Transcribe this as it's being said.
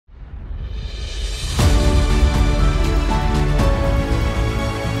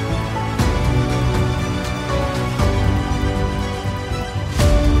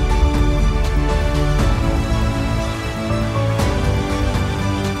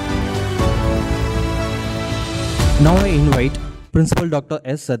Now I invite Principal Dr.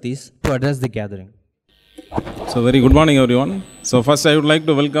 S. Satish to address the gathering. So very good morning everyone. So first I would like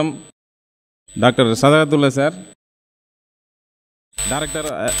to welcome Dr. Sadakkadulla sir, Director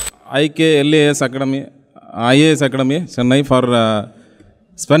IAF-Avadi Academy, IAS Academy, Chennai, for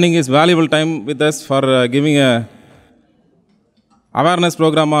spending his valuable time with us for giving a awareness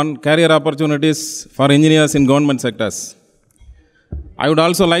program on career opportunities for engineers in government sectors. I would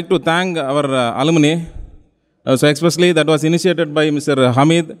also like to thank our alumni. So especially that was initiated by Mr.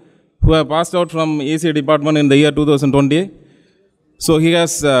 Hamid, who have passed out from EC department in the year 2020. So he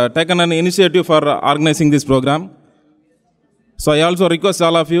has taken an initiative for organizing this program. So I also request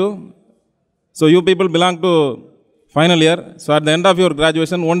all of you, so you people belong to final year. So at the end of your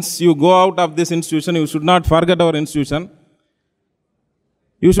graduation, once you go out of this institution, you should not forget our institution.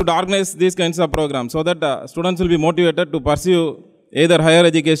 You should organize these kinds of programs so that students will be motivated to pursue either higher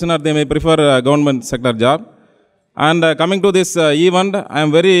education or they may prefer a government sector job. And coming to this event, I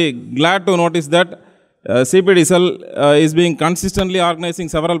am very glad to notice that CPDCL is being consistently organizing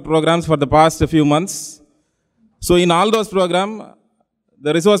several programs for the past few months. So in all those programs,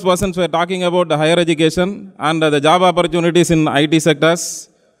 the resource persons were talking about the higher education and the job opportunities in IT sectors.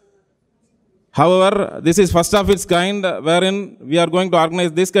 However, this is first of its kind wherein we are going to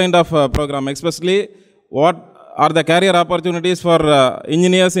organize this kind of program, especially what are the career opportunities for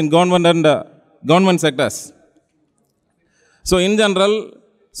engineers in government and government sectors. So in general,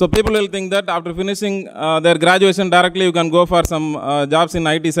 so people will think that after finishing their graduation directly you can go for some jobs in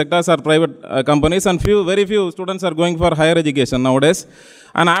IT sectors or private companies, and very few students are going for higher education nowadays.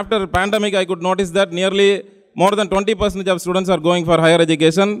 And after pandemic, I could notice that nearly more than 20% of students are going for higher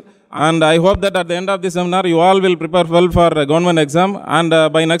education. And I hope that at the end of this seminar, you all will prepare well for a government exam. And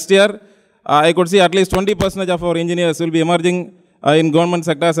by next year, I could see at least 20% of our engineers will be emerging in government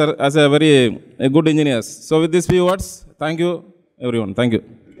sectors as a very good engineers. So with these few words, thank you everyone. Thank you.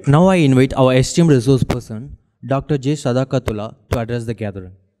 Now I invite our esteemed resource person, Dr. J. Sadakkadulla, to address the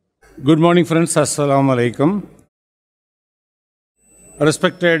gathering. Good morning friends. Assalamu alaikum.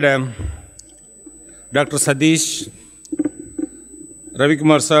 Respected Dr. Satish, Ravi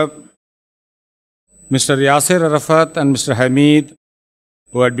Kumar sir, Mr. Yasir Arafat and Mr. Hamid,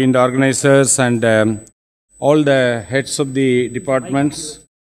 who had been the organizers, and all the heads of the department,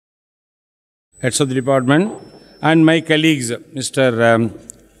 and my colleagues, Mr.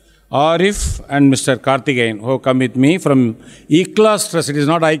 Arif and Mr. Karthikeyan, who have come with me from E-Class Trust. It is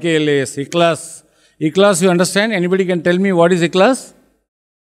not IKLAS, E-Class. E-Class, you understand? Anybody can tell me what is E-Class?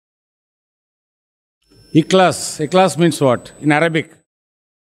 E-Class. E-Class means what in Arabic?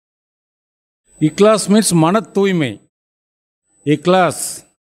 E-Class means Manat Tuimai. E-Class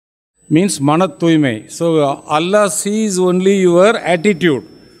means Manat Tuimai. So Allah sees only your attitude,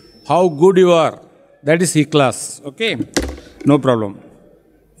 how good you are. That is E-Class. Okay? No problem.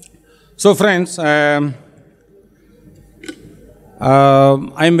 So friends, I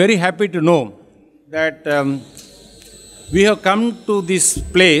am very happy to know that we have come to this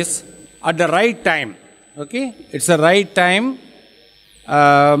place at the right time. Okay? It's the right time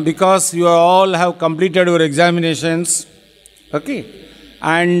because you all have completed your examinations. Okay?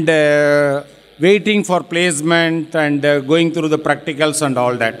 And waiting for placement and going through the practicals and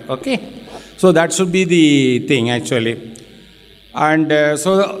all that. Okay? So that should be the thing actually. And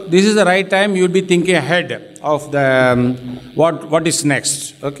so this is the right time you will be thinking ahead of the what is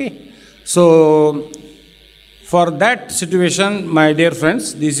next. Okay? So for that situation, my dear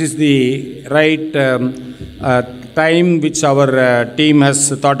friends, this is the right time which our team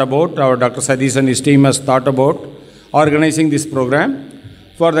has thought about, our Dr. Satish and his team has thought about organizing this program.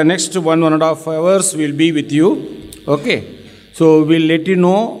 For the next 1.5 hours, we will be with you. Okay? So we'll let you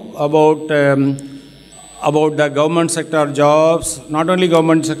know about the government sector jobs, not only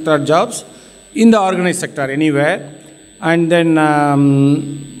government sector jobs, in the organized sector anywhere, and then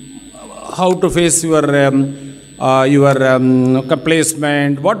how to face your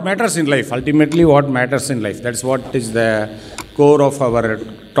placement, what matters in life, ultimately what matters in life. That's what is the core of our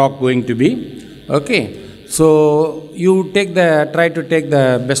talk going to be. Okay, so you try to take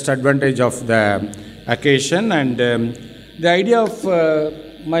the best advantage of the occasion, and the idea of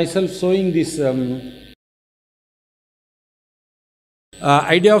myself showing this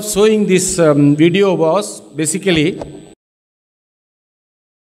video was basically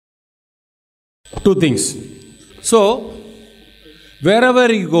two things. So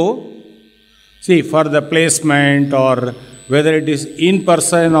wherever you go, see, for the placement or whether it is in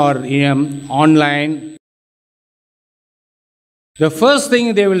person or online, the first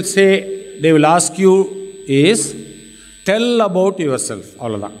thing they will ask you is, tell about yourself.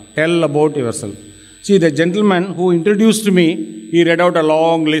 Tell about yourself. See, the gentleman who introduced me, he read out a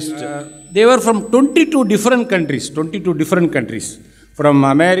long list. They were from 22 different countries, from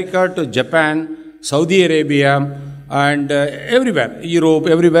America to Japan, Saudi Arabia, and everywhere, Europe,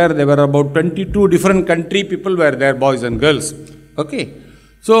 everywhere. There were about 22 different country people were there, boys and girls. Okay.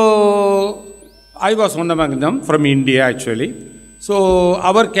 So, I was one among them, from India actually. So,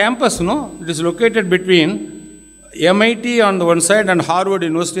 our campus, it is located between MIT on the one side and Harvard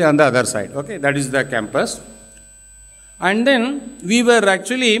University on the other side. Okay, that is the campus. And then we were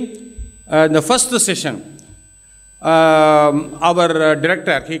actually the first session. Our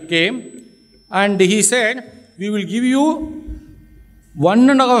director, he came and he said, we will give you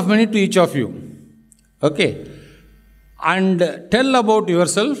 1.5 minutes to each of you. Okay, and tell about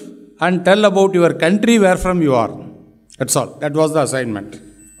yourself and tell about your country where from you are. That's all. That was the assignment.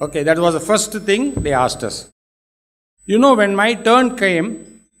 Okay, that was the first thing they asked us. When my turn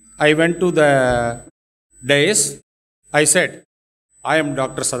came, I went to the dais. I said, I am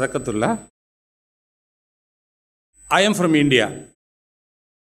Dr. Sadakkadulla. I am from India.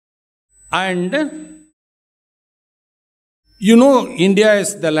 And India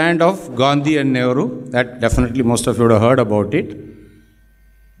is the land of Gandhi and Nehru. That definitely most of you would have heard about it.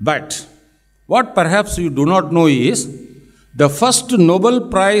 But what perhaps you do not know is the first Nobel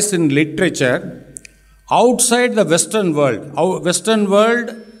Prize in literature outside the Western world,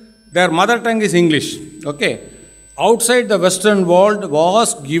 their mother tongue is English. Okay. Outside the Western world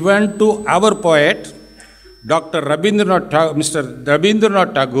was given to our poet, Mr.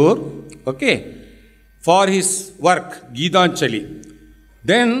 Rabindranath Tagore, okay, for his work, Gitanjali.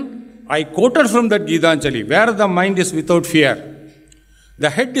 Then I quoted from that Gitanjali, where the mind is without fear, the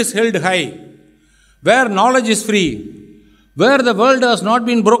head is held high, where knowledge is free, where the world has not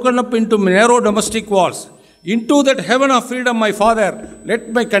been broken up into narrow domestic walls. Into that heaven of freedom, my father,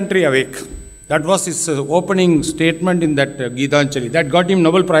 let my country awake. That was his opening statement in that Gitanjali. That got him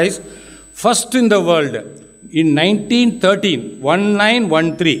Nobel Prize, first in the world, in 1913,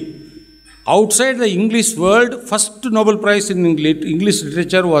 1913. Outside the English world, first Nobel Prize in English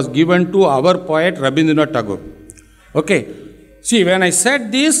literature was given to our poet Rabindranath Tagore. Okay. See, when I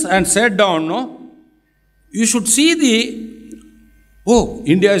said this and sat down, you should see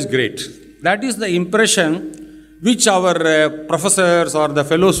India is great. That is the impression which our professors or the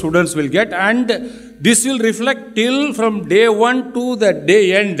fellow students will get, and this will reflect till from day one to the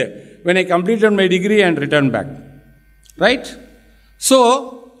day end when I completed my degree and returned back. Right?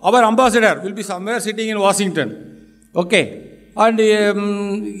 So, our ambassador will be somewhere sitting in Washington. Okay. And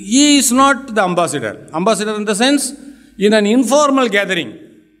he is not the ambassador. Ambassador in the sense, in an informal gathering,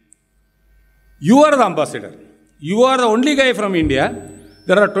 you are the ambassador. You are the only guy from India.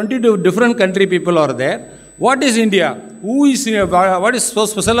 There are 22 different country people are there. What is India? What is so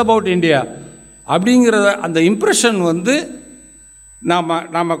special about India? அப்படிங்கிறத அந்த impression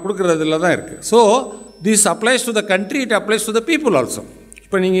நாம் கொடுக்குறதுல தான் இருக்குது. So this applies to the country, it applies to the people also.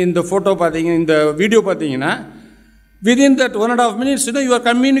 இப்போ நீங்கள் இந்த photo பார்த்தீங்க, இந்த வீடியோ பார்த்தீங்கன்னா, within that 1.5 minutes, you are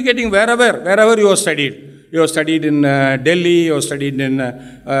communicating wherever you have studied. You have studied in Delhi, you have studied in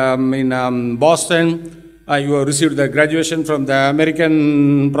Boston, you have received the graduation from the American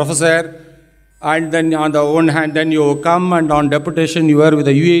professor, and then on the one hand, then you come and on deputation you were with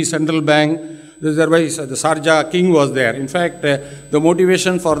the UAE Central Bank. Otherwise, the Sharjah king was there. In fact, the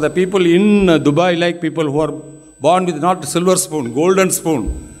motivation for the people in Dubai, like people who are born with not silver spoon, golden spoon.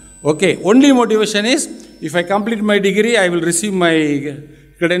 Okay, only motivation is, if I complete my degree, I will receive my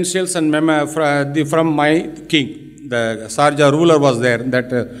credentials and from my king. The Sharjah ruler was there, that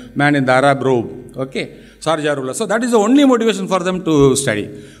man in the Arab robe. Okay, Sharjah ruler. So that is the only motivation for them to study.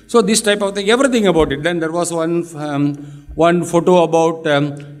 So this type of thing, everything about it. Then there was one photo about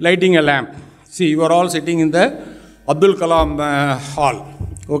lighting a lamp. See, you are all sitting in the Abdul Kalam hall.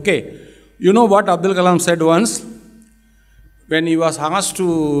 Okay, you know what Abdul Kalam said once? When he was asked to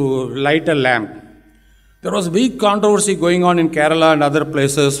light a lamp, there was big controversy going on in Kerala and other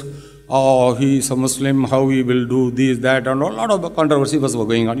places. Oh, he is a Muslim, how he will do this, that, and a lot of controversy was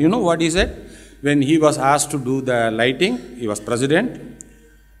going on. You know what he said? When he was asked to do the lighting, he was president,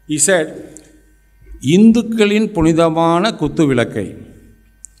 he said, இந்துக்களின் புனிதமான குத்து விளக்கை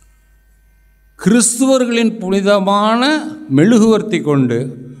கிறிஸ்துவர்களின் புனிதமான மெழுகுவர்த்தி கொண்டு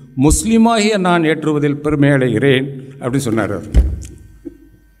முஸ்லிமாகிய நான் ஏற்றுவதில் பெருமை அடைகிறேன் அப்படின்னு சொன்னார்.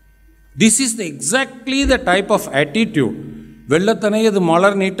 This is exactly the type of attitude. வெள்ளத்தனையது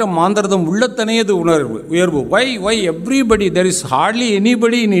மலர் நீட்டம் மாந்தரதம் உள்ளத்தனையது உயர்வு. Why everybody, there is hardly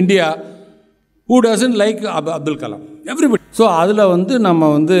anybody in India who doesn't like Abdul Kalam. Everybody. So அதில் நம்ம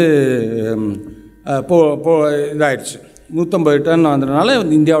இதாயிடுச்சு. 150 டன் வந்ததுனால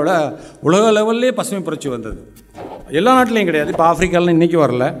இந்தியாவில் உலக லெவல்லே பசுமை புரட்சி வந்தது. எல்லா நாட்டிலையும் கிடையாது, இப்போ ஆஃப்ரிக்காவில் இன்றைக்கி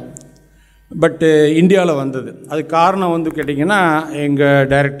வரல, பட்டு இந்தியாவில் வந்தது. அதுக்கு காரணம் வந்து கேட்டிங்கன்னா எங்கள்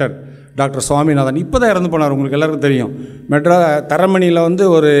டைரக்டர் டாக்டர் சுவாமிநாதன் இப்போ தான் இறந்து போனார். உங்களுக்கு எல்லாருக்கும் தெரியும். தரமணியில் வந்து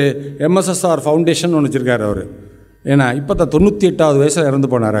ஒரு எம்எஸ்எஸ்ஆர் ஃபவுண்டேஷன் ஒன்று வச்சுருக்காரு அவர். ஏன்னா இப்போ தான் 98வது வயசில் இறந்து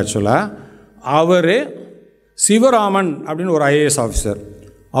போனார். ஆக்சுவலாக அவர் சிவராமன் அப்படின்னு ஒரு IAS ஆஃபீஸர்,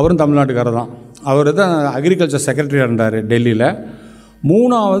 அவரும் தமிழ்நாட்டுக்காரர் தான். அவர் தான் அக்ரிகல்ச்சர் செக்ரட்டரியாக இருந்தார் டெல்லியில்.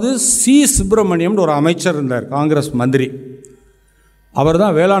 3வது சி சுப்பிரமணியம்னு ஒரு அமைச்சர் இருந்தார், காங்கிரஸ் மந்திரி. அவர்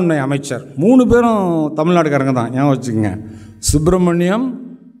தான் வேளாண்மை அமைச்சர். 3 பேரும் தமிழ்நாட்டுக்காரங்க தான், ஞாபகம் வச்சுக்கோங்க. சுப்பிரமணியம்,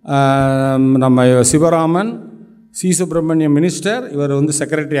 நம்ம சிவராமன், சி சுப்பிரமணியம் மினிஸ்டர், இவர் வந்து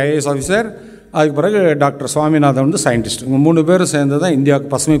செக்ரட்டரி IAS ஆஃபீஸர். அதுக்கு பிறகு டாக்டர் சுவாமிநாதன் வந்து சயின்டிஸ்ட். இவங்க 3 பேரும் சேர்ந்து தான் இந்தியாவுக்கு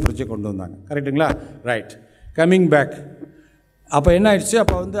பசுமை புரட்சியை கொண்டு வந்தாங்க. கரெக்டுங்களா? ரைட். கம்மிங் பேக், அப்போ என்ன ஆயிடுச்சு,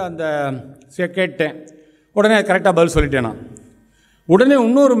 அப்போ வந்து அந்த கேட்டேன், உடனே கரெக்டாக பதில் சொல்லிட்டேன் நான். உடனே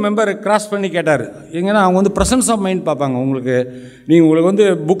இன்னொரு மெம்பர் கிராஸ் பண்ணி கேட்டார். எங்கன்னா அவங்க வந்து ப்ரெசன்ஸ் ஆஃப் மைண்ட் பார்ப்பாங்க. உங்களுக்கு வந்து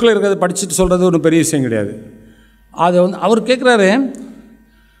புக்கில் இருக்கிறத படிச்சுட்டு சொல்கிறது ஒன்றும் பெரிய விஷயம் கிடையாது. அதை வந்து அவர் கேட்குறாரு,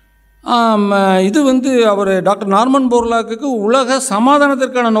 இது வந்து அவர் டாக்டர் நார்மன் போர்லாக்கு உலக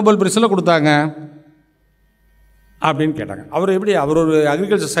சமாதானத்திற்கான நோபல் பரிசில் கொடுத்தாங்க அப்படின்னு கேட்டாங்க. அவர் எப்படி, அவர் ஒரு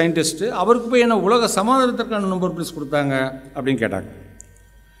அக்ரிகல்ச்சர் சயின்டிஸ்ட்டு, அவருக்கு போய் என்ன உலக சமாதானத்திற்கான நோபல் பரிசு கொடுத்தாங்க அப்படின்னு கேட்டாங்க.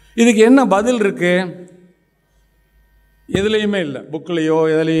 இதுக்கு என்ன பதில் இருக்குது? எதுலேயுமே இல்லை, புக்கிலையோ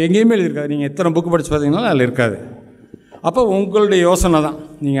எதுலையோ எங்கேயுமே எழுதியிருக்காது. நீங்கள் எத்தனை புக்கு படித்து பார்த்தீங்கன்னாலும் அதில் இருக்காது. அப்போ உங்களுடைய யோசனை தான்,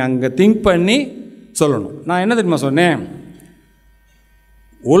 நீங்கள் அங்கே திங்க் பண்ணி சொல்லணும். நான் என்ன தெரியுமா சொன்னேன்,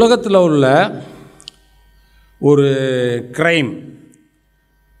 உலகத்தில் உள்ள ஒரு க்ரைம்,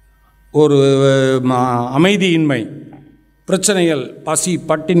 ஒரு அமைதியின்மை, பிரச்சனைகள், பசி,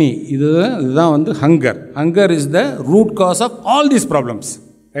 பட்டினி, இதுதான் வந்து hunger is the root cause of all these problems.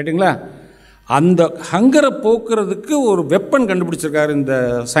 ரைட்டுங்களா? அந்த ஹங்கரை போக்குறதுக்கு ஒரு வெப்பன் கண்டுபிடிச்சிருக்காரு இந்த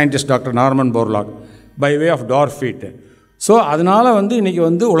scientist doctor Norman Borlaug, by way of டார்ஃபீட். So அதனால் வந்து இன்றைக்கி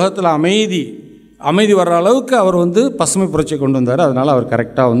வந்து உலகத்தில் அமைதி வர்ற அளவுக்கு அவர் வந்து பசுமை புரட்சியை கொண்டு வந்தார். அதனால் அவர்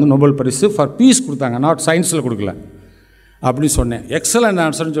கரெக்டாக வந்து நோபல் பரிசு ஃபார் பீஸ் கொடுத்தாங்க, நாட் சயின்ஸில் கொடுக்கல அப்படின்னு சொன்னேன். எக்ஸலண்ட்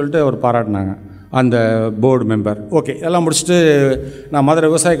ஆன்சர்னு சொல்லிட்டு அவர் பாராட்டினாங்க அந்த போர்டு மெம்பர். ஓகே, இதெல்லாம் முடிச்சுட்டு நான் மதுரை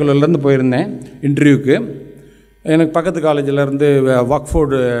விவசாய கல்லூரியிலேருந்து போயிருந்தேன் இன்டர்வியூக்கு. எனக்கு பக்கத்து காலேஜிலேருந்து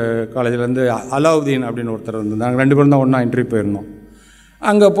வாக்ஃபோர்டு காலேஜிலேருந்து அலாவுதீன் அப்படின்னு ஒருத்தர் வந்து நாங்கள் 2 பேரும் தான் ஒன்றா இன்டர்வியூ போயிருந்தோம்.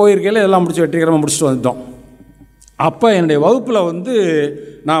 அங்கே போயிருக்கையில் எல்லாம் முடிச்சு வெற்றிகரமாக முடிச்சுட்டு வந்துட்டோம். அப்போ என்னுடைய வகுப்பில் வந்து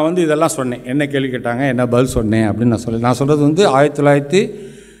நான் வந்து இதெல்லாம் சொன்னேன், என்ன கேள்வி கேட்டாங்க, என்ன பதில் சொன்னேன் அப்படின்னு நான் சொல்கிறது வந்து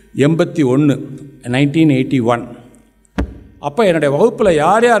 1981 1981. அப்போ என்னுடைய வகுப்பில்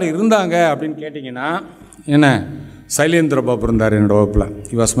யார் யார் இருந்தாங்க அப்படின்னு கேட்டிங்கன்னா, என்ன சைலேந்திர பாபு இருந்தார் என்னோடய வகுப்பில்.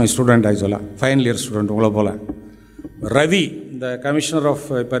 ஹி வாஸ் மை ஸ்டூடெண்ட் ஆக்சுவலாக, ஃபைனல் இயர் ஸ்டூடெண்ட் உங்களை போல். ரவி, இந்த கமிஷனர் ஆஃப்,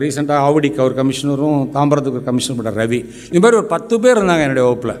 இப்போ ரீசெண்டாக ஆவடிக்கு அவர் கமிஷனரும் தாம்பரத்துக்கு ஒரு கமிஷனர் பண்ண ரவி, இந்த மாதிரி ஒரு 10 பேர் இருந்தாங்க என்னுடைய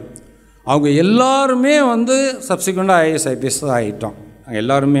வகுப்பில். அவங்க எல்லாருமே வந்து சப்சிக்வெண்ட்டாக IAS IPS ஆகிட்டோம்.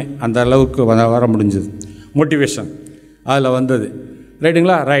 எல்லாருமே அந்த அளவுக்கு வர முடிஞ்சது. மோட்டிவேஷன் அதில் வந்தது.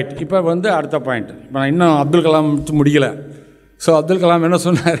 ரைட்டுங்களா? ரைட். இப்போ வந்து அடுத்த பாயிண்ட், இப்போ நான் இன்னும் அப்துல் கலாம் முடியலை. ஸோ அப்துல் கலாம் என்ன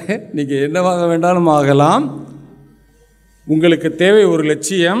சொன்னார், நீங்கள் என்னவாக வேண்டாலும் ஆகலாம், உங்களுக்கு தேவை ஒரு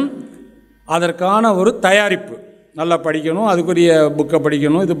லட்சியம், அதற்கான ஒரு தயாரிப்பு, நல்லா படிக்கணும், அதுக்குரிய புக்கை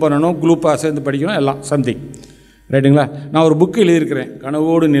படிக்கணும், இது பண்ணணும், குரூப்பாக சேர்ந்து படிக்கணும், எல்லாம் சம்திங். ரைட்டுங்களா? நான் ஒரு புக்கு எழுதியிருக்கிறேன்,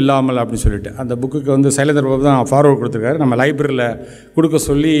 கனவோடு நில்லாமல் அப்படின்னு சொல்லிட்டு. அந்த புக்குக்கு வந்து சைலேந்திர பாபு தான் ஃபார்வர்ட் கொடுத்துருக்காரு. நம்ம லைப்ரரியில் கொடுக்க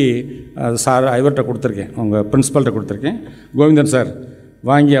சொல்லி சார் இவர்கிட்ட கொடுத்துருக்கேன், உங்கள் பிரின்ஸிபல்கிட்ட கொடுத்துருக்கேன். கோவிந்தன் சார்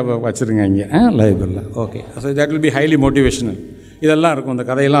வாங்கி வச்சுருங்க இங்கே லைப்ரரியில். Okay, so that will be highly motivational. இதெல்லாம் இருக்கும், இந்த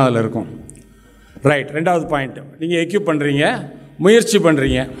கதையெல்லாம் அதில் இருக்கும். ரைட். 2வது பாயிண்ட்டு, நீங்கள் எக்யூப் பண்ணுறீங்க, முயற்சி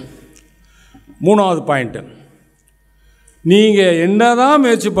பண்ணுறீங்க. 3வது பாயிண்ட்டு, நீங்கள் என்ன தான்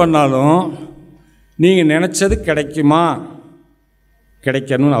முயற்சி பண்ணாலும் நீங்கள் நினச்சது கிடைக்குமா?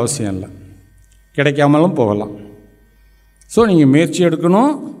 கிடைக்கணும்னு அவசியம் இல்லை, கிடைக்காமலும் போகலாம். ஸோ நீங்கள் முயற்சி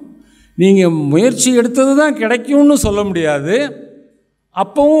எடுக்கணும். நீங்கள் முயற்சி எடுத்தது தான் கிடைக்கும்னு சொல்ல முடியாது.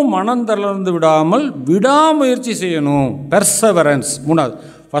 அப்பவும் மனம் தளர்ந்து விடாமல் விடாமுயற்சி செய்யணும், பெர்சவரன்ஸ். 3வது,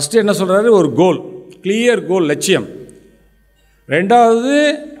 ஃபஸ்ட்டு என்ன சொல்கிறாரு, ஒரு கோல், கிளியர் கோல், லட்சியம். 2வது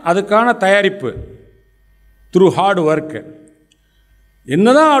அதுக்கான தயாரிப்பு த்ரூ ஹார்ட் ஒர்க்கு. என்ன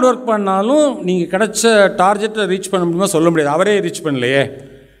தான் ஹார்ட் ஒர்க் பண்ணாலும் நீங்கள் கிடைச்ச டார்கெட்டை ரீச் பண்ண முடியுமா சொல்ல முடியாது, அவரே ரீச் பண்ணலையே.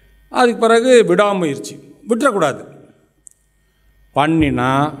 அதுக்கு பிறகு விடாமுயற்சி, விட்டுறக்கூடாது.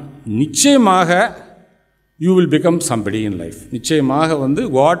 பண்ணினா நிச்சயமாக you will become somebody in life. நிச்சயமாக வந்து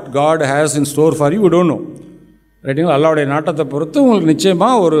what God has in store for you don't know. ரைட்டுங்களா? அல்லாவுடைய நாட்டத்தை பொறுத்து உங்களுக்கு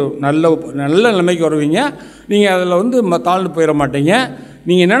நிச்சயமாக ஒரு நல்ல நிலைமைக்கு வருவீங்க. நீங்கள் அதில் வந்து தாழ்ந்து போயிட மாட்டீங்க.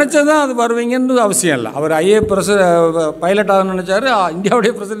 நீங்கள் நினச்சதான் அது வருவீங்கன்னு அவசியம் இல்லை. அவர் பைலட் ஆகணும்னு நினச்சாரு,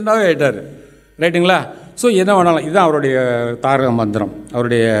 இந்தியாவுடைய பிரசிடெண்ட்டாகவே ஆகிட்டார். ரைட்டுங்களா? ஸோ என்ன வேணாலும் இதுதான் அவருடைய தாரக மந்திரம்,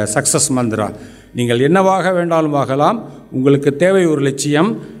 அவருடைய சக்ஸஸ் மந்திரம். நீங்கள் என்னவாக வேண்டாலும் ஆகலாம், உங்களுக்கு தேவை ஒரு லட்சியம்,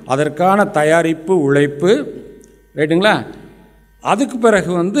 அதற்கான தயாரிப்பு, உழைப்பு, ரைட்டுங்களா? அதுக்கு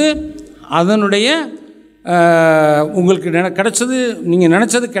பிறகு அதனுடைய உங்களுக்கு கிடைச்சது, நீங்கள்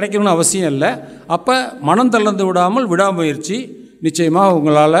நினச்சது கிடைக்கணும்னு அவசியம் இல்லை. அப்போ மனம் தளர்ந்து விடாமல் விடாமுயற்சி, நிச்சயமாக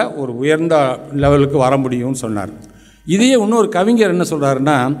உங்களால் ஒரு உயர்ந்த லெவலுக்கு வர முடியும்னு சொன்னார். இதையே இன்னொரு கவிஞர் என்ன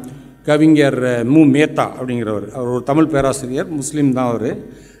சொல்கிறாருன்னா, கவிஞர் மு. மேத்தா அப்படிங்கிறவர், அவர் ஒரு தமிழ் பேராசிரியர், முஸ்லீம் தான் அவர்,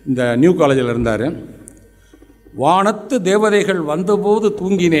 இந்த நியூ காலேஜில் இருந்தார். வானத்து தேவதைகள் வந்தபோது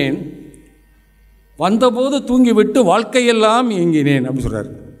தூங்கினேன், வந்தபோது தூங்கிவிட்டு வாழ்க்கையெல்லாம் ஏங்கினேன் அப்படின்னு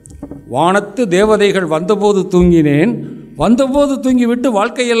சொல்கிறார். வானத்து தேவதைகள் வந்தபோது தூங்கினேன், வந்தபோது தூங்கிவிட்டு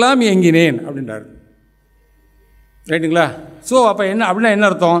வாழ்க்கையெல்லாம் ஏங்கினேன் அப்படின்றார். ரைட்டுங்களா? ஸோ அப்போ என்ன அப்படின்னா என்ன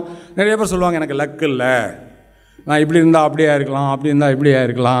அர்த்தம்? நிறைய பேர் சொல்லுவாங்க, எனக்கு லக் இல்லை, நான் இப்படி இருந்தால் அப்படியே இருக்கலாம், அப்படி இருந்தால் இப்படியே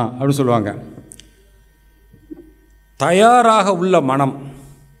இருக்கலாம் அப்படின்னு சொல்லுவாங்க. தயாராக உள்ள மனம்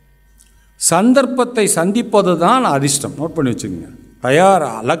சந்தர்ப்பத்தை சந்திப்பது தான் அதிர்ஷ்டம். நோட் பண்ணி வச்சுக்கோங்க.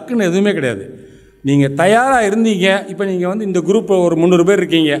 லக்குன்னு எதுவுமே கிடையாது. நீங்கள் தயாராக இருந்தீங்க. இப்போ நீங்கள் இந்த குரூப் ஒரு 300 பேர்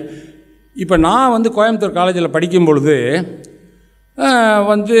இருக்கீங்க. இப்போ நான் கோயம்புத்தூர் காலேஜில் படிக்கும் பொழுது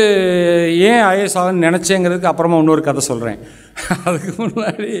ஏன் ஐஏஎஸ் ஆகணும்னு நினச்சேங்கிறதுக்கு அப்புறமா இன்னொரு கதை சொல்கிறேன். அதுக்கு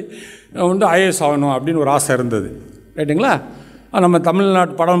முன்னாடி ஐஏஎஸ் ஆகணும் அப்படின்னு ஒரு ஆசை இருந்தது. ரைட்டுங்களா? நம்ம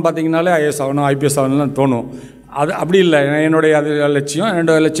தமிழ்நாட்டு படம் பார்த்திங்கனாலே ஐஏஎஸ் ஆகணும், ஐபிஎஸ் ஆகணும்னு தோணும். அது அப்படி இல்லை. என்னுடைய லட்சியம்,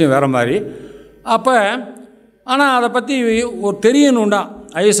 என்னோடய லட்சியம் வேறு மாதிரி. அப்போ ஆனால் அதை பற்றி ஒரு தெரியணுண்டா,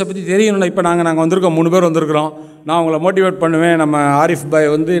 ஐஏஎஸை பற்றி தெரியணும்னா, இப்போ நாங்கள் வந்திருக்கோம், 3 பேர் வந்திருக்கிறோம். நான் உங்களை மோட்டிவேட் பண்ணுவேன். நம்ம ஆரிஃப் பாய்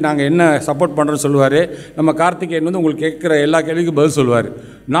நாங்கள் என்ன சப்போர்ட் பண்ணுறோன்னு சொல்லுவார். நம்ம கார்த்திகேயன் உங்களுக்கு கேட்குற எல்லா கேள்விக்கும் பதில் சொல்லுவார்.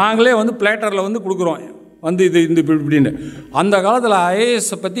 நாங்களே பிளேட்டரில் கொடுக்குறோம் இது இப்படின்னு. அந்த காலத்தில்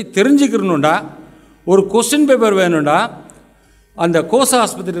ஐஏஎஸை பற்றி தெரிஞ்சுக்கணுண்டா, ஒரு கொஸ்டின் பேப்பர் வேணுண்டா, அந்த கோசா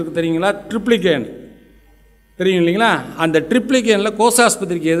ஆஸ்பத்திரி இருக்குது தெரியுங்களா, ட்ரிப்ளிகேன் தெரியும் இல்லைங்களா? அந்த ட்ரிப்ளிகேனில் கோசா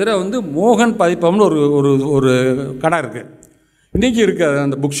ஆஸ்பத்திரிக்கு எதிராக மோகன் பதிப்பம்னு ஒரு கடை இருக்குது, இன்றைக்கி இருக்குது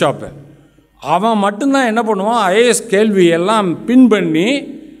அந்த புக் ஷாப்பு. அவன் மட்டும்தான் என்ன பண்ணுவான், ஐஏஎஸ் கேள்வி எல்லாம் பின் பண்ணி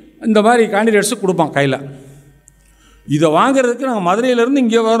இந்த மாதிரி கேண்டிடேட்ஸுக்கு கொடுப்பான் கையில். இதை வாங்கிறதுக்கு நாங்கள் மதுரையிலேருந்து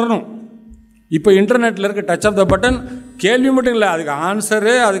இங்கே வரணும். இப்போ இன்டர்நெட்டில் இருக்க டச் ஆஃப் த பட்டன், கேள்வி மட்டும் இல்லை, அதுக்கு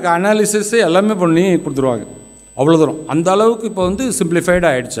ஆன்சரு, அதுக்கு அனாலிசிஸு எல்லாமே பண்ணி கொடுத்துருவாங்க. அவ்வளோ தூரம் அந்த அளவுக்கு இப்போ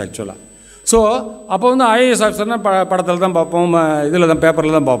சிம்பிளிஃபைடாக ஆகிடுச்சு ஆக்சுவலாக. ஸோ அப்போ ஐஏஎஸ் ஆஃபீஸர்னால் படத்தில் தான் பார்ப்போம், இதில் தான்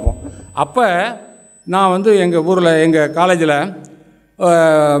பேப்பரில் தான் பார்ப்போம். அப்போ நான் எங்கள் ஊரில் எங்கள் காலேஜில்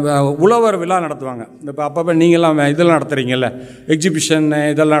உழவர் விழா நடத்துவாங்க. இப்போ அப்பப்போ நீங்கள்லாம் இதெல்லாம் நடத்துகிறீங்கல்ல, எக்ஸிபிஷன்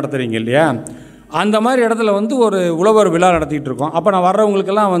இதெல்லாம் நடத்துகிறீங்க இல்லையா? அந்த மாதிரி இடத்துல ஒரு உழவர் விழா நடத்திக்கிட்டு இருக்கோம். அப்போ நான்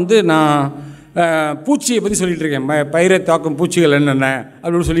வர்றவங்களுக்கெல்லாம் நான் பூச்சியை பற்றி சொல்லிகிட்டு இருக்கேன். பயிரை தாக்கும் பூச்சிகள் என்னென்ன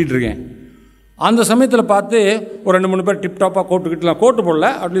அப்படின்னு சொல்லிகிட்டு இருக்கேன். அந்த சமயத்தில் பார்த்து ஒரு 2-3 பேர் டிப்டாப்பாக கோட்டு போடல,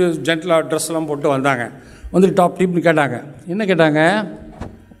 அப்படி ஜென்டலாக ட்ரெஸ்லாம் போட்டு வந்தாங்க. டாப் டிப்னு கேட்டாங்க. என்ன கேட்டாங்க?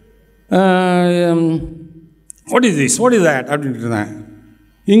 What is this, what is that அப்படின்ட்டு இருந்தேன்.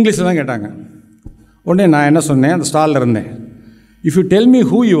 இங்கிலீஷில் தான் கேட்டாங்க. உடனே நான் என்ன சொன்னேன், அந்த ஸ்டாலில் இருந்தேன். If you tell me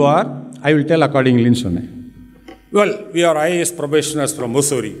who you are, I will tell அக்கார்டிங்லின்னு சொன்னேன். Well, we are IAS ப்ரொபேஷனர்ஸ் from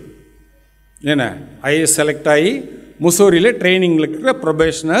Mussoorie. ஏன்னா ஐஏஎஸ் செலக்ட் ஆகி முசோரியில் ட்ரைனிங்கில் இருக்கிற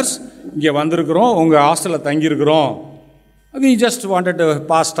ப்ரொபேஷனர்ஸ் இங்கே வந்திருக்கிறோம், உங்கள் ஹாஸ்டலில் தங்கியிருக்கிறோம். We just wanted to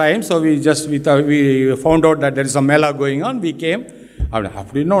pass time, so we found out that there is a mela going on, we came.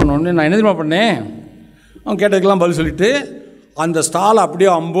 அப்படின்னு ஒன்று நான் என்ன தெரியுமா பண்ணேன், அவன் கேட்டதுக்கெல்லாம் பதில் சொல்லிவிட்டு அந்த ஸ்டாலை அப்படியே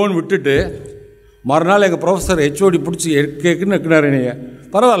அம்போன்னு விட்டுட்டு மறுநாள் எங்கள் ப்ரொஃபஸர் ஹெச்ஓடி பிடிச்சி கேட்குன்னு வைக்கினார். நீங்கள்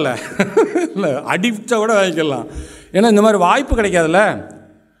பரவாயில்ல, இல்லை அடிச்சா கூட வாங்கிக்கலாம். ஏன்னா இந்த மாதிரி வாய்ப்பு கிடைக்காதுல்ல.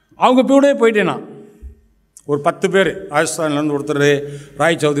 அவங்க கூட போயிட்டேன் நான். ஒரு 10 பேர், ராஜஸ்தான்லேருந்து ஒருத்தர்,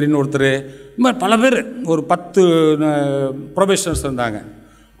 ராய் சௌத்ரின்னு ஒருத்தர், இந்த மாதிரி பல பேர், ஒரு 10 ப்ரொபேஷனர்ஸ் இருந்தாங்க.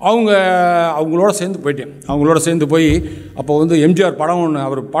 அவங்களோட சேர்ந்து போயிட்டேன். அவங்களோட சேர்ந்து போய் அப்போ எம்ஜிஆர் படம் ஒன்று,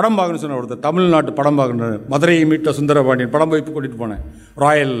 அவர் படம் பார்க்கணுன்னு சொன்ன ஒருத்தர், தமிழ்நாட்டு படம் பார்க்கணும், மதுரையை மீட்ட சுந்தரபாண்டியன் படம் போய் கூட்டிகிட்டு போனேன்,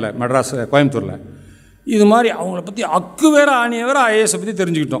 ராயலில், மெட்ராஸ், கோயம்புத்தூரில். இது மாதிரி அவங்கள பற்றி அக்கு வேறு ஆணிய வேறு ஐஏஎஸை பற்றி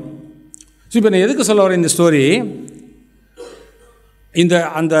தெரிஞ்சுக்கிட்டோம். ஸோ இப்போ நான் எதுக்கு சொல்ல வரேன் இந்த ஸ்டோரி,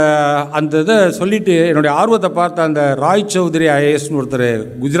 அந்த இதை சொல்லிவிட்டு என்னுடைய ஆர்வத்தை பார்த்த அந்த ராய் சௌத்ரி ஐஏஎஸ்னு ஒருத்தர்,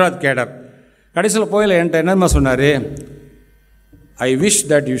 குஜராத் கேடர், கடைசியில் போயில என்கிட்ட என்னமா சொன்னார், I wish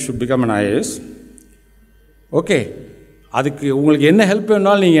that you should become an IAS. Okay, அதுக்கு உங்களுக்கு என்ன ஹெல்ப்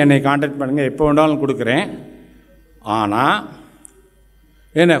வேணாலும் நீங்கள் என்னை கான்டாக்ட் பண்ணுங்கள், எப்போ வேணாலும் கொடுக்குறேன். ஆனால்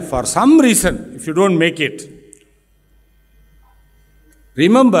என்ன, for some reason if you don't make it,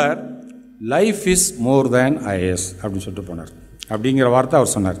 remember life is more than IAS அப்படின்னு சொல்லிட்டு போனார். அப்படிங்கிற வார்த்தை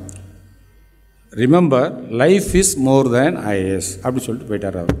அவர் சொன்னார். Remember life is more than IAS அப்படி சொல்லிட்டு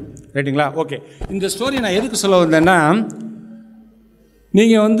போயிட்டார் அவர். ரைட்டுங்களா? ஓகே, இந்த ஸ்டோரி நான் எதுக்கு சொல்ல வந்தேன்னா,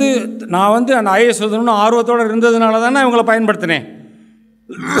 நீங்கள் வந்து நான் வந்து அந்த ஐஏஎஸ் எழுதணும்னு ஆர்வத்தோடு இருந்ததுனால தானே இவங்களை பயன்படுத்தினேன்.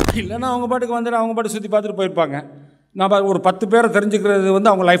 இல்லைன்னா அவங்க பாட்டுக்கு வந்துட்டு அவங்க பாட்டு சுற்றி பார்த்துட்டு போயிருப்பாங்க. நான் ஒரு 10 பேரை தெரிஞ்சுக்கிறது வந்து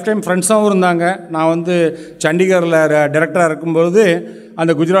அவங்க லைஃப் டைம் ஃப்ரெண்ட்ஸாகவும் இருந்தாங்க. நான் வந்து சண்டிகரில் டைரக்டராக இருக்கும்போது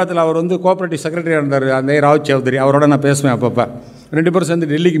அந்த குஜராத்தில் அவர் வந்து கோஆப்ரேட்டிவ் செக்ரட்டரியாக இருந்தார், அந்த ராவ் சௌத்ரி. அவரோட நான் பேசுவேன் அப்பப்போ. 2 பேரும் சேர்ந்து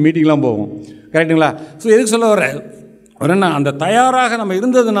டெல்லிக்கு மீட்டிங்லாம் போவோம். கரெக்டுங்களா? ஸோ எதுக்கு சொல்ல வரேன்னா அந்த தயாராக நம்ம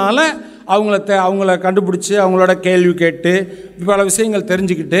இருந்ததுனால அவங்கள கண்டுபிடிச்சி அவங்களோட கேள்வி கேட்டு பல விஷயங்கள்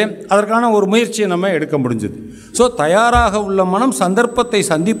தெரிஞ்சுக்கிட்டு அதற்கான ஒரு முயற்சியை நம்ம எடுக்க முடிஞ்சுது. ஸோ தயாராக உள்ள மனம் சந்தர்ப்பத்தை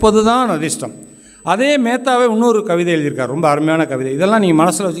சந்திப்பது தான் அதிர்ஷ்டம். அதே மேத்தாவே இன்னொரு கவிதை எழுதியிருக்கார், ரொம்ப அருமையான கவிதை. இதெல்லாம் நீங்கள்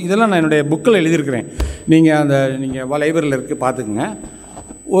மனசில் வச்சு, இதெல்லாம் நான் என்னுடைய புக்கில் எழுதியிருக்கிறேன். நீங்கள் லைப்ரரியில் இருக்குது, பார்த்துக்குங்க.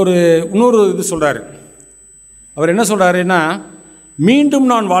 இன்னொரு இது சொல்கிறார். அவர் என்ன சொல்கிறாருன்னா, மீண்டும்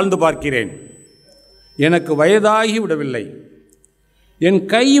நான் வாழ்ந்து பார்க்கிறேன், எனக்கு வயதாகி விடவில்லை, என்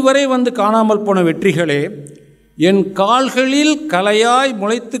கை வரை வந்து காணாமல் போன வெற்றிகளே, என் கால்களில் கலையாய்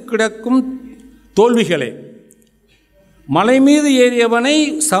முளைத்து கிடக்கும் தோல்விகளே, மலை மீது ஏறியவனை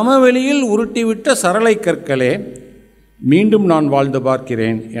சமவெளியில் உருட்டிவிட்ட சரளை கற்களே, மீண்டும் நான் வாழ்ந்து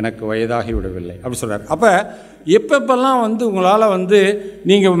பார்க்கிறேன், எனக்கு வயதாகி விடவில்லை அப்படி சொல்கிறார். அப்போ எப்பப்பெல்லாம் வந்து உங்களால் வந்து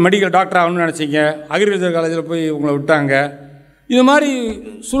நீங்கள் மெடிக்கல் டாக்டர் ஆகணும்னு நினச்சிங்க, அக்ரிகல்ச்சர் காலேஜில் போய் உங்களை விட்டாங்க, இது மாதிரி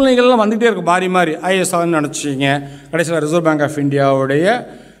சூழ்நிலைகள்லாம் வந்துகிட்டே இருக்கும். மாறி மாறி ஐஏஎஸ் ஆகணும்னு நினச்சிங்க, கடைசியில் ரிசர்வ் பேங்க் ஆஃப் இந்தியாவுடைய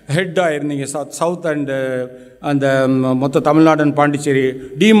ஹெட்டாக இருந்தீங்க. சவுத் அண்டு அந்த மொத்த தமிழ்நாடு அண்ட் பாண்டிச்சேரி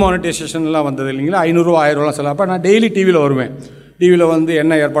டிமானிட்டைசேஷன்லாம் வந்தது இல்லைங்களா, 500 ரூபா 1000 ரூபா செலவு. அப்போ நான் டெய்லி டிவியில் வருவேன். டிவியில் வந்து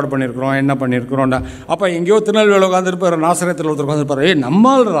என்ன ஏற்பாடு பண்ணியிருக்கிறோம், என்ன பண்ணியிருக்கிறோம்டா. அப்போ எங்கேயோ திருநெல்வேலியில் உட்காந்துருப்பார், நாசரத்தில் ஒருத்தர் உட்காந்துருப்பார்,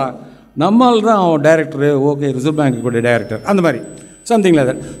 நம்மால் தான் அவன் டைரக்டரு, ஓகே ரிசர்வ் பேங்க்குடைய டைரக்டர், அந்த மாதிரி சம்திங் லைக்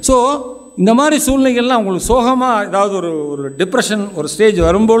தட். ஸோ இந்த மாதிரி சூழ்நிலைகள்லாம் உங்களுக்கு சோகமாக ஏதாவது ஒரு டிப்ரெஷன் ஒரு ஸ்டேஜ்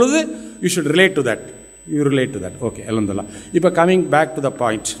வரும்பொழுது you should relate to that. Okay எல்லாம். இப்போ coming back to the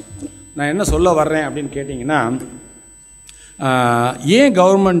point, நான் என்ன சொல்ல வர்றேன் அப்படின்னு கேட்டிங்கன்னா, ஏன்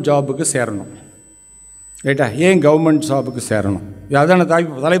கவர்மெண்ட் ஜாபுக்கு சேரணும், ரைட்டா? ஏன் கவர்மெண்ட் ஜாபுக்கு சேரணும், அதான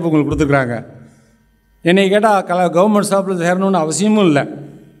தலைப்பு உங்களுக்கு கொடுத்துருக்குறாங்க. என்னை கேட்டால் கவர்மெண்ட் ஜாப்பில் சேரணும்னு அவசியமும் இல்லை.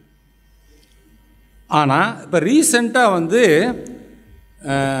 ஆனால் இப்போ ரீசெண்டாக வந்து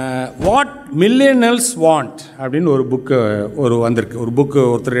வாட் மில்லியனல்ஸ் வாண்ட் அப்படின்னு ஒரு புக்கு வந்திருக்கு. ஒரு புக்கு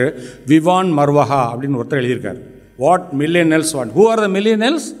ஒருத்தர் விவான் மர்வஹா அப்படின்னு ஒருத்தர் எழுதியிருக்கார். What மில்லியனல்ஸ் want. ஹூ ஆர் த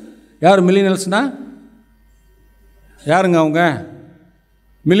மில்லியனல்ஸ்? யார் மில்லியனல்ஸ்னா யாருங்க அவங்க?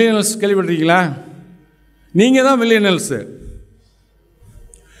 மில்லியனல்ஸ் கேள்விப்பட்டிருக்கீங்களா? நீங்கள் தான் மில்லியனல்ஸு.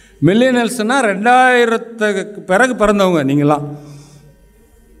 மில்லியனல்ஸ்னால் 2000க்கு பிறகு பிறந்தவங்க. நீங்களாம்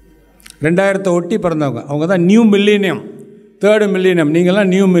 2000 ஒட்டி பிறந்தவங்க, அவங்க தான் நியூ மில்லினியம், 3rd மில்லினியம்.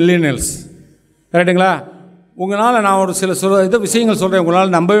 நீங்கள்லாம் நியூ மில்லியனல்ஸ், கரெக்டுங்களா? உங்களால் நான் ஒரு சில விஷயங்கள் சொல்கிறேன்,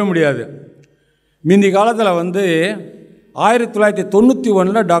 உங்களால் நம்பவே முடியாது. முந்தி காலத்தில் வந்து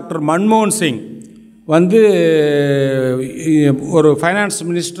 1991 டாக்டர் மன்மோகன் சிங் வந்து ஒரு ஃபைனான்ஸ்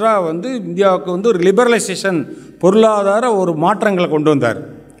மினிஸ்டராக வந்து இந்தியாவுக்கு வந்து ஒரு லிபரலைசேஷன், பொருளாதார ஒரு மாற்றங்களை கொண்டு வந்தார்,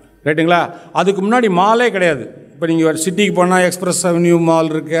 ரைட்டுங்களா? அதுக்கு முன்னாடி மாலே கிடையாது. இப்போ நீங்கள் சிட்டிக்கு போனால் எக்ஸ்பிரஸ் அவென்யூ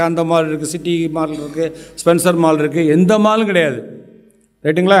மால் இருக்குது, அந்த மால் இருக்குது, சிட்டி மால் இருக்குது, ஸ்பென்சர் மால் இருக்குது, எந்த மாலும் கிடையாது,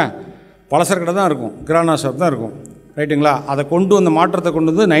 ரைட்டுங்களா? பலசர கடை தான் இருக்கும், கிரானா ஷாப் தான் இருக்கும், ரைட்டுங்களா? அதை கொண்டு வந்த மாற்றத்தை கொண்டு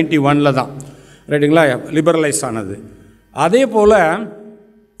வந்து 91 தான், ரைட்டுங்களா, லிபரலைஸ் ஆனது. அதே போல்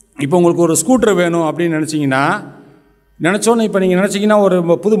இப்போ உங்களுக்கு ஒரு ஸ்கூட்டர் வேணும் அப்படின்னு நினச்சோன்னே இப்போ நீங்கள் நினச்சிங்கன்னா ஒரு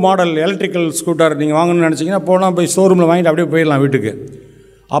புது மாடல் எலக்ட்ரிக்கல் ஸ்கூட்டர் நீங்கள் வாங்கணும்னு நினச்சிங்கன்னா போனால் போய் ஷோரூமில் வாங்கிட்டு அப்படியே போயிடலாம் வீட்டுக்கு.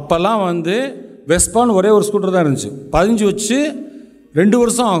 அப்போல்லாம் வந்து வெஸ்பான்னு ஒரே ஒரு ஸ்கூட்டர் தான் இருந்துச்சு, 15 வச்சு 2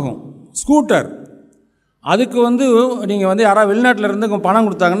 வருஷம் ஆகும் ஸ்கூட்டர். அதுக்கு வந்து நீங்கள் வந்து யாராவது வெளிநாட்டில் இருந்து பணம்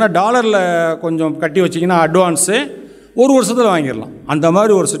கொடுத்தாங்கன்னா டாலரில் கொஞ்சம் கட்டி வச்சிங்கன்னா அட்வான்ஸு 1 வருஷத்தில் வாங்கிடலாம். அந்த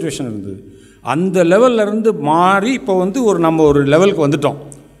மாதிரி ஒரு சுச்சுவேஷன் இருந்தது. அந்த லெவல்லேருந்து மாறி இப்போ வந்து நம்ம ஒரு லெவலுக்கு வந்துட்டோம்.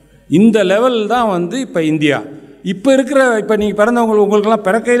 இந்த லெவல் தான் வந்து இப்போ இந்தியா. இப்போ நீங்கள் பிறந்தவங்களுக்கு உங்களுக்கெல்லாம்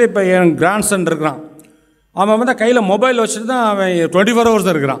பிறக்கையில் இப்போ என் கிராண்ட்சன் இருக்கிறான், அவன் வந்து கையில் மொபைல் வச்சுட்டு தான் அவன் 24 hours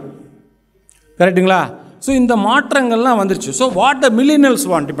தான் இருக்கிறான், கரெக்டுங்களா? ஸோ இந்த மாற்றங்கள்லாம் வந்துருச்சு. ஸோ வாட் த மில்லியனல்ஸ்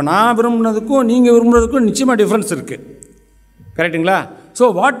வாண்ட், இப்போ நான் விரும்புனதுக்கும் நீங்கள் விரும்புனதுக்கும் நிச்சயமாக டிஃப்ரென்ஸ் இருக்குது, கரெக்டுங்களா? ஸோ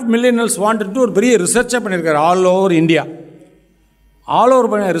வாட் மில்லியனல்ஸ் வாண்ட்டு ஒரு பெரிய ரிசர்ச்சாக பண்ணியிருக்காரு all over India. All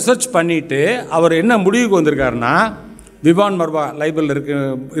over research பண்ணிவிட்டு அவர் என்ன முடிவுக்கு வந்திருக்காருன்னா, விவான் மர்வா லைப்ரரியில்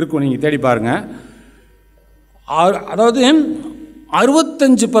இருக்கும், நீங்கள் தேடி பாருங்கள். அதாவது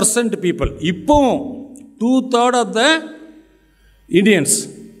 65% பீப்புள், இப்போவும் 2/3 of the Indians,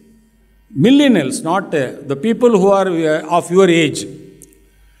 மில்லியனல்ஸ், not the people who are of your age,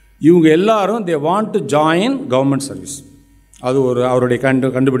 இவங்க எல்லாரும் they want to join government service. அது அவருடைய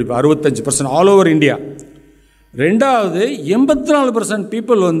கண்டுபிடிப்பு. 65% ஆல் ஓவர் இந்தியா. ரெண்டாவது 84%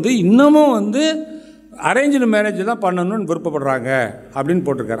 பீப்புள் வந்து இன்னமும் வந்து அரேஞ்சு மேரேஜ் தான் பண்ணணும்னு விருப்பப்படுறாங்க அப்படின்னு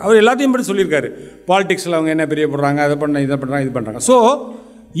போட்டிருக்காரு. அவர் எல்லாத்தையும் பற்றி சொல்லியிருக்காரு. பாலிடிக்ஸில் அவங்க என்ன பிரியப்படுறாங்க, அதை பண்ண இதை பண்ணுறாங்க இது பண்ணுறாங்க. So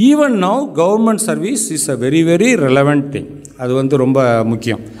even now government service is a very very relevant thing. அது வந்து ரொம்ப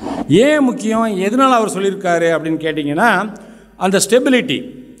முக்கியம். ஏன் முக்கியம், எதனால் அவர் சொல்லியிருக்காரு அப்படின்னு கேட்டிங்கன்னா, அந்த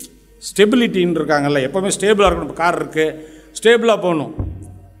ஸ்டெபிலிட்டின்னு இருக்காங்கல்ல, எப்போவுமே ஸ்டேபிளாக இருக்கணும். இப்போ கார் இருக்குது, ஸ்டேபிளாக போகணும்.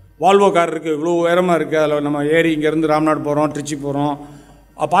 வால்வோ கார் இருக்குது, இவ்வளோ உயரமாக இருக்குது, அதில் நம்ம ஏறி இங்கேருந்து ராம்நாடு போகிறோம், திருச்சி போகிறோம்,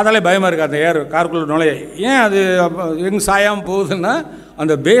 பார்த்தாலே பயமாக இருக்குது அந்த காருக்குள்ளே நுழைய. ஏன் அது எங்கே சாயாமல் போகுதுன்னா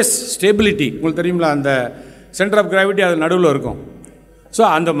அந்த பேஸ் ஸ்டெபிலிட்டி உங்களுக்கு தெரியுங்களா, அந்த சென்டர் ஆஃப் கிராவிட்டி அது நடுவில் இருக்கும். ஸோ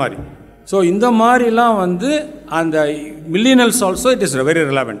அந்த மாதிரி, ஸோ இந்த மாதிரிலாம் வந்து அந்த மில்லியனல்ஸ் also it is very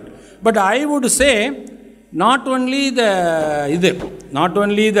relevant. But I would say not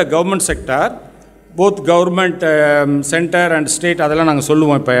only the government sector, both government centre and state, அதெல்லாம் நாங்கள்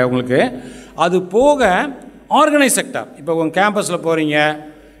சொல்லுவோம். இப்போ உங்களுக்கு அது போக ஆர்கனைஸ் செக்டார், இப்போ உங்கள் கேம்பஸில் போகிறீங்க,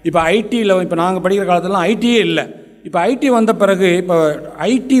 இப்போ ஐடியில், இப்போ நாங்கள் படிக்கிற காலத்துலலாம் ஐடியே இல்லை. இப்போ ஐடி வந்த பிறகு இப்போ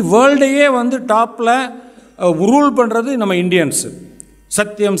ஐடி வேர்ல்டையே வந்து டாப்பில் ரூல் பண்ணுறது நம்ம இந்தியன்ஸு.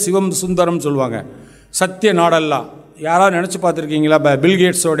 சத்தியம் சிவம் சுந்தரம் சொல்லுவாங்க, சத்திய நாடெல்லாம். யாராவது நினச்சி பார்த்துருக்கீங்களா? இப்போ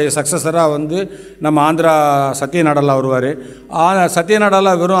பில்கேட்ஸோடைய சக்ஸஸராக வந்து நம்ம ஆந்திரா சத்திய நாடெல்லாம் வருவார். சத்திய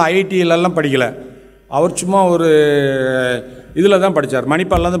நாடெல்லாம் வெறும் ஐடியிலலாம் படிக்கலை, அவர் சும்மா ஒரு இதில் தான் படித்தார்,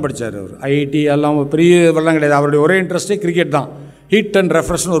 மணிப்பாலில் தான் படித்தார். அவர் ஐஐடி எல்லாம் பெரிய வெள்ளம் கிடையாது. அவருடைய ஒரே இன்ட்ரெஸ்ட்டே கிரிக்கெட் தான். ஹிட் அண்ட்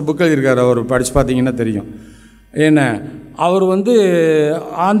ரெஃப்ரெஷ்னு ஒரு புக் எழுதியிருக்காரு, அவர் படித்து பார்த்தீங்கன்னா தெரியும். ஏன்னா அவர் வந்து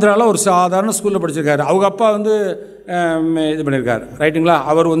ஆந்திராவில் ஒரு சாதாரண ஸ்கூலில் படிச்சிருக்காரு. அவங்க அப்பா வந்து இது பண்ணியிருக்காரு, ரைட்டுங்களா.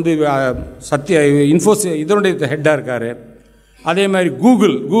 அவர் வந்து இதனுடைய ஹெட்டாக இருக்கார். அதே மாதிரி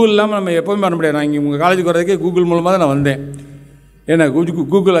கூகுள் இல்லாமல் நம்ம எப்போவுமே வர முடியாது. நான் இங்கே உங்கள் காலேஜுக்கு வரதுக்கே கூகுள் மூலமாக தான் நான் வந்தேன். ஏன்னா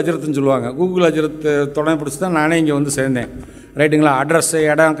கூகுள் அஜரத்துன்னு சொல்லுவாங்க. கூகுள் அஜரத்து துணை பிடிச்சி தான் நானே இங்கே வந்து சேர்ந்தேன், ரைட்டுங்களா. அட்ரஸ்ஸு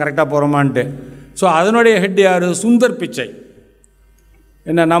இடம் கரெக்டாக போகிறோமான்ட்டு. ஸோ அதனுடைய ஹெட் யார்? சுந்தர் பிச்சை.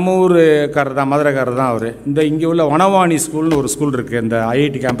 என்ன நம்ம ஊருக்காரர் தான், மதுரைக்காரர் தான் அவர். இங்கே உள்ள வனவாணி ஸ்கூல்னு ஒரு ஸ்கூல் இருக்குது இந்த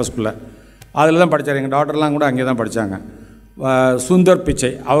ஐஐடி கேம்பஸ்குள்ளே, அதில் தான் படித்தார். எங்கள் டாக்டர்லாம் கூட அங்கே தான் படித்தாங்க. சுந்தர்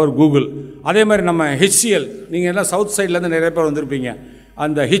பிச்சை அவர் கூகுள். அதே மாதிரி நம்ம ஹெச்சிஎல், நீங்கள் எல்லாம் சவுத் சைட்லேருந்து நிறைய பேர் வந்திருப்பீங்க.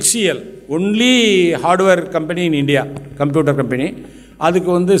 அந்த HCL only hardware company in India, computer company. அதுக்கு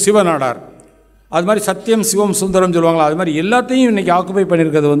வந்து சிவநாடார். அது மாதிரி சத்தியம் சிவம் சுந்தரம் சொல்லுவாங்களா, அது மாதிரி எல்லாத்தையும் இன்றைக்கி ஆக்குபை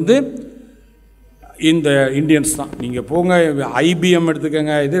பண்ணியிருக்கிறது வந்து இந்த இந்தியன்ஸ் தான். நீங்கள் போங்க, ஐபிஎம்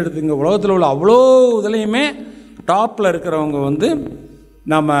எடுத்துக்கோங்க, இது எடுத்துக்கங்க, உலகத்தில் உள்ள அவ்வளோ இதுலேயுமே டாப்பில் இருக்கிறவங்க வந்து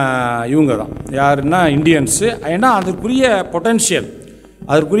நம்ம இவங்க தான். யாருன்னா இந்தியன்ஸு. ஏன்னா அதற்குரிய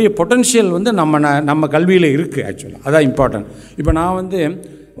பொட்டென்ஷியல் வந்து நம்ம கல்வியில் இருக்குது. ஆக்சுவலாக அதான் இம்பார்ட்டன்ட். இப்போ நான் வந்து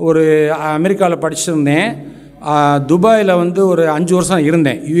ஒரு அமெரிக்காவில் படிச்சிருந்தேன். துபாயில் வந்து ஒரு 5 வருஷம்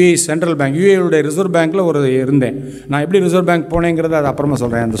இருந்தேன். யுஏஇ சென்ட்ரல் பேங்க், யுஏஇயோடைய ரிசர்வ் பேங்க்கில் இருந்தேன். நான் எப்படி ரிசர்வ் பேங்க் போனேங்கிறத அது அப்புறமா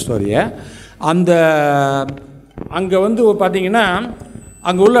சொல்கிறேன் அந்த ஸ்டோரியை. அங்கே வந்து பார்த்தீங்கன்னா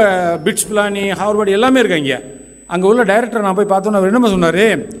அங்கே உள்ள பிட்ஸ் பிளானி, ஹார்வர்டு எல்லாமே இருக்காங்க. அங்கே உள்ள டைரக்டர் நான் போய் பார்த்தோன்னா அவர் என்னமா சொன்னார்,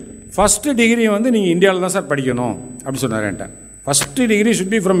 ஃபஸ்ட்டு டிகிரி வந்து நீங்கள் இந்தியாவில் தான் சார் படிக்கணும் அப்படின்னு சொன்னார் என்கிட்ட. First degree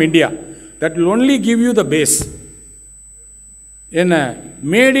should be from India, that will only give you the base. என்ன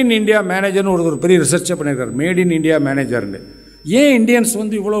மேட் இன் இந்தியா மேனேஜர்னு ஒரு பெரிய ரிசர்ச்சே பண்ணியிருக்காரு, மேட் இன் இந்தியா மேனேஜர்னு. ஏன் இந்தியன்ஸ்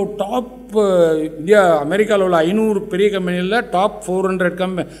வந்து இவ்வளோ டாப், இந்தியா அமெரிக்காவில் உள்ள 500 பெரிய கம்பெனியில் டாப்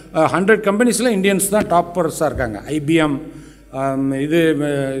 100 கம்பெனிஸில் இந்தியன்ஸ் தான் டாப்பர்ஸாக இருக்காங்க. ஐபிஎம்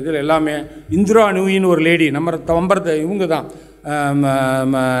இதில் எல்லாமே. இந்திரா நூயின்னு ஒரு லேடி, நம்ம இவங்க தான்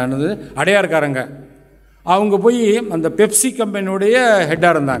என்னது அடையார்காரங்க. அவங்க போய் அந்த பெப்சி கம்பெனியுடைய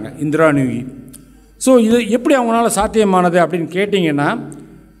ஹெட்டாக இருந்தாங்க, இந்திரா நூயி. ஸோ இது எப்படி அவங்களால சாத்தியமானது அப்படின்னு கேட்டிங்கன்னா,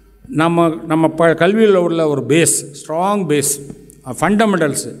 நம்ம கல்வியில் உள்ள ஒரு base, strong base,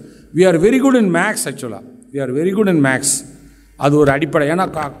 fundamentals. We are very good in maths. ஆக்சுவலாக we are very good in maths. அது ஒரு அடிப்படை. ஏன்னா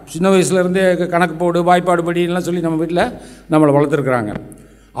சின்ன வயசுலேருந்தே கணக்கு போடு, வாய்ப்பாடு படிலாம் சொல்லி நம்ம வீட்டில் நம்மளை வளர்த்துருக்குறாங்க.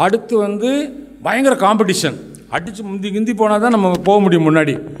 அடுத்து வந்து பயங்கர காம்படிஷன், அடித்து முந்தி போனால் தான் நம்ம போக முடியும்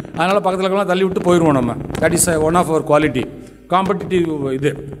முன்னாடி. அதனால் பக்கத்தில் இருக்கலாம் தள்ளி விட்டு போயிடுவோம் நம்ம. That is one of our quality, competitive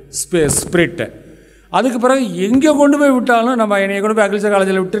இது ஸ்பிரிட்டு. அதுக்கு பிறகு எங்கே கொண்டு போய் விட்டாலும் நம்ம என்னை கொண்டு போய் அக்ரிகல்ச்சர்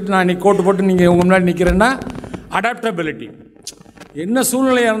காலேஜில் விட்டுட்டு நான் இன்றைக்கி கோட்டு போட்டு நீங்கள் உங்கள் முன்னாடி நிற்கிறேன்னா, அடாப்டபிலிட்டி. என்ன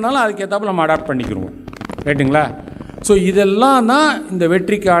சூழ்நிலையாக இருந்தாலும் அதுக்கேற்றாப்புல நம்ம அடாப்ட் பண்ணிக்கிறோம், ரைட்டுங்களா. ஸோ இதெல்லாம் தான் இந்த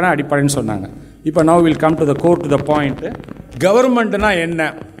வெற்றிக்கான அடிப்படைன்னு சொன்னாங்க. இப்போ now will come to the core to the point. கவர்மெண்ட்னா என்ன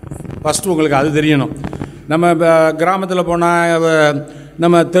ஃபஸ்ட்டு உங்களுக்கு அது தெரியணும். நம்ம கிராமத்தில் போனால்,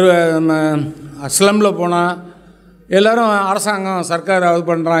 நம்ம ஸ்லம்மில் போனால் எல்லோரும் அரசாங்கம் சர்க்கார் அது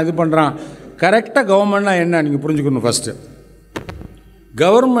பண்ணுறான் இது பண்ணுறான். கரெக்டாக கவர்மெண்ட்னா என்ன நீங்கள் புரிஞ்சுக்கணும். ஃபஸ்ட்டு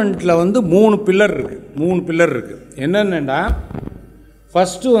கவர்மெண்ட்டில் வந்து 3 பில்லர் இருக்குது. என்னென்னா,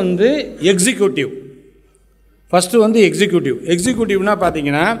 ஃபஸ்ட்டு வந்து எக்ஸிக்யூட்டிவ்னா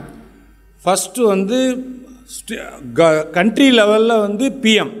பார்த்தீங்கன்னா, ஃபஸ்ட்டு வந்து கண்ட்ரி லெவலில் வந்து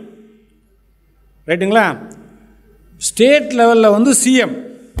பிஎம், ரைட்டுங்களா? ஸ்டேட் லெவலில் வந்து சிஎம்,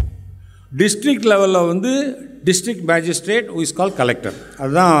 டிஸ்ட்ரிக்ட் லெவலில் வந்து district magistrate who is called collector.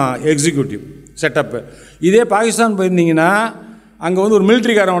 அதுதான் எக்ஸிக்யூட்டிவ் செட்டப்பு. இதே பாகிஸ்தான் போயிருந்தீங்கன்னா அங்கே வந்து ஒரு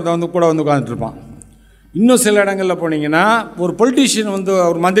மிலிட்ரிக்காரன் ஒருத்தன் வந்து கூட வந்து உட்காந்துட்ருப்பான். இன்னும் சில இடங்களில் போனீங்கன்னா ஒரு பொலிட்டீஷியன் வந்து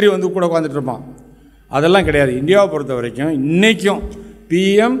ஒரு மந்திரி வந்து கூட உட்காந்துட்ருப்பான். அதெல்லாம் கிடையாது. இந்தியாவை பொறுத்த வரைக்கும் இன்றைக்கும்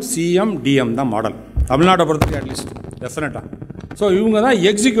பிஎம் சிஎம் டிஎம் தான் மாடல். தமிழ்நாட்டை பொறுத்த அட்லீஸ்ட் டெஃபினட்டாக. ஸோ இவங்க தான்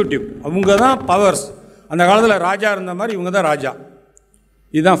எக்ஸிக்யூட்டிவ், அவங்க தான் பவர்ஸ். அந்த காலத்தில் ராஜா இருந்த மாதிரி இவங்க தான் ராஜா.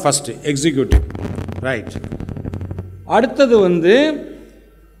 இதுதான் ஃபஸ்ட்டு எக்ஸிக்யூட்டிவ். ரைட். அடுத்தது வந்து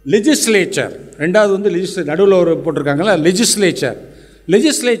லெஜிஸ்லேச்சர். ரெண்டாவது வந்து நடுவில் ஒரு போட்டிருக்காங்களா லெஜிஸ்லேச்சர்.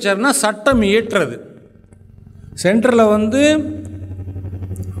 லெஜிஸ்லேச்சர்னால் சட்டம் இயற்றுறது. சென்ட்ரலில் வந்து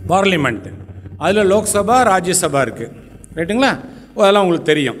பார்லிமெண்ட், அதில் லோக்சபா ராஜ்யசபா இருக்குது. ரைட்டுங்களா? அதெல்லாம் உங்களுக்கு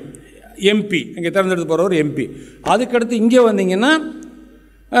தெரியும். எம்பி, இங்கே தேர்ந்தெடுத்து போகிறவர் எம்பி. அதுக்கடுத்து இங்கே வந்தீங்கன்னா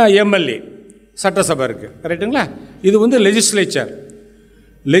எம்எல்ஏ, சட்டசபை இருக்குது. ரைட்டுங்களா? இது வந்து லெஜிஸ்லேச்சர்.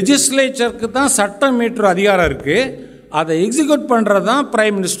 லெஜிஸ்லேச்சருக்கு தான் சட்டம் இயற்ற அதிகாரம் இருக்குது. அதை எக்ஸிக்யூட் பண்ணுறது தான்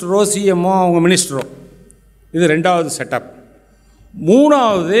பிரைம் மினிஸ்டரோ சிஎம்மோ அவங்க மினிஸ்டரோ. இது ரெண்டாவது செட்டப்.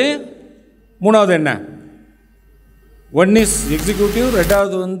 மூணாவது என்ன? ஒன் இஸ் எக்ஸிக்யூட்டிவ்,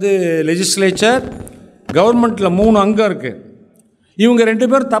 ரெண்டாவது வந்து லெஜிஸ்லேச்சர். கவர்மெண்ட்டில் 3 அங்கம் இருக்குது. இவங்க 2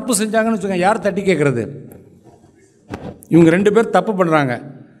 பேர் தப்பு செஞ்சாங்கன்னு வச்சுக்கோங்க, யார் தட்டி கேட்குறது? இவங்க 2 பேர் தப்பு பண்ணுறாங்க,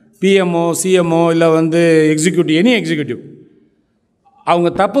 பிஎம்ஓ சிஎம்ஓ இல்லை வந்து எக்ஸிக்யூட்டிவ், எனி எக்ஸிக்யூட்டிவ். அவங்க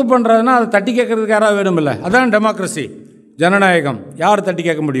தப்பு பண்ணுறதுனா அதை தட்டி கேட்குறதுக்கு யாராவது வேணுமில்ல? அதான் டெமோக்ரஸி, ஜனநாயகம். யார் தட்டி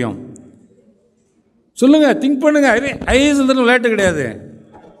கேட்க முடியும்? சொல்லுங்கள், திங்க் பண்ணுங்கள். ஐஏஎஸ் விளையாட்டு கிடையாது.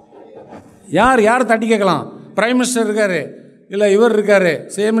 யார் தட்டி கேட்கலாம்? பிரைம் மினிஸ்டர் இருக்கார், இல்லை இவர் இருக்கார்,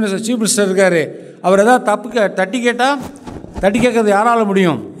 சிஎம் மினிஸ்டர், சீஃப் மினிஸ்டர் இருக்கார். அவர் ஏதாவது தட்டி கேட்டால் தட்டி கேட்கறது யாரால்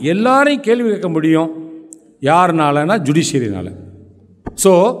முடியும்? எல்லாரையும் கேள்வி கேட்க முடியும். யாருனாலனா ஜுடிஷியரினால.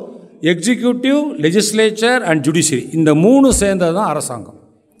 So executive, legislature and judiciary, இந்த 3 சேர்ந்தது தான் அரசாங்கம்.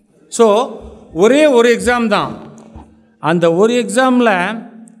 ஸோ ஒரே ஒரு எக்ஸாம் தான். அந்த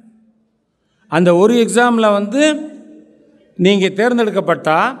ஒரு எக்ஸாமில் வந்து நீங்கள்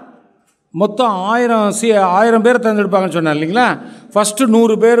தேர்ந்தெடுக்கப்பட்டால் மொத்தம் 1000 பேர் தேர்ந்தெடுப்பாங்கன்னு சொன்னார் இல்லைங்களா? ஃபஸ்ட்டு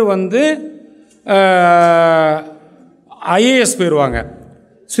 100 பேர் வந்து ஐஏஎஸ் போயிடுவாங்க.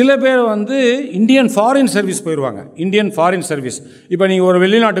 சில பேர் வந்து இந்தியன் ஃபாரின் சர்வீஸ் போயிடுவாங்க. Indian foreign service. இப்போ நீங்கள் ஒரு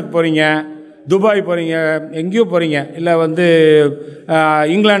வெளிநாட்டுக்கு போகிறீங்க, துபாய் போகிறீங்க, எங்கேயோ போகிறீங்க, இல்லை வந்து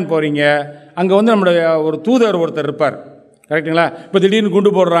இங்கிலாந்து போகிறீங்க, அங்கே வந்து நம்மளுடைய ஒரு தூதர் ஒருத்தர் இருப்பார். கரெக்டுங்களா? இப்போ திடீர்னு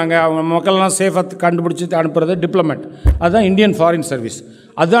குண்டு போடுறாங்க, அவங்க மக்கள்லாம் சேஃபாக கண்டுபிடிச்சி அனுப்புறது டிப்ளமெண்ட். அதுதான் இந்தியன் ஃபாரின் சர்வீஸ்.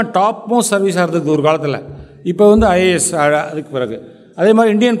 அதுதான் டாப் மோஸ்ட் சர்வீஸாக இருந்தது ஒரு காலத்தில். இப்போ வந்து ஐஏஎஸ் அதுக்கு பிறகு. அதே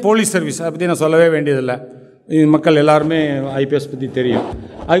மாதிரி இந்தியன் போலீஸ் சர்வீஸ், அதை பற்றி நான் சொல்லவே வேண்டியதில்லை. மக்கள் எல்லாருமே ஐபிஎஸ் பற்றி தெரியும்.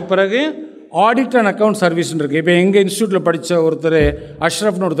 அதுக்கு பிறகு ஆடிட் அண்ட் அக்கௌண்ட் சர்வீஸ்ன்னு இருக்குது. இப்போ எங்கள் இன்ஸ்டியூட்டில் படித்த ஒருத்தர்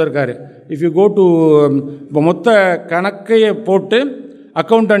அஷ்ரஃப்னு ஒருத்தர் இருக்கார். இஃப் யூ கோ டு இப்போ மொத்த கணக்கையை போட்டு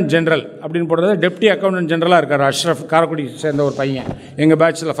அக்கௌண்டன்ட் ஜென்ரல் அப்படின்னு போடுறது, டெப்டி அக்கௌண்டன்ட் ஜென்ரலாக இருக்கார் அஷ்ரஃப். காரைக்குடி சேர்ந்த ஒரு பையன், எங்கள்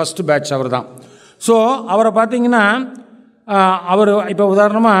பேட்சில் ஃபஸ்ட்டு பேட்ச் அவர் தான். ஸோ அவரை பார்த்தீங்கன்னா அவர் இப்போ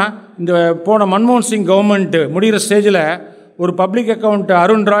உதாரணமாக இந்த போன மன்மோகன் சிங் கவர்மெண்ட்டு முடிகிற ஸ்டேஜில் ஒரு பப்ளிக் அக்கௌண்ட்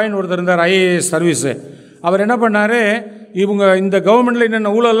அருண் ராய்னு ஒருத்தர் இருந்தார், ஐஏஎஸ் சர்வீஸு. அவர் என்ன பண்ணார், இவங்க இந்த கவர்மெண்ட்டில் என்னென்ன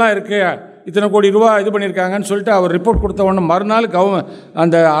ஊழல்லாம் இருக்குது, இத்தனை கோடி ரூபா இது பண்ணியிருக்காங்கன்னு சொல்லிட்டு அவர் ரிப்போர்ட் கொடுத்த உடனே மறுநாள்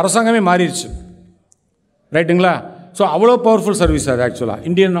அந்த அரசாங்கமே மாறிடுச்சு. ரைட்டுங்களா? ஸோ அவ்வளோ பவர்ஃபுல் சர்வீஸ் அது ஆக்சுவலாக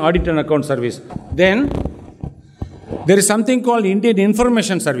Indian audit and account service. Then there is something called Indian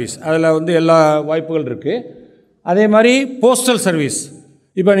information service. அதில் வந்து எல்லா வாய்ப்புகள் இருக்குது. அதே மாதிரி போஸ்டல் சர்வீஸ்.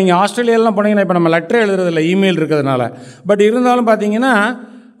 இப்போ நீங்கள் ஆஸ்திரேலியாலாம் போனீங்கன்னா, இப்போ நம்ம லெட்டர் எழுதுறதில்ல, இமெயில் இருக்கிறதுனால. பட் இருந்தாலும் பார்த்தீங்கன்னா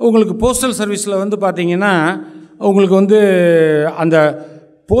உங்களுக்கு போஸ்டல் சர்வீஸில் வந்து பார்த்தீங்கன்னா உங்களுக்கு வந்து அந்த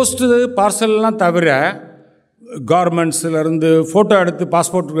போஸ்ட்டு பார்சல்லாம் தவிர கார்மெண்ட்ஸ்லேருந்து ஃபோட்டோ எடுத்து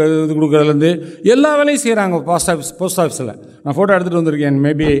பாஸ்போர்ட் இது கொடுக்குறதுலேருந்து எல்லா வேலையும் செய்கிறாங்க போஸ்ட் ஆஃபீஸில். நான் ஃபோட்டோ எடுத்துகிட்டு வந்திருக்கேன்,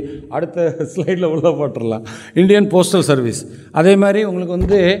 மேபி அடுத்த ஸ்லைடில் உள்ள போட்டுடலாம். Indian postal service. அதே மாதிரி உங்களுக்கு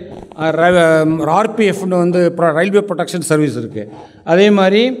வந்து ஆர்பிஎஃப்னு வந்து ரயில்வே ப்ரொடெக்ஷன் சர்வீஸ் இருக்குது. அதே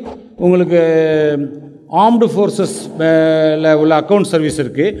மாதிரி உங்களுக்கு ஆர்ம்டு ஃபோர்ஸஸில் உள்ள அக்கௌண்ட் சர்வீஸ்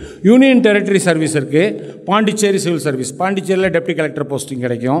இருக்குது. யூனியன் டெரிட்டரி சர்வீஸ் இருக்குது. Pondicherry civil service. பாண்டிச்சேரியில் டெப்டி கலெக்டர் போஸ்டிங்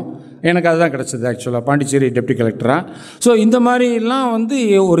கிடைக்கும். எனக்கு அதுதான் கிடச்சிது ஆக்சுவலாக, பாண்டிச்சேரி டெப்டி கலெக்டராக. ஸோ இந்த மாதிரிலாம் வந்து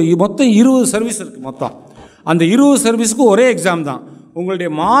ஒரு மொத்தம் 20 சர்வீஸ் இருக்குது மொத்தம். அந்த 20 சர்வீஸுக்கு ஒரே எக்ஸாம் தான்.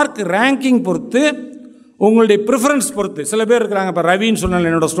 உங்களுடைய மார்க் ரேங்கிங் பொறுத்து, உங்களுடைய ப்ரிஃபரன்ஸ் பொறுத்து. சில பேர் இருக்கிறாங்க, இப்போ ரவின்னு சொன்னால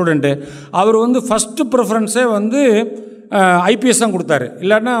என்னோடய ஸ்டூடெண்ட்டு, அவர் வந்து ஃபஸ்ட்டு ப்ரிஃபரன்ஸே வந்து ஐபிஎஸ் தான் கொடுத்தாரு.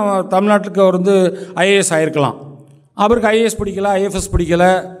 இல்லைன்னா தமிழ்நாட்டுக்கு அவர் வந்து ஐஏஎஸ் ஆகிருக்கலாம். அவருக்கு ஐஏஎஸ் பிடிக்கல, ஐஎஃப்எஸ் பிடிக்கல,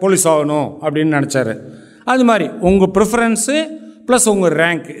 போலீஸ் ஆகணும் அப்படின்னு நினச்சாரு. அது மாதிரி உங்கள் ப்ரிஃபரன்ஸு ப்ளஸ் உங்கள்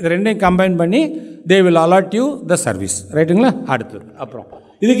ரேங்க், இது ரெண்டையும் கம்பைன் பண்ணி they will allot you the service. ரைட்டுங்களா? அடுத்தது அப்புறம்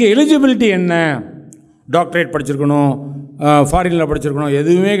இதுக்கு எலிஜிபிலிட்டி என்ன? டாக்டரேட் படிச்சிருக்கணும், ஃபாரினில் படிச்சிருக்கணும்,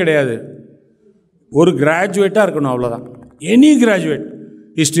 எதுவுமே கிடையாது. ஒரு கிராஜுவேட்டாக இருக்கணும், அவ்வளோதான். Any graduate,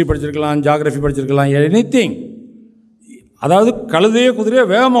 history படிச்சிருக்கலாம், geography படிச்சிருக்கலாம், anything. அதாவது கழுதையோ குதிரையோ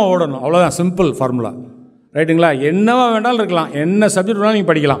வேகமாக ஓடணும், அவ்வளோதான். சிம்பிள் ஃபார்முலா, ரைட்டுங்களா? என்னவா வேண்டாலும் இருக்கலாம், என்ன சப்ஜெக்ட் வேணாலும்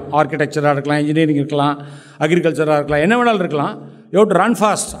நீங்கள் படிக்கலாம். ஆர்கிடெக்சராக இருக்கலாம், இன்ஜினியரிங் இருக்கலாம், அக்ரிகல்ச்சராக இருக்கலாம், என்ன வேணாலும் இருக்கலாம். You have to run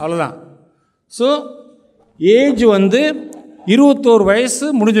fast, அவ்வளோதான். ஸோ ஏஜ் வந்து 21 வயசு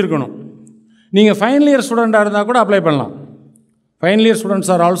முடிஞ்சிருக்கணும். நீங்கள் ஃபைனல் இயர் ஸ்டூடெண்ட்டாக இருந்தால் கூட அப்ளை பண்ணலாம். Final year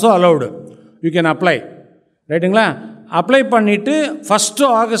students are also allowed, you can apply, ரைட்டுங்களா? அப்ளை பண்ணிவிட்டு 1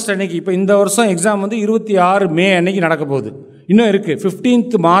 ஆகஸ்ட் அன்றைக்கி, இப்போ இந்த வருஷம் எக்ஸாம் வந்து 26 மே அன்றைக்கி நடக்க போகுது. இன்னும் இருக்குது,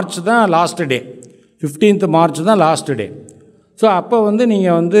 15th மார்ச் தான் லாஸ்ட் டே. 15th மார்ச் தான் லாஸ்ட் டே. ஸோ அப்போ வந்து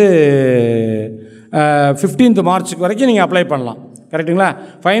நீங்கள் வந்து 15th மார்ச்சுக்கு வரைக்கும் நீங்கள் அப்ளை பண்ணலாம், கரெக்டுங்களா?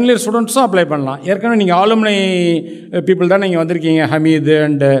 ஃபைனல் இயர் ஸ்டூடெண்ட்ஸும் அப்ளை பண்ணலாம். ஏற்கனவே நீங்கள் ஆலுமினி பீப்புள் தான் நீங்கள் வந்திருக்கீங்க, ஹமீது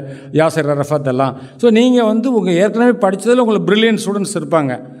அண்டு யாசிர் அரஃபத் எல்லாம். ஸோ நீங்கள் வந்து உங்கள் ஏற்கனவே படித்ததில் உங்களுக்கு பிரில்லியன்ட் ஸ்டூடெண்ட்ஸ்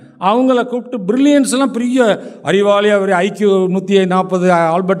இருப்பாங்க. அவங்கள கூப்பிட்டு பிரில்லியன்ஸ்லாம் பெரிய அறிவாளியாக ஒரு IQ 140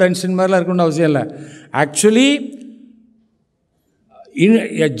 ஆல்பர்ட் ஐன்ஸ்டீன் மாதிரிலாம் இருக்கணும்னு அவசியம் இல்லை. Actually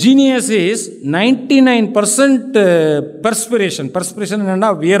a genius is 99% perspiration. Perspiration என்னன்னா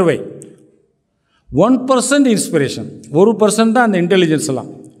வியர்வை. 1% inspiration. 1% தான் அந்த இன்டெலிஜென்ஸ் எல்லாம்.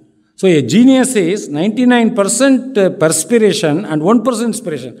 So a genius is 99% perspiration and 1%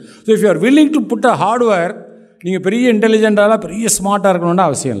 inspiration. So if you are willing to put a hard work, நீங்கள் பெரிய இன்டெலிஜென்ட்டாக பெரிய ஸ்மார்ட்டாக இருக்கணும்னு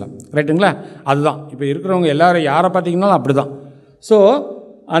அவசியம் இல்லை, ரைட்டுங்களா? அதுதான் இப்போ இருக்கிறவங்க எல்லோரும் யாரை பார்த்தீங்கன்னாலும் அப்படி தான். ஸோ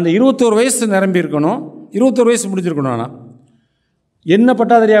அந்த 21 வயசு நிரம்பி இருக்கணும், 21 வயசு முடிஞ்சிருக்கணும். ஆனால் என்ன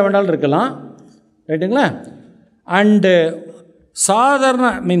பட்டாதாரியாக வேண்டாலும் இருக்கலாம், ரைட்டுங்களா? அண்டு சாதாரண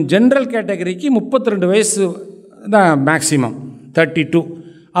ஜென்ரல் கேட்டகரிக்கு 32 வயசு தான் மேக்ஸிமம், 32.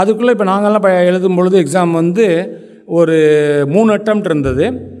 அதுக்குள்ளே இப்போ நாங்கள்லாம் எழுதும் பொழுது எக்ஸாம் வந்து ஒரு 3 அட்டெம்ப்ட் இருந்தது.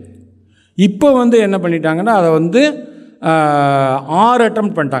 இப்போ வந்து என்ன பண்ணிட்டாங்கன்னா அதை வந்து 6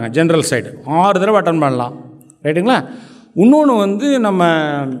 அட்டெம்ப்ட் பண்ணிட்டாங்க. ஜென்ரல் சைடு 6 தடவை அட்டன் பண்ணலாம், ரைட்டுங்களா? இன்னொன்று வந்து நம்ம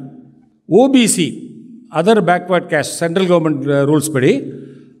OBC other backward caste central government rules படி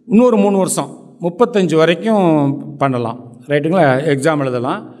இன்னொரு 3 வருஷம் 35 வரைக்கும் பண்ணலாம், ரைட்டுங்களா? எக்ஸாம்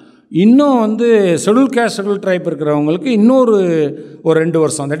எழுதலாம். இன்னும் வந்து ஷெட்யூல் கேஸ்ட் ஷெட்யூல் ட்ரைப் இருக்கிறவங்களுக்கு இன்னொரு ஒரு 2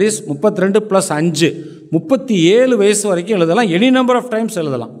 வருஷம், தட் இஸ் 32 + 5 37 வயசு வரைக்கும் எழுதலாம். எனி நம்பர் ஆஃப் டைம்ஸ்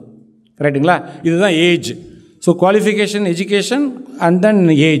எழுதலாம், ரைட்டுங்களா? இதுதான் age. So qualification, education and then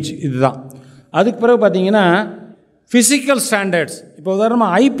age, இதுதான். அதுக்கு பிறகு பார்த்தீங்கன்னா ஃபிசிக்கல் ஸ்டாண்டர்ட்ஸ். இப்போ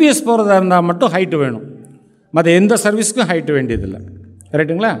உதாரணமாக ஐபிஎஸ் போகிறதா இருந்தால் மட்டும் ஹைட்டு வேணும், மற்ற எந்த சர்வீஸ்க்கும் ஹைட்டு வேண்டியதில்லை,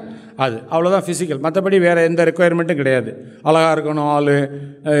 ரைட்டுங்களா? அது அவ்வளோதான் ஃபிசிக்கல். மற்றபடி வேறு எந்த ரெக்குயர்மெண்ட்டும் கிடையாது. அழகாக இருக்கணும் ஆள்.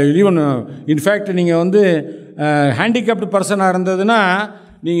 ஈவன் இன்ஃபேக்ட் நீங்கள் வந்து ஹேண்டிகேப்டு பர்சனாக இருந்ததுன்னா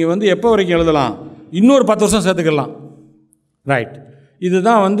நீங்கள் வந்து எப்போ வரைக்கும் எழுதலாம், இன்னொரு 10 வருஷம் சேர்த்துக்கலாம், ரைட்?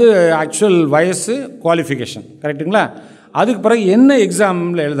 இதுதான் வந்து ஆக்சுவல் வயசு, குவாலிஃபிகேஷன், கரெக்டுங்களா? அதுக்கு பிறகு என்ன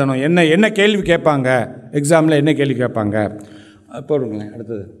எக்ஸாமில் எழுதணும், என்ன கேள்வி கேட்பாங்க, எக்ஸாமில் என்ன கேள்வி கேட்பாங்க போடுங்களேன்.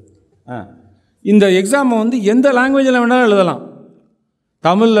 அடுத்தது இந்த எக்ஸாமை வந்து எந்த லாங்குவேஜில் வேணாலும் எழுதலாம்.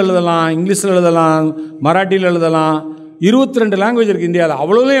 தமிழில் எழுதலாம், இங்கிலீஷில் எழுதலாம், மராட்டியில் எழுதலாம். 22 லாங்குவேஜ் இருக்குது இந்தியாவில்,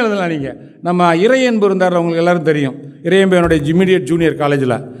 அவ்வளோதையும் எழுதலாம். நீங்கள் நம்ம இறையன்பு இருந்தார், உங்களுக்கு எல்லோரும் தெரியும். இறையன்பு என்னுடைய இமிடியட் ஜூனியர்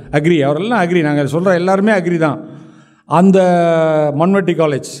காலேஜில் அக்ரி, அவரெல்லாம் அக்ரி, நாங்கள் சொல்கிற எல்லாருமே அக்ரி தான். அந்த மண்வெட்டி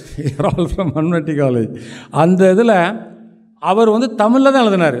காலேஜ், மண்வெட்டி காலேஜ், அந்த இதில் அவர் வந்து தமிழில் தான்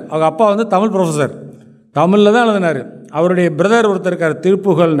எழுதினார். அவங்க அப்பா வந்து தமிழ் ப்ரொஃபஸர், தமிழில் தான் எழுதினார். அவருடைய பிரதர் ஒருத்தர் இருக்கார்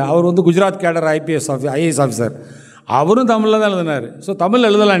திருப்புகழ், அவர் வந்து குஜராத் கேடர் IAS ஆஃபீஸர், அவரும் தமிழில் தான் எழுதினார். ஸோ தமிழ்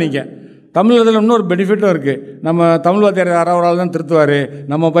எழுதலாம். நீங்கள் தமிழ் எழுதலாம். இன்னொரு பெனிஃபிட்டும் இருக்குது. நம்ம தமிழ் வாத்தியார் யாராவது ஒரு ஆள் தான் திருத்துவார்,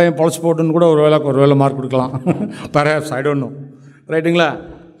 நம்ம பையன் பொழைச்சி போட்டுன்னு கூட ஒரு வேளை மார்க் கொடுக்கலாம், பர்ஹாப்ஸ், ஐ டோன்ட் நோ, ரைட்டுங்களா?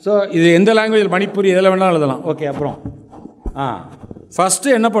 ஸோ இது எந்த லாங்குவேஜில், மணிப்பூரி எதில் வேணாலும் எழுதலாம். ஓகே. அப்புறம்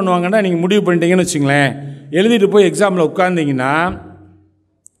ஃபஸ்ட்டு என்ன பண்ணுவாங்கன்னா, நீங்கள் முடிவு பண்ணிட்டீங்கன்னு வச்சுங்களேன், எழுதிட்டு போய் எக்ஸாமில் உட்கார்ந்தீங்கன்னா,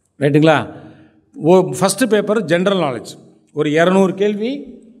 ரைட்டுங்களா, ஃபஸ்ட்டு பேப்பர் ஜென்ரல் நாலேஜ், ஒரு 200 கேள்வி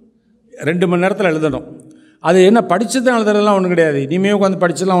 2 மணி நேரத்தில் எழுதணும். அது என்ன படித்து தான் எழுதுறதுலாம் ஒன்றும் கிடையாது. இனிமேல் உட்காந்து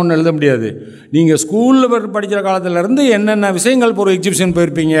படிச்சுலாம் ஒன்றும் எழுத முடியாது. நீங்கள் ஸ்கூலில் படிக்கிற காலத்துலேருந்து என்னென்ன விஷயங்கள் இப்போ ஒரு எக்ஸிபிஷன்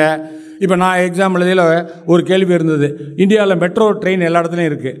போயிருப்பீங்க. இப்போ நான் எக்ஸாம் எழுதியில் ஒரு கேள்வி இருந்தது, இந்தியாவில் மெட்ரோ ட்ரெயின் எல்லா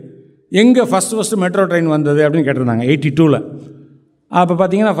இடத்துலையும் இருக்குது, எங்கே ஃபஸ்ட்டு மெட்ரோ ட்ரெயின் வந்தது அப்படின்னு கேட்டிருந்தாங்க 82ல். அப்போ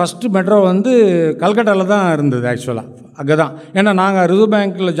பார்த்தீங்கன்னா ஃபஸ்ட்டு மெட்ரோ வந்து கல்கட்டாவில் தான் இருந்தது. ஆக்சுவலாக அங்கே தான், ஏன்னா நாங்கள் ரிசர்வ்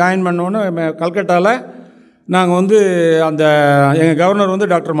பேங்க்கில் ஜாயின் பண்ணோன்னு கல்கட்டாவில் நாங்கள் வந்து அந்த எங்கள் கவர்னர் வந்து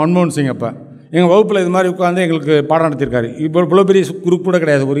டாக்டர் மன்மோகன் சிங், அப்போ எங்கள் வகுப்பில் இது மாதிரி உட்காந்து எங்களுக்கு பாடம் நடத்தியிருக்காரு. இப்போ இவ்வளோ பெரிய குரூப் கூட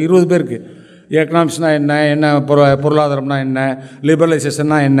கிடையாது, ஒரு 20 பேருக்கு. எக்கனாமிக்ஸ்னால் என்ன பொருளாதாரம்னா என்ன,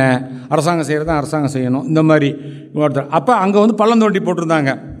 லிபரலைசேஷன்னா என்ன, அரசாங்கம் செய்கிறது தான் அரசாங்கம் செய்யணும், இந்த மாதிரி. அப்போ அங்கே வந்து பள்ளம் தோண்டி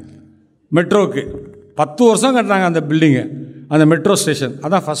போட்டிருந்தாங்க மெட்ரோவுக்கு. 10 வருஷம் கட்டினாங்க அந்த பில்டிங்கு, அந்த மெட்ரோ ஸ்டேஷன்.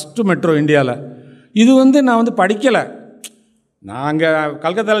 அதான் ஃபஸ்ட்டு மெட்ரோ இந்தியாவில். இது வந்து நான் வந்து படிக்கலை. நான் அங்கே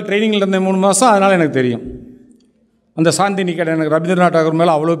கல்கத்தாவில் ட்ரைனிங்கில் இருந்தேன் 3 மாதம், அதனால் எனக்கு தெரியும். அந்த சாந்தி நிகேதன், எனக்கு ரவீந்திரநாத் தாகூர்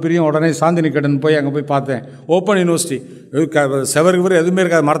மேலே அவ்வளோ பிரியம். உடனே சாந்தி நிகேதன் போய் அங்கே போய் பார்த்தேன். ஓப்பன் யூனிவர்சிட்டி, செவருக்கு எதுவுமே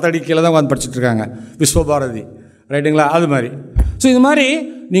இருக்காது, மரத்தடி கீழே தான் உட்காந்து படிச்சுட்டு இருக்காங்க. விஸ்வபாரதி, ரைட்டுங்களா? அது மாதிரி. ஸோ இது மாதிரி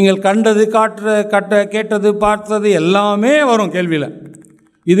நீங்கள் கண்டது, கேட்டது, பார்த்தது எல்லாமே வரும் கேள்வியில்.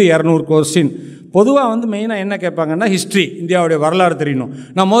 இது 200 கொஸ்டின். பொதுவாக வந்து மெயினாக என்ன கேட்பாங்கன்னா ஹிஸ்ட்ரி, இந்தியாவுடைய வரலாறு தெரியணும்.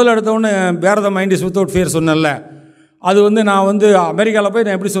 நான் முதல்ல எடுத்தவொன்னே வேர் the mind is without fear சொன்னேன்ல, அது வந்து நான் வந்து அமெரிக்காவில் போய்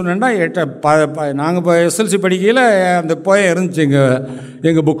நான் எப்படி சொன்னேன்னா, நாங்கள் இப்போ எஸ்எல்சி படிக்கையில் அந்த போயம் இருந்துச்சு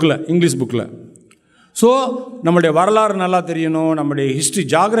எங்கள் புக்கில், இங்கிலீஷ் புக்கில். ஸோ நம்மளுடைய வரலாறு நல்லா தெரியணும், நம்முடைய ஹிஸ்ட்ரி,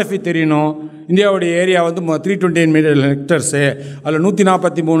 ஜாகிரஃபி தெரியணும். இந்தியாவுடைய ஏரியா வந்து 328 மில்லியன் ஹெக்டர்ஸு, அதில்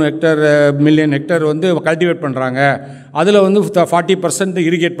 143 மில்லியன் ஹெக்டர் வந்து கல்டிவேட் பண்ணுறாங்க. அதில் வந்து 40%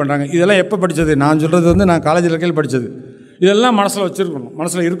 இரிகேட் பண்ணுறாங்க. இதெல்லாம் எப்போ படித்தது? நான் சொல்கிறது வந்து நான் காலேஜில் இருக்கையில் படித்தது. இதெல்லாம் மனசில் வச்சுருக்கணும்,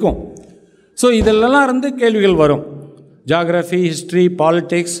 மனசில் இருக்கும். ஸோ இதெல்லாம் இருந்து கேள்விகள் வரும். Geography, history,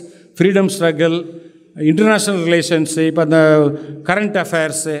 politics, freedom struggle, international relations, இப்போ அந்த கரண்ட்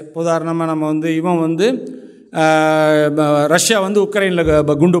அஃபேர்ஸு. உதாரணமாக நம்ம வந்து இவன் வந்து ரஷ்யா வந்து உக்ரைனில்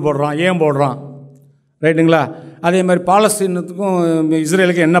குண்டு போடுறான், ஏன் போடுறான், ரைட்டுங்களா? அதே மாதிரி பாலஸ்தீனத்துக்கும்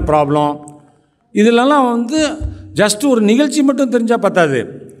இஸ்ரேலுக்கும் என்ன ப்ராப்ளம், இதிலெல்லாம் வந்து ஜஸ்ட் ஒரு நிகழ்ச்சி மட்டும் தெரிஞ்சால் பத்தாது,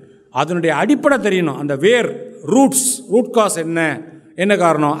 அதனுடைய அடிப்படை தெரியணும். அந்த ரூட் காஸ் என்ன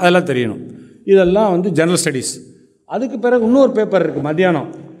காரணம், அதெல்லாம் தெரியணும். இதெல்லாம் வந்து ஜெனரல் ஸ்டடீஸ். அதுக்கு பிறகு இன்னொரு பேப்பர் இருக்குது மத்தியானம்.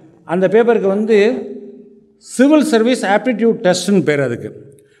 அந்த பேப்பருக்கு வந்து சிவில் சர்வீஸ் ஆப்டிடியூட் டெஸ்ட்டுன்னு பேர். அதுக்கு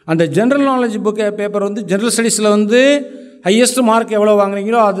அந்த ஜென்ரல் நாலேஜ் புக்கு பேப்பர் வந்து ஜென்ரல் ஸ்டடீஸில் வந்து ஹையஸ்ட் மார்க் எவ்வளோ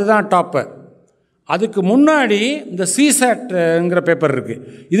வாங்குறீங்களோ அதுதான் டாப்பு. அதுக்கு முன்னாடி இந்த சிசாட்ங்கிற பேப்பர் இருக்குது.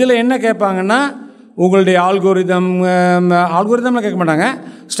 இதில் என்ன கேட்பாங்கன்னா, உங்களுடைய ஆல்கோரிதம்லாம் கேட்க மாட்டாங்க,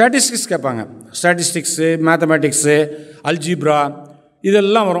 ஸ்டாட்டிஸ்டிக்ஸ் கேட்பாங்க. ஸ்டாட்டிஸ்டிக்ஸு, மேத்தமேட்டிக்ஸு, அல்ஜிப்ரா,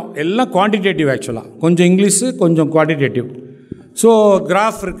 இதெல்லாம் வரும். எல்லாம் குவான்டிடேட்டிவ். ஆக்சுவலாக கொஞ்சம் இங்கிலீஷு, கொஞ்சம் குவான்டிடேட்டிவ். ஸோ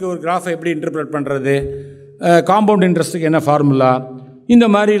கிராஃப் இருக்குது, ஒரு கிராஃபை எப்படி இன்டர்பிரேட் பண்ணுறது, காம்பவுண்ட் இன்ட்ரெஸ்ட்டுக்கு என்ன ஃபார்முலா, இந்த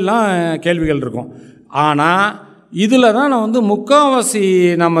மாதிரிலாம் கேள்விகள் இருக்கும். ஆனால் இதில் தான் நான் வந்து முக்கால்வாசி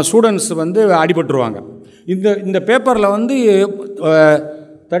நம்ம ஸ்டூடெண்ட்ஸ் வந்து அடிபட்டுருவாங்க. இந்த பேப்பரில் வந்து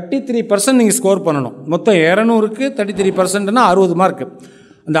 33% நீங்கள் ஸ்கோர் பண்ணணும். மொத்தம் 200க்கு 33%னா 60 மார்க்கு.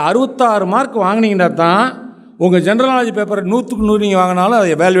 அந்த 66 மார்க் வாங்கினீங்கன்னா தான் உங்கள் ஜென்ரல் நாலேஜ் பேப்பர் 100க்கு 100 நீங்கள் வாங்கினாலும் அதை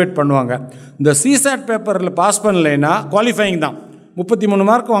எவாலுவேட் பண்ணுவாங்க. இந்த சிசாட் பேப்பரில் பாஸ் பண்ணலைன்னா குவாலிஃபைங் தான். 33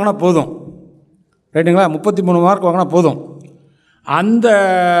 மார்க் வாங்கினா போதும், ரைட்டுங்களா? 33 மார்க் வாங்கினா போதும். அந்த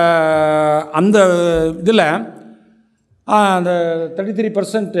இதில் அந்த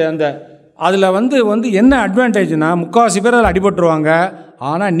 33% அந்த அதில் வந்து என்ன அட்வான்டேஜ்னால், முக்கால்வாசி பேர் அதில் அடிபட்டுருவாங்க.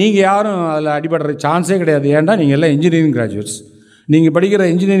 ஆனால் நீங்கள் யாரும் அதில் அடிபடுற சான்ஸே கிடையாது. ஏன்டா நீங்கள் எல்லாம் இன்ஜினியரிங் கிராஜுவேட்ஸ். நீங்கள் படிக்கிற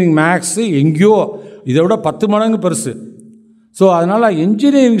இன்ஜினியரிங் மேக்ஸு எங்கேயோ இதை விட 10 மடங்கு பெருசு. ஸோ அதனால்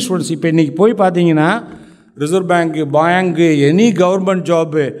இன்ஜினியரிங் ஸ்டூடெண்ட்ஸ் இப்போ இன்றைக்கி போய் பார்த்தீங்கன்னா ரிசர்வ் பேங்க்கு, any government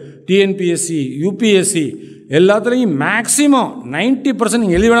job, TNPSC, UPSC எல்லாத்துலேயும் மேக்ஸிமம் 90%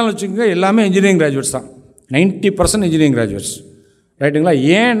 நீங்கள் எழுதி வேணாலும் வச்சுக்கோங்க, எல்லாமே இன்ஜினியரிங் கிராஜுவேட்ஸ் தான். 90% இன்ஜினியரிங் கிராஜுவேட்ஸ், ரைட்டுங்களா?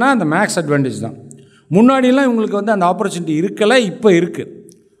 ஏன்னா அந்த மேக்ஸ் அட்வான்டேஜ் தான். முன்னாடியெல்லாம் இவங்களுக்கு வந்து அந்த ஆப்பர்ச்சுனிட்டி இருக்கலை, இப்போ இருக்குது,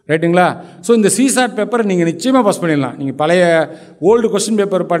 ரைட்டுங்களா? ஸோ இந்த சிசாட் பேப்பரை நீங்கள் நிச்சயமாக பாஸ் பண்ணிடலாம். நீங்கள் பழைய ஓல்டு கொஸ்டின்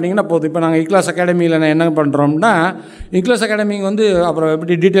பேப்பர் பண்ணிங்கன்னா போதும். இப்போ நாங்கள் இக்லாஸ் அகாடமியில் என்ன பண்ணுறோம்னா, இக்லாஸ் அகாடமிக்கு வந்து அப்புறம்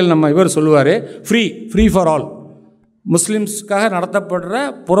எப்படி டீட்டெயில் நம்ம இவர் சொல்லுவார், ஃப்ரீ ஃபார் ஆல், முஸ்லீம்ஸ்க்காக நடத்தப்படுற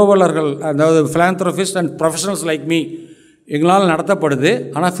புரவலர்கள், அதாவது ஃபிலாந்த்ரோபிஸ்ட் அண்ட் ப்ரொஃபஷனல்ஸ் லைக் மீ, எங்களால் நடத்தப்படுது.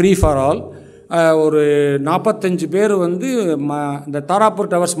 ஆனால் ஃப்ரீ ஃபார் ஆல். ஒரு 45 பேர் வந்து இந்த தாராப்பூர்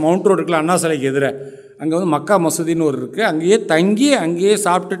டவர்ஸ் மவுண்ட் ரோடு இருக்குல்ல, அண்ணா சிலைக்கு எதிர, அங்கே வந்து மக்கா மசூதின்னு ஒரு இருக்குது. அங்கேயே தங்கி அங்கேயே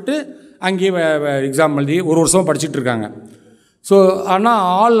சாப்பிட்டுட்டு அங்கேயே எக்ஸாம் எழுதி ஒரு வருஷமாக படிச்சுட்டு இருக்காங்க. ஸோ ஆனால்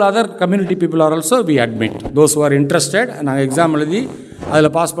all other community people are also we admit those who are interested. நாங்கள் எக்ஸாம் எழுதி அதில்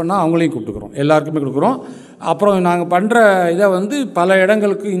பாஸ் பண்ணால் அவங்களையும் கூப்பிட்டுக்கிறோம், எல்லாருக்குமே கொடுக்குறோம். அப்புறம் நாங்கள் பண்ணுற இதை வந்து பல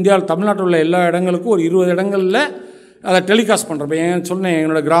இடங்களுக்கு, இந்தியாவில் தமிழ்நாட்டில் உள்ள எல்லா இடங்களுக்கும் ஒரு 20 இடங்களில் அதை டெலிகாஸ்ட் பண்ணுறப்ப ஏன் சொன்னேன்,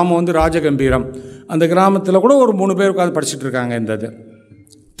 என்னோடய கிராமம் வந்து ராஜகம்பீரம், அந்த கிராமத்தில் கூட ஒரு 3 பேர் உட்காந்து படிச்சுட்டு இருக்காங்க. இந்த இது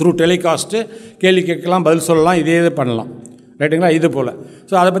த்ரூ டெலிகாஸ்ட்டு கேள்வி கேட்கலாம், பதில் சொல்லலாம், இதே பண்ணலாம், ரைட்டுங்களா? இது போல்.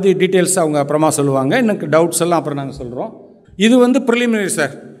 ஸோ அதை பற்றி டீட்டெயில்ஸ் அவங்க அப்புறமா சொல்லுவாங்க. எனக்கு டவுட்ஸ் எல்லாம் அப்புறம் நாங்கள் சொல்கிறோம். இது வந்து ப்ரிலிமினரி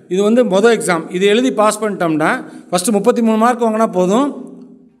சார். இது வந்து மொதல் எக்ஸாம். இது எழுதி பாஸ் பண்ணிட்டோம்னா ஃபஸ்ட்டு 33 மார்க் வாங்கினா போதும்.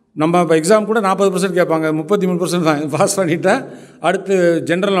 நம்ம இப்போ எக்ஸாம் கூட 40% கேட்பாங்க, 33% தான். பாஸ் பண்ணிவிட்டா அடுத்து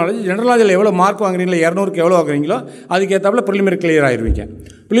ஜென்ரல் நாலேஜில் எவ்வளோ மார்க் வாங்குறீங்களோ, 200க்கு எவ்வளோ வாங்குறீங்களோ அதுக்கேற்றாப்புல ப்ரிலிமினரி கிளியர் ஆகிருவீங்க.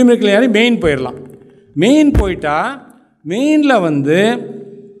 ப்ரிலிமினரி கிளியர் ஆகி மெயின் போயிடலாம். மெயின் போயிட்டா மெயினில் வந்து,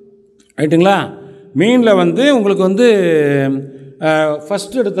 ரைட்டுங்களா, மெயினில் வந்து உங்களுக்கு வந்து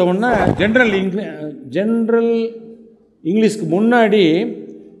ஃபஸ்ட்டு எடுத்தவுடனே ஜென்ரல் இங்கிலீஷ்க்கு முன்னாடி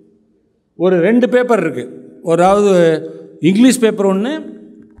ஒரு 2 பேப்பர் இருக்குது. அதாவது இங்கிலீஷ் பேப்பர் ஒன்று,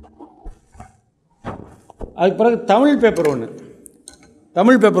 அதுக்கு பிறகு தமிழ்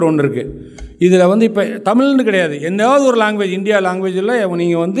பேப்பர் ஒன்று இருக்குது. இதில் வந்து இப்போ தமிழ்னு கிடையாது, எந்தாவது ஒரு லாங்குவேஜ், இந்தியா லாங்குவேஜில்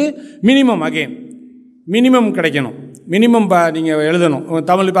நீங்கள் வந்து மினிமம் கிடைக்கணும், மினிமம் நீங்கள் எழுதணும்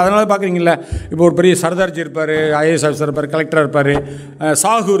தமிழ். இப்போ அதனால் பார்க்குறீங்களா, இப்போ ஒரு பெரிய சர்தார்ஜி இருப்பார், ஐஏஎஸ் ஆஃபீஸர் இருப்பார், கலெக்டர் இருப்பார்,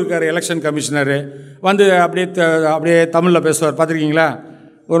 சாகு இருக்கார், எலெக்ஷன் கமிஷனரு, வந்து அப்படியே தமிழில் பேசுவார், பார்த்துருக்கீங்களா?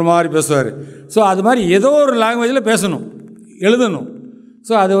 ஒரு மாதிரி பேசுவார். ஸோ அது மாதிரி ஏதோ ஒரு லாங்குவேஜில் பேசணும், எழுதணும்.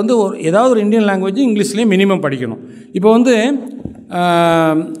 ஸோ அது வந்து ஏதாவது ஒரு இந்தியன் லாங்குவேஜ் இங்கிலீஷ்லேயும் மினிமம் படிக்கணும். இப்போ வந்து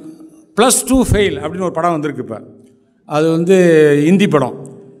 +2 ஃபெயில் அப்படின்னு ஒரு படம் வந்திருக்கு. இப்போ அது வந்து ஹிந்தி படம்.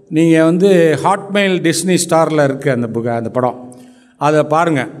 நீங்கள் வந்து ஹாட்மெயில் டிஸ்னி ஸ்டாரில் இருக்குது அந்த படம், அதை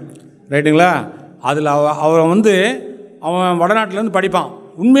பாருங்கள், ரைட்டுங்களா? அதில் அவன் வடநாட்டிலேருந்து படிப்பான்,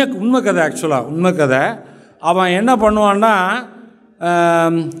 உண்மை கதை, ஆக்சுவலாக உண்மை கதை. அவன் என்ன பண்ணுவான்னா,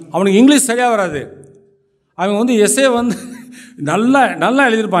 அவனுக்கு இங்கிலீஷ் சரியாக வராது. அவன் வந்து எஸ்ஏ வந்து நல்லா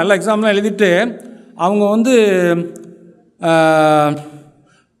எழுதியிருப்பான், எல்லா எக்ஸாம்லாம் எழுதிட்டு அவங்க வந்து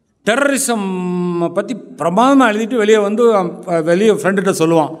டெரரிசம் பற்றி பிரமாதமாக எழுதிட்டு வெளியே ஃப்ரெண்டுகிட்ட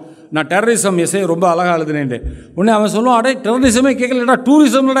சொல்லுவான், நான் டெரரிசம் எஸ்ஏ ரொம்ப அழகாக எழுதுனேன்ட்டு. உடனே அவன் சொல்லுவான், அடே டெரரிசமே கேட்கலடா,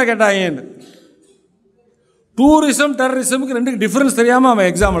 டூரிசம்லடா கேட்டாங்க. டெரரிசமுக்கு ரெண்டுக்கு டிஃப்ரென்ஸ் தெரியாமல் அவன்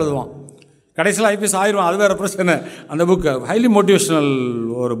எக்ஸாம் எழுதுவான். கடைசியில் ஐபிஎஸ் ஆயிடுவான். அது வேறு பிரச்சனை. அந்த புக்கு ஹைலி மோட்டிவேஷ்னல்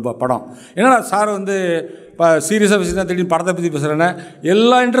ஒரு படம். என்னடா சார் வந்து இப்போ சீரியஸாக பேசி தான் திடீர்னு படத்தை பற்றி பேசுகிறேன்னா,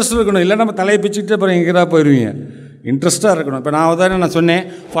 எல்லா இன்ட்ரெஸ்ட்டும் இருக்கணும், இல்லை நம்ம தலையை பிச்சுக்கிட்டு அப்புறம் எங்கே போயிடுவீங்க. இன்ட்ரெஸ்ட்டாக இருக்கணும். இப்போ நான் சொன்னேன்,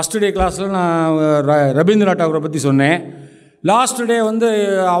 ஃபஸ்ட் டே கிளாஸில் நான் ரவீந்திரநாத் டாகூரை பற்றி சொன்னேன். லாஸ்ட் டே வந்து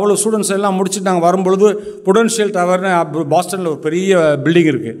அவ்வளோ ஸ்டூடெண்ட்ஸ் எல்லாம் முடிச்சுட்டு நாங்கள் வரும்பொழுது புடென்ஷியல் டவர்னு பாஸ்டனில் ஒரு பெரிய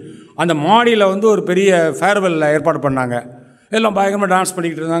பில்டிங் இருக்குது, அந்த மாடியில் வந்து ஒரு பெரிய ஃபேர்வெல் ஏற்பாடு பண்ணாங்க. எல்லாம் பயங்கரமாக டான்ஸ்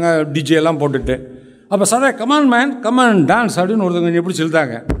பண்ணிக்கிட்டு இருந்தாங்க, டிஜே எல்லாம் போட்டுட்டு. அப்போ சார் கமான் டான்ஸ் அப்படின்னு ஒருத்தவங்க எப்படி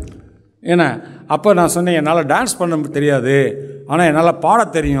சொல்லிட்டாங்க. ஏன்னா அப்போ நான் சொன்னேன், என்னால் டான்ஸ் பண்ண தெரியாது, ஆனால் என்னால் பாட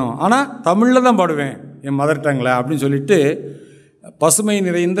தெரியும், ஆனால் தமிழில் தான் பாடுவேன், என் மதர் டங்கில் அப்படின்னு சொல்லிட்டு, பசுமை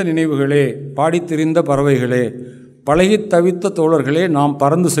நிறைந்த நினைவுகளே, பாடி திரிந்த பறவைகளே, பழகி தவித்த தோழர்களே, நாம்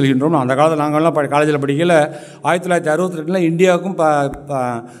பறந்து செல்கின்றோம். அந்த காலத்தில் நாங்கள்லாம் காலேஜில் படிக்கல, 1962 இந்தியாவுக்கும்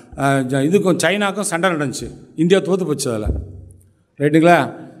இதுக்கும் சைனாக்கும் சண்டை நடந்துச்சு. இந்தியா தோற்று போச்சு அதில், ரைட்டுங்களா?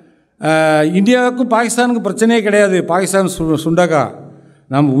 இந்தியாவுக்கும் பாகிஸ்தானுக்கும் பிரச்சனையே கிடையாது. பாகிஸ்தான் சுண்டக்கா.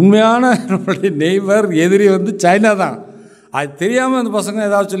 நம்ம உண்மையான நம்மளுடைய நெய்பர் எதிரி வந்து சைனா தான். அது தெரியாமல் அந்த பசங்க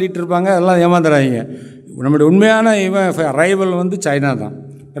ஏதாவது சொல்லிகிட்டு இருப்பாங்க, அதெல்லாம் ஏமாந்துறாங்க. நம்மளுடைய உண்மையான ரைவல் வந்து சைனா தான்,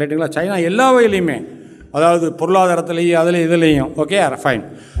 ரைட்டுங்களா? சைனா எல்லா வகையிலையுமே, அதாவது பொருளாதாரத்துலேயும் இதுலேயும். Okay, fine.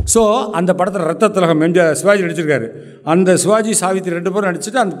 ஸோ அந்த படத்தில் ரத்த திலகம் சிவாஜி நடிச்சிருக்காரு. அந்த சிவாஜி சாவித்திரி 2 பேரும்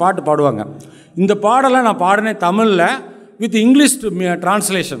நடிச்சுட்டு அந்த பாட்டு பாடுவாங்க. இந்த பாடலை நான் பாடினேன் தமிழில் வித் இங்கிலீஷ்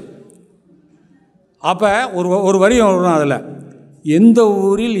டிரான்ஸ்லேஷன். அப்போ ஒரு வரி வரும் அதில், எந்த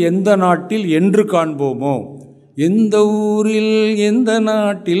ஊரில் எந்த நாட்டில் என்று காண்போமோ, எந்த ஊரில் எந்த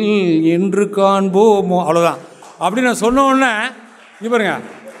நாட்டில் என்று காண்போமோ, அவ்வளோதான். அப்படி நான் சொன்ன உடனே பாருங்க,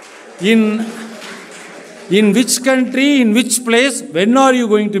 in which country, in which place, when are you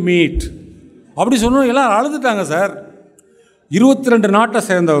going to meet, அப்படி சொன்னோம். எல்லாம் அழுதுட்டாங்க சார். 22 நாட்டை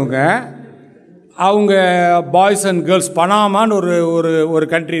சேர்ந்தவங்க, அவங்க பாய்ஸ் அண்ட் கேர்ள்ஸ். பனாமான்னு ஒரு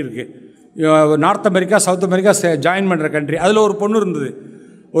கண்ட்ரி இருக்குது, north America south America join பண்ணுற கண்ட்ரி. அதில் ஒரு பொண்ணு இருந்தது,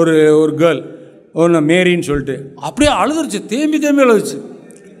 ஒரு கேர்ள், ஒன்று மேரின்னு சொல்லிட்டு. அப்படியே அழுதுருச்சு, தேம்பி அழுதுச்சு.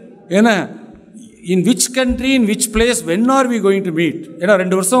 ஏன்னா in which country, in which place, when R we going to meet. ஏன்னா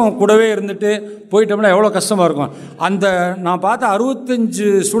 2 வருஷம் கூடவே இருந்துட்டு போயிட்டோம்னா எவ்வளோ கஷ்டமாக இருக்கும். அந்த நான் பார்த்த 65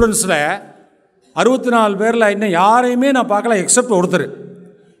 ஸ்டூடெண்ட்ஸில் 64 பேரில் இன்னும் யாரையுமே நான் பார்க்கல, எக்ஸப்ட் ஒருத்தர்,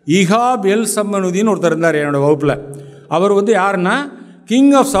 இஹாப் எல் சம்மனுதீன் ஒருத்தர் இருந்தார் என்னோடய வகுப்பில். அவர் வந்து யாருன்னா,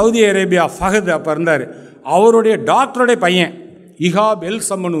 king of Saudi Arabia Fahadh அப்போ இருந்தார். அவருடைய டாக்டருடைய பையன் இஹாப் எல்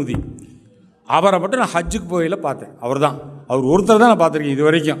சம்மனுதி. அவரை மட்டும் நான் ஹஜ்ஜுக்கு போயில பார்த்தேன். அவர் ஒருத்தர் தான் நான் பார்த்துருக்கேன் இது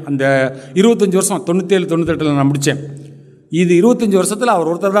வரைக்கும். அந்த 25 வருஷம் 97 98 நான் முடித்தேன். இது 25 வருஷத்தில் அவர்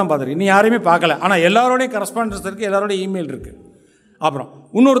ஒருத்தர் தான் பார்த்துருக்கேன், இன்னும் யாரையுமே பார்க்கல. ஆனால் எல்லாரோடையும் கரஸ்பாண்டன்ஸ் இருக்குது, எல்லாரோடைய இமெயில் இருக்குது. அப்புறம்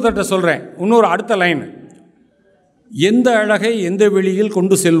இன்னொருத்தர்கிட்ட சொல்கிறேன், இன்னொரு அடுத்த லைன், எந்த அழகை எந்த வெளியில்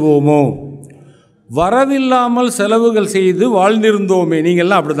கொண்டு செல்வோமோ, வரவில்லாமல் செலவுகள் செய்து வாழ்ந்திருந்தோமே.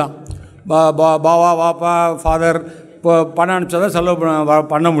 நீங்கள்லாம் அப்படி தான், பாவா வாப்பா ஃபாதர் இப்போ பணம் அனுப்பிச்சா தான் செலவு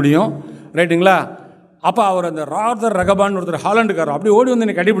பண்ண முடியும், ரைட்டுங்களா? அப்போ அவர் அந்த ராதர் ரகபான் ஒருத்தர் ஹாலண்டுக்காரர் அப்படி ஓடி வந்து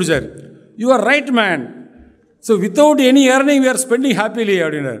என்னை கண்டுபிடிச்சார். You are right man, so without any earning we are spending happily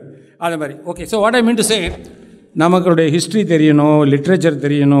அப்படின்னார். அது மாதிரி okay. So what I mean to say, நமக்குடைய history தெரியணும், லிட்ரேச்சர்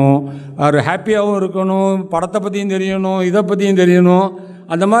தெரியணும், ஒரு ஹாப்பியாகவும் இருக்கணும், படத்தை பற்றியும் தெரியணும், இதை பற்றியும் தெரியணும்.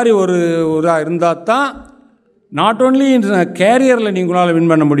 அந்த மாதிரி ஒரு இதாக இருந்தால் தான் நாட் ஓன்லி கேரியரில் நீங்களால்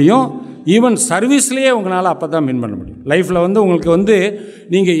வின் பண்ண முடியும், ஈவன் சர்வீஸ்லேயே உங்களால் அப்போ தான் வின் பண்ண முடியும். லைஃப்பில் வந்து உங்களுக்கு வந்து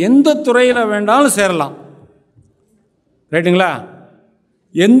நீங்கள் எந்த துறையில் வேண்டாலும் சேரலாம், ரைட்டுங்களா?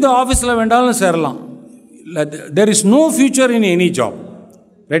 எந்த ஆஃபீஸில் வேண்டாலும் சேரலாம். there is no future in any job.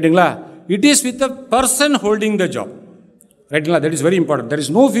 Rightங்களா? It is with the person holding the job. ரைட்டுங்களா? That is very important. There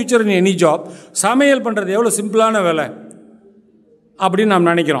is no future in any job. சமையல் பண்ணுறது எவ்வளோ சிம்பிளான வேலை அப்படின்னு நாம்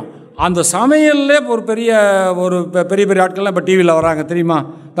நினைக்கிறோம். அந்த சமையல்லே ஒரு பெரிய பெரிய ஆட்கள்லாம் இப்போ டிவியில் வராங்க தெரியுமா?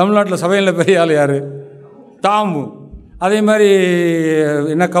 தமிழ்நாட்டில் சமையலில் பெரிய ஆள் யார்? தாமு. அதே மாதிரி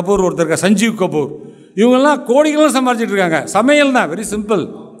என்ன கபூர் ஒருத்தர் இருக்கா, சஞ்சீவ் கபூர். இவங்கெல்லாம் கோடிகளும் சம்பாதிச்சிட்டு இருக்காங்க. சமையல் தான் வெரி சிம்பிள்.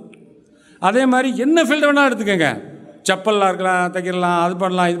 அதே மாதிரி என்ன ஃபீல்டை வேணாலும் எடுத்துக்கோங்க. செப்பல்லாம் இருக்கலாம், தைக்கலாம், அது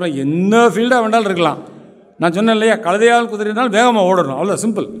பண்ணலாம், இது பண்ணலாம், என்ன ஃபீல்டாக வேண்டாலும் இருக்கலாம். நான் சொன்னேன் இல்லையா, கழுதையால் குதிரைனாலும் வேகமாக ஓடணும், அவ்வளோ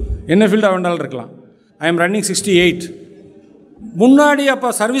சிம்பிள். என்ன ஃபீல்டாக வேண்டாலும் இருக்கலாம். I am running 68. முன்னாடி அப்போ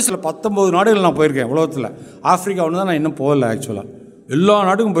சர்வீஸில் 19 நாடுகள் நான் போயிருக்கேன் உலகத்தில். ஆஃப்ரிக்கா ஒன்று தான் நான் இன்னும் போகலை. ஆக்சுவலாக எல்லா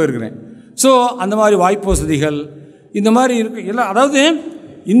நாட்டுக்கும் போயிருக்கிறேன். ஸோ அந்த மாதிரி வாய்ப்பு வசதிகள் இந்த மாதிரி இருக்குது எல்லாம். அதாவது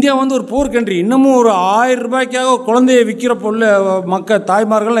இந்தியா வந்து ஒரு போர் கண்ட்ரி. இன்னமும் ஒரு 1000 ரூபாய்க்காக குழந்தையை விற்கிற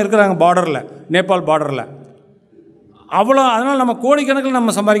தாய்மார்கள்லாம் இருக்கிறாங்க பார்டரில், நேபாள் பார்டரில். அவ்வளோ. அதனால் நம்ம கோடிக்கணக்கில்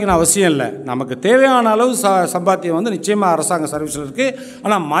நம்ம சம்பாதிக்கணும் அவசியம் இல்லை. நமக்கு தேவையான அளவு சம்பாத்தியம் வந்து நிச்சயமாக அரசாங்க சர்வீஸில் இருக்குது.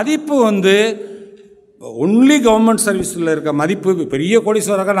 ஆனால் மதிப்பு வந்து ஒன்லி கவர்மெண்ட் சர்வீஸில் இருக்க மதிப்பு. பெரிய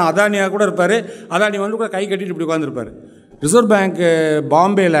கோடீஸ்வரராக நான் அதானியாக கூட இருப்பார். அதானி வந்து கூட கை கட்டிட்டு இப்படி உட்காந்துருப்பார். ரிசர்வ் பேங்க்கு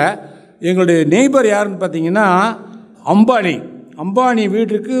பாம்பேயில் எங்களுடைய நெய்பர் யாருன்னு பார்த்தீங்கன்னா அம்பானி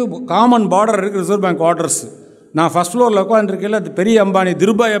வீட்டுக்கு காமன் பார்டர் இருக்குது, ரிசர்வ் பேங்க் குவார்ட்டர்ஸ். நான் ஃபஸ்ட் ஃப்ளோரில் உட்காந்துருக்கையில் அது பெரிய அம்பானி,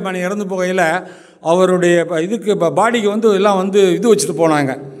 திருபாய் அம்பானி இறந்து போகையில் அவருடைய இதுக்கு பாடிக்கு வந்து எல்லாம் வந்து இது வச்சுட்டு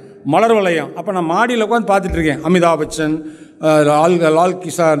போனாங்க, மலர் வளையம். அப்போ நான் மாடியில் உட்காந்து பார்த்துட்ருக்கேன். அமிதாப் பச்சன், லால்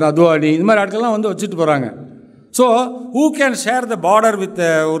கிஷான் அத்வானி, இந்த மாதிரி ஆட்கள்லாம் வந்து வச்சுட்டு போகிறாங்க. So who can share the border with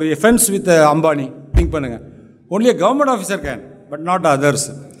ஒரு ஃபென்ஸ் வித் அம்பானி? திங்க் பண்ணுங்கள். Only government officer can, but not others.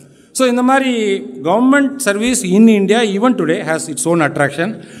 So இந்த மாதிரி government service in India even today has its own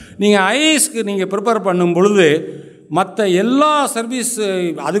attraction. நீங்கள் ஐஏஎஸ்க்கு நீங்கள் ப்ரிப்பேர் பண்ணும் பொழுது மற்ற எல்லா சர்வீஸ்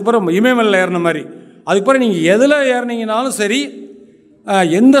அதுக்கு பிறகு இமேமலில் ஏறின மாதிரி அதுக்கு பிறகு நீங்கள் எதில் ஏறினீங்கனாலும் சரி,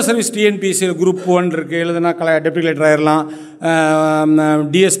 எந்த சர்வீஸ் டிஎன்பிஎஸ்சியில் குரூப் 1 இருக்குது, எழுதுனா டெப்டி கலெக்டர் ஆகிடலாம்,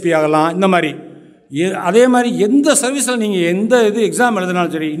 டிஎஸ்பி ஆகலாம், இந்த மாதிரி. அதே மாதிரி எந்த சர்வீஸில் நீங்கள் எந்த இது எக்ஸாம்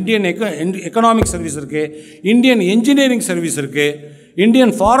எழுதினாலும் சரி, இந்தியன் எக்கனாமிக் சர்வீஸ் இருக்குது, இந்தியன் என்ஜினியரிங் சர்வீஸ் இருக்குது,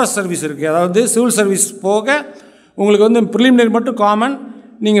 இந்தியன் ஃபாரஸ்ட் சர்வீஸ் இருக்குது. அதாவது சிவில் சர்வீஸ் போக உங்களுக்கு வந்து ப்ரிலிமினரி மட்டும் காமன்.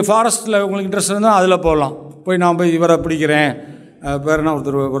 நீங்கள் ஃபாரஸ்ட்டில் உங்களுக்கு இன்ட்ரெஸ்ட் இருந்தால் அதில் போகலாம். போய் நான் போய் இவரை பிடிக்கிறேன், பேர் என்ன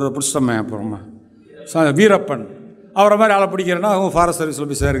ஒருத்தர் பிடிச்சிட்டோமே அப்புறமா வீரப்பன், அவரை மாதிரி ஆளை பிடிக்கிறேன்னா அவங்க ஃபாரஸ்ட் சர்வீஸில்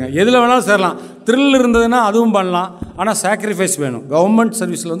போய் சேருங்க. எதில் வேணாலும் சேரலாம். த்ரில் இருந்ததுன்னா அதுவும் பண்ணலாம். ஆனால் சாக்ரிஃபைஸ் வேணும். கவர்மெண்ட்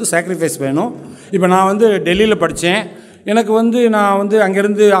சர்வீஸில் வந்து சாக்ரிஃபைஸ் வேணும். இப்போ நான் வந்து டெல்லியில் படித்தேன். எனக்கு வந்து நான் வந்து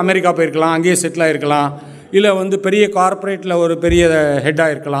அங்கேருந்து அமெரிக்கா போயிருக்கலாம், அங்கேயே செட்டில் ஆகிருக்கலாம், இல்லை வந்து பெரிய கார்ப்பரேட்டில் ஒரு பெரிய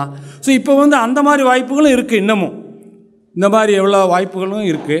ஹெட்டாக இருக்கலாம். ஸோ இப்போ வந்து அந்த மாதிரி வாய்ப்புகளும் இருக்குது. இன்னமும் இந்த மாதிரி எவ்வளோ வாய்ப்புகளும்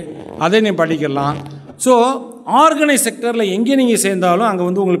இருக்குது. அதை நீ படிக்கலாம். ஸோ ஆர்கனைஸ் செக்டரில் எங்கே நீங்கள் சேர்ந்தாலும் அங்கே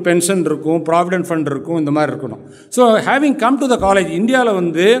வந்து உங்களுக்கு பென்ஷன் இருக்கும், ப்ராவிடென்ட் ஃபண்ட் இருக்கும், இந்த மாதிரி இருக்கணும். So having come to the college, இந்தியாவில்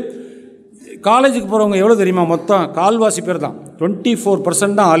வந்து காலேஜுக்கு போகிறவங்க எவ்வளோ தெரியுமா? மொத்தம் கால்வாசி பேர் தான்,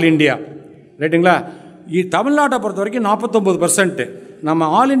 24% தான் ஆல் இண்டியா. ரைட்டுங்களா? தமிழ்நாட்டை பொறுத்த வரைக்கும் 49%. நம்ம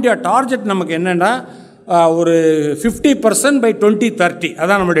ஆல் இண்டியா டார்கெட் நமக்கு என்னென்னா ஒரு 50% by 2030,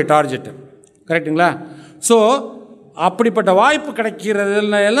 அதான் நம்மளுடைய டார்கெட்டு. கரெக்டுங்களா? ஸோ அப்படிப்பட்ட வாய்ப்பு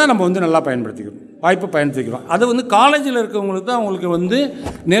கிடைக்கிறதுலாம் நம்ம வந்து நல்லா பயன்படுத்திக்கிறோம். அது வந்து காலேஜில் இருக்கவங்களுக்கு தான் அவங்களுக்கு வந்து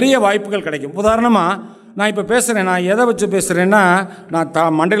நிறைய வாய்ப்புகள் கிடைக்கும். உதாரணமாக நான் இப்போ பேசுகிறேன். நான் எதை வச்சு பேசுகிறேன்னா,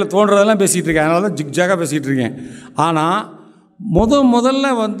 நான் மண்டையில் தோன்றதெல்லாம் பேசிகிட்டு இருக்கேன். அதனால தான் ஜிக்ஜாகாக பேசிகிட்டு இருக்கேன். ஆனால்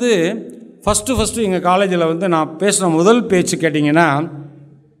முதல்ல வந்து ஃபஸ்ட்டு எங்கள் காலேஜில் வந்து நான் பேசின முதல் பேச்சு கேட்டிங்கன்னா,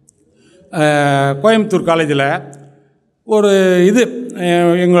 கோயம்புத்தூர் காலேஜில் ஒரு இது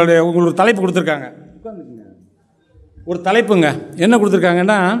உங்களுக்கு தலைப்பு கொடுத்துருக்காங்க. ஒரு தலைப்புங்க. என்ன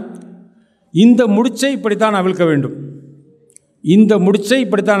கொடுத்துருக்காங்கன்னா, இந்த முடிச்சை இப்படித்தான் அவிழ்க்க வேண்டும், இந்த முடிச்சை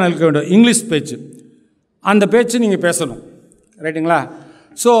இப்படித்தான் அவிழ்க்க வேண்டும். இங்கிலீஷ் பேச்சு. அந்த பேச்சு நீங்கள் பேசணும். ரைட்டுங்களா?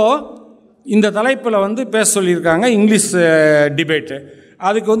 ஸோ இந்த தலைப்பில் வந்து பேச சொல்லியிருக்காங்க, இங்கிலீஷ் டிபேட்டு.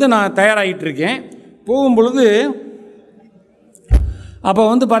 அதுக்கு வந்து நான் தயாராகிட்டு இருக்கேன். போகும்பொழுது அப்போ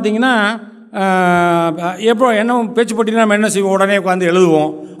வந்து பார்த்திங்கன்னா, எப்போ என்ன பேச்சு போட்டினா நம்ம என்ன செய்வோம்? உடனே உட்காந்து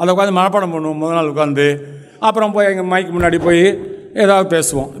எழுதுவோம், அதை உட்காந்து மனப்பாடம் பண்ணுவோம் முதல் நாள் உட்காந்து. அப்புறம் போய் எங்கள் மைக்கு முன்னாடி போய் ஏதாவது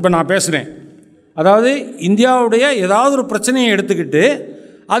பேசுவோம். இப்போ நான் பேசுகிறேன். அதாவது இந்தியாவுடைய ஏதாவது ஒரு பிரச்சனையை எடுத்துக்கிட்டு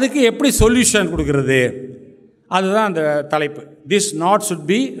அதுக்கு எப்படி சொல்யூஷன் கொடுக்கறது, அதுதான் அந்த தலைப்பு. This not should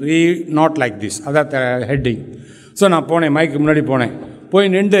be not like this, அதான் ஹெட்டிங். ஸோ நான் போனேன், மைக்கு முன்னாடி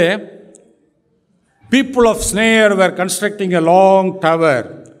போய் நின்று, people of Snare were constructing a long tower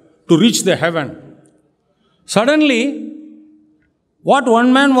to reach the heaven. Suddenly, what one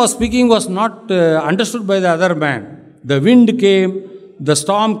man was speaking was not understood by the other man. The wind came, the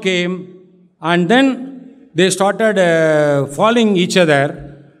storm came, and then they started following each other.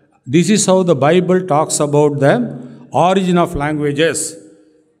 This is how the Bible talks about the origin of languages.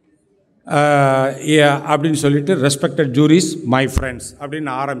 அப்படின்னு சொல்லிட்டு respected juris my friends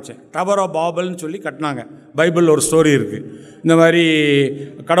அப்படின்னு ஆரம்பித்தேன். Tower of பாபல்னு சொல்லி கட்டினாங்க. பைபிளில் ஒரு story இருக்குது. இந்த மாதிரி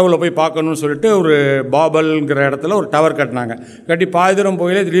கடவுளை போய் பார்க்கணுன்னு சொல்லிட்டு ஒரு பாபல்ங்கிற இடத்துல ஒரு டவர் கட்டினாங்க. கட்டி பாதி தூரம்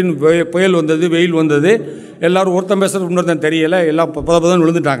போயிலே திடீர்னு புயல் வந்தது, வெயில் வந்தது, எல்லோரும் ஒருத்தன் பேசுகிறது இன்னொருத்தன் தெரியலை, எல்லாம் புதன்னு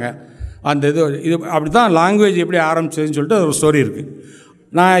விழுந்துட்டாங்க. அந்த இது அப்படி தான் லாங்குவேஜ் எப்படி ஆரம்பிச்சதுன்னு சொல்லிட்டு ஒரு ஸ்டோரி இருக்குது.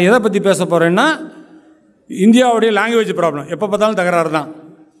 நான் எதை பற்றி பேச போகிறேன்னா, இந்தியாவுடைய லாங்குவேஜ் ப்ராப்ளம். எப்போ பார்த்தாலும் தகராறு தான்.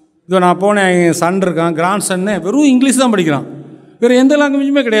 இதோ நான் போனேன், என் சன் இருக்கான், கிராண்ட் சன்னு, வெறும் இங்கிலீஷ் தான் படிக்கிறான், வேறு எந்த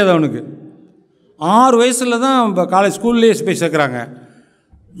லாங்குவேஜுமே கிடையாது அவனுக்கு. 6 வயசில் தான் இப்போ காலேஜ் ஸ்கூல்லேயே போய் சேர்க்குறாங்க.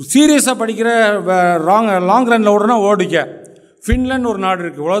 சீரியஸாக படிக்கிற லாங் ரனில் ஓடுனா ஓடிக்க. ஃபின்லாண்ட் ஒரு நாடு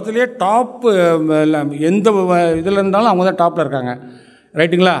இருக்குது, உலகத்துலேயே டாப்பு, எந்த இதில் இருந்தாலும் அவங்க தான் டாப்பில் இருக்காங்க.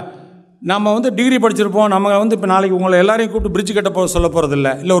 ரைட்டுங்களா? நம்ம வந்து டிகிரி படிச்சிருப்போம், நம்ம வந்து இப்போ நாளைக்கு உங்களை எல்லாரையும் கூப்பிட்டு பிரிட்ஜ் கட்ட சொல்ல போகிறதில்ல,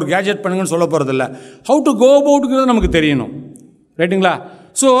 இல்லை ஒரு கேஜெட் பண்ணுங்கன்னு சொல்ல போகிறதில்ல. ஹவு டு கோ அபவுட்டுங்கிறது நமக்கு தெரியணும். ரைட்டுங்களா?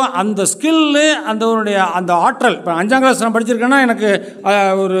 ஸோ அந்த ஸ்கில்லு, அந்த ஆற்றல், இப்போ 5ஆம் கிளாஸ் நான் படிச்சிருக்கேன்னா எனக்கு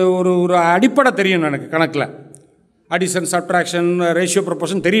ஒரு ஒரு ஒரு அடிப்படை தெரியணும். எனக்கு கணக்கில் அடிஷன், சப்ட்ராக்ஷன், ரேஷியோ,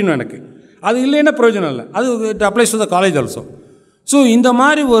 ப்ரொபோர்ஷன் தெரியணும் எனக்கு. அது இல்லைன்னா பிரயோஜனம் இல்லை. அது it applies to the college also. So இந்த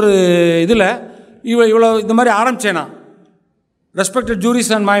மாதிரி ஒரு இதில் இவ்வளோ இந்த மாதிரி ஆரம்பித்தேன்னா, respected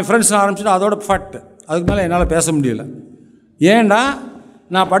juris and my friends ஆரம்பிச்சுட்டு அதோட ஃபேக்ட். அதுக்கு மேலே என்னால் பேச முடியல. ஏன்டா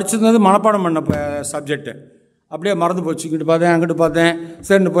நான் படிச்சிருந்தது மனப்பாடம் பண்ண சப்ஜெக்டு அப்படியே மறந்து போச்சு. இங்கிட்டு பார்த்தேன், அங்கிட்டு பார்த்தேன்,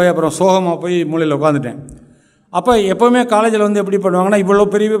 சரின்னு போய் அப்புறம் சோகமாக போய் மூலையில் உட்காந்துட்டேன். அப்போ எப்போவுமே காலேஜில் வந்து எப்படி பண்ணுவாங்கன்னா, இவ்வளோ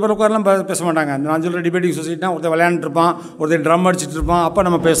பெரிய உட்காரெலாம் பேச மாட்டாங்க. நான் சொல்கிற டிபேட்டிங் சொசைட்டினா ஒருத்தர் விளையாண்டுருப்பான், ஒருத்தர் ட்ரம் அடிச்சுட்டு இருப்பான். அப்போ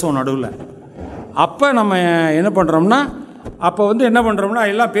நம்ம பேசுவோம் நடுவில். அப்போ நம்ம என்ன பண்ணுறோம்னா, அப்போ வந்து என்ன பண்ணுறோம்னா,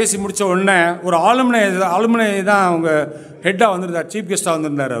 எல்லாம் பேசி முடித்த உடனே ஒரு ஆளுமனை தான் அவங்க ஹெட்டாக வந்திருந்தார், சீஃப் கெஸ்ட்டாக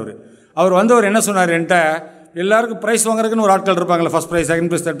வந்திருந்தார். அவர் வந்தவர் என்ன சொன்னார் என்கிட்ட, எல்லாருக்கும் ப்ரைஸ் வாங்குறதுக்குன்னு ஒரு ஆட்கள் இருப்பாங்களே, first prize,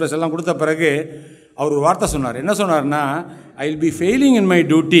 second prize, third prize எல்லாம் கொடுத்த பிறகு அவர் ஒரு வார்த்தை சொன்னார். என்ன சொன்னார்னா, I will be failing in my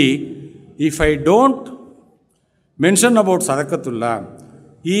duty if I don't mention about Sadakathullah.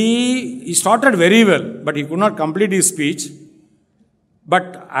 He started very well, but he could not complete his speech. But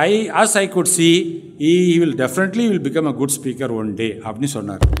as I could see, he will definitely become a good speaker one day அப்படின்னு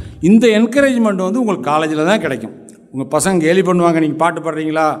சொன்னார். இந்த encouragement வந்து உங்களுக்கு காலேஜில் தான் கிடைக்கும். உங்கள் பசங்க கேலி பண்ணுவாங்க, நீங்கள் பாட்டு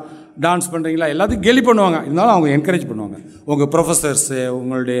பாடுறீங்களா, டான்ஸ் பண்ணுறீங்களா, எல்லாத்தையும் கேலி பண்ணுவாங்க. இருந்தாலும் அவங்க என்கரேஜ் பண்ணுவாங்க. உங்கள் ப்ரொஃபஸர்ஸு,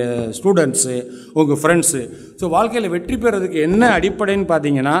 உங்களுடைய ஸ்டூடெண்ட்ஸு, உங்கள் ஃப்ரெண்ட்ஸு. ஸோ வாழ்க்கையில் வெற்றி பெறதுக்கு என்ன அடிப்படைன்னு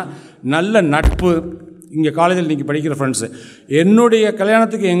பார்த்தீங்கன்னா, நல்ல நட்பு. இங்கே காலேஜில் இன்றைக்கி படிக்கிற ஃப்ரெண்ட்ஸு, என்னுடைய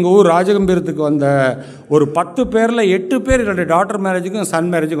கல்யாணத்துக்கு எங்கள் ஊர் ராஜகம்பீரத்துக்கு வந்த ஒரு 10 பேரில் 8 பேர் என்னுடைய டாட்டர் மேரேஜுக்கும்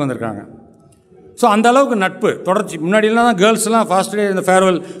சன் மேரேஜுக்கும் வந்திருக்காங்க. ஸோ அந்த அளவுக்கு நட்பு தொடர்ச்சி. முன்னாடியெல்லாம் தான் கேர்ள்ஸ்லாம் ஃபர்ஸ்ட் டே இந்த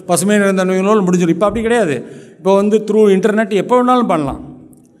ஃபேர்வெல் பசுமை இருந்த நோய் முடிஞ்சிடும். இப்போ அப்படி கிடையாது. இப்போ வந்து த்ரூ இன்டர்நெட் எப்போ வேணாலும் பண்ணலாம்.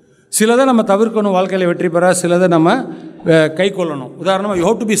 சிலதை நம்ம தவிர்க்கணும் வாழ்க்கையில் வெற்றி பெற, சிலதை நம்ம கை கொள்ளணும். உதாரணமாக, you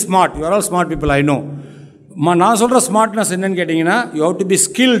have to be smart. You are all smart people, I know. நான் சொல்கிற ஸ்மார்ட்னஸ் என்னன்னு கேட்டிங்கன்னா, you have to be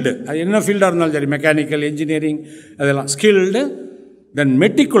skilled. அது என்ன ஃபீல்டாக இருந்தாலும் சரி, மெக்கானிக்கல், இன்ஜினியரிங், அதெல்லாம் ஸ்கில்டு. தென்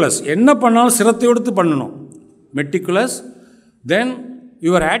மெட்டிகுலஸ். என்ன பண்ணாலும் சிரத்தை எடுத்து பண்ணணும். Meticulous. Then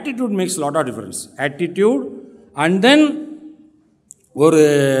your attitude makes lot of difference. Attitude. And then ஒரு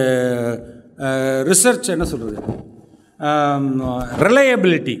ரிசர்ச், என்ன சொல்கிறது,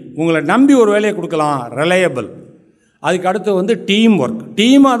 ரிலையபிலிட்டி. உங்களை நம்பி ஒரு வேலையை கொடுக்கலாம், ரிலையபிள். அதுக்கு அடுத்து வந்து டீம் ஒர்க்.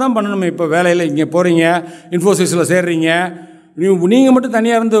 டீமாக தான் பண்ணணும். இப்போ வேலையில் இங்கே போகிறீங்க, இன்ஃபோசிஸில் சேர்றீங்க, நீங்கள் மட்டும்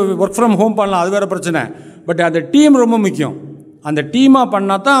தனியாக இருந்து ஒர்க் ஃப்ரம் ஹோம் பண்ணலாம், அது வேறு பிரச்சனை. பட் அந்த டீம் ரொம்ப முக்கியம். அந்த டீமாக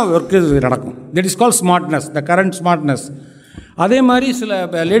பண்ணால் தான் ஒர்க்கு நடக்கும். That is call smartness, the current smartness. அதே மாதிரி சில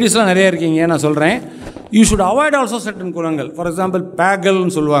லேடிஸ்லாம் நிறைய இருக்கீங்க, நான் சொல்கிறேன். You should avoid also certain குணங்கள். ஃபார் எக்ஸாம்பிள்,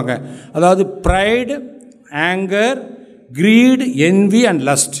 பேகல்னு சொல்லுவாங்க. அதாவது pride, anchor, greet, envy and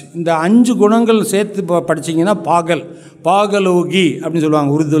lost. இந்த 5 குணங்கள் சேர்த்து படிச்சிங்கன்னா பாகலோகி அப்படின்னு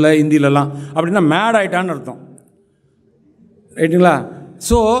சொல்லுவாங்க உருதுல, ஹிந்திலலாம். அப்படின்னா மேட் ஆகிட்டான்னு அர்த்தம். ரைட்டுங்களா?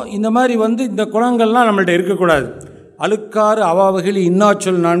 ஸோ இந்த மாதிரி வந்து இந்த குணங்கள்லாம் நம்மள்ட்ட இருக்கக்கூடாது. அழுக்காறு அவாவகையில்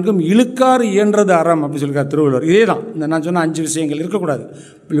இன்னாச்சொல் 4 இழுக்காறு இயன்றது அறம் அப்படின்னு சொல்லியிருக்கார் திருவள்ளுவர். இதே தான் இந்த நான் சொன்ன 5 விஷயங்கள் இருக்கக்கூடாது.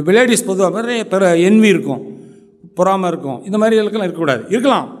 லேடிஸ் பொதுவாக நிறைய என்வி இருக்கும், பொறாமல் இருக்கும், இந்த மாதிரி இதுக்கெல்லாம் இருக்கக்கூடாது.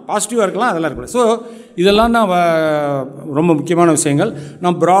 இருக்கலாம், பாசிட்டிவாக இருக்கலாம், அதெல்லாம் இருக்கக்கூடாது. ஸோ இதெல்லாம் தான் ரொம்ப முக்கியமான விஷயங்கள்.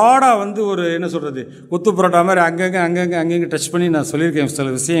 நான் ப்ராடாக வந்து ஒரு என்ன சொல்கிறது, கொத்து புரோட்டா மாதிரி அங்கங்கே டச் பண்ணி நான் சொல்லியிருக்கேன் சில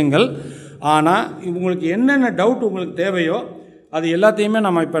விஷயங்கள். ஆனால் உங்களுக்கு என்னென்ன டவுட் உங்களுக்கு தேவையோ அது எல்லாத்தையுமே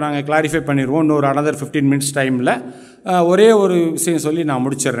நாங்கள் கிளாரிஃபை பண்ணிடுவோம். இன்னொரு another 15 minutes டைமில். ஒரே ஒரு விஷயம் சொல்லி நான்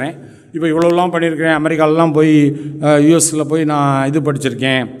முடிச்சிடுறேன். இப்போ இவ்வளோலாம் பண்ணியிருக்கிறேன். அமெரிக்காலலாம் போய் யூஎஸில் போய் நான் இது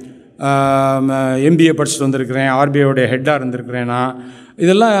படிச்சிருக்கேன், எம்பிஏ படிச்சுட்டு வந்திருக்கிறேன், ஆர்பிஐயோடைய ஹெட்டாக இருந்திருக்கிறேன் நான்.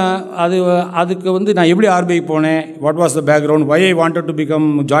 இதெல்லாம் அதுக்கு வந்து நான் எப்படி ஆர்பிஐ போனேன், what was the background, why I wanted to become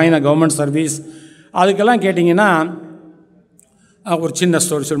join a government service, அதுக்கெல்லாம் கேட்டிங்கன்னா ஒரு சின்ன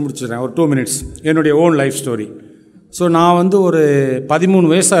ஸ்டோரி சொல்லி முடிச்சிடுறேன், ஒரு 2 minutes, என்னுடைய ஓன் லைஃப் ஸ்டோரி. ஸோ நான் வந்து ஒரு 13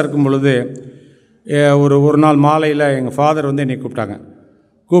 வயசாக இருக்கும் பொழுது ஒரு நாள் மாலையில் எங்கள் ஃபாதர் வந்து என்னை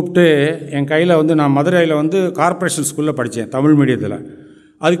கூப்பிட்டு என் கையில் வந்து, நான் மதுரையில் வந்து கார்ப்பரேஷன் ஸ்கூலில் படித்தேன், தமிழ் மீடியத்தில்.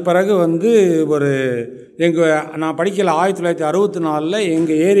 அதுக்கு பிறகு வந்து நான் படிக்கல 1964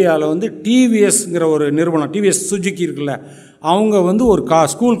 எங்கள் ஏரியாவில் வந்து டிவிஎஸ்ங்கிற ஒரு நிறுவனம், டிவிஎஸ் சுஜுக்கி இருக்குல்ல, அவங்க வந்து ஒரு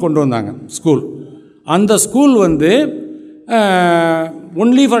ஸ்கூல் கொண்டு வந்தாங்க. அந்த ஸ்கூல் வந்து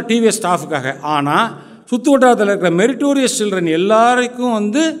ஒன்லி ஃபார் டிவிஎஸ் ஸ்டாஃபுக்காக. ஆனால் சுற்று வட்டாரத்தில் இருக்கிற மெரிட்டோரியஸ் சில்ட்ரன் எல்லாருக்கும்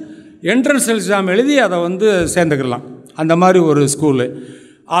வந்து என்ட்ரன்ஸ் எக்ஸாம் எழுதி அதை வந்து சேர்ந்துக்கலாம். அந்த மாதிரி ஒரு ஸ்கூலு.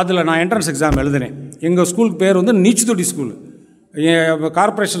 அதில் நான் என்ட்ரன்ஸ் எக்ஸாம் எழுதினேன். எங்கள் ஸ்கூலுக்கு பேர் வந்து நீச்சுத்தொட்டி ஸ்கூலு.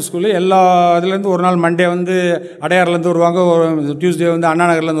 Corporation school. எல்லா இதுலேருந்து ஒரு நாள் மண்டே வந்து அடையாறுலேருந்து வருவாங்க, டியூஸ்டே வந்து அண்ணா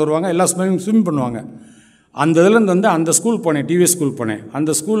நகர்லேருந்து வருவாங்க, எல்லா ஸ்விம் பண்ணுவாங்க. அந்த இதுலேருந்து வந்து அந்த ஸ்கூல் போனேன், டிவிஎஸ் ஸ்கூல் போனேன்.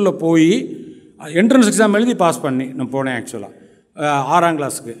 அந்த ஸ்கூலில் போய் என்ட்ரன்ஸ் எக்ஸாம் எழுதி பாஸ் பண்ணி நான் போனேன் ஆக்சுவலாக 6ஆம்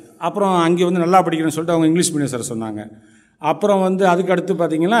கிளாஸுக்கு. அப்புறம் அங்கே வந்து நல்லா படிக்கணும்னு சொல்லிட்டு அவங்க இங்கிலீஷ் மீடியம் சார் சொன்னாங்க. அப்புறம் வந்து அதுக்கு அடுத்து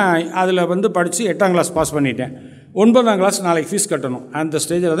பார்த்திங்கன்னா அதில் வந்து படித்து 8ஆம் கிளாஸ் பாஸ் பண்ணிட்டேன். 9ஆம் கிளாஸ் நாளைக்கு ஃபீஸ் கட்டணும். அந்த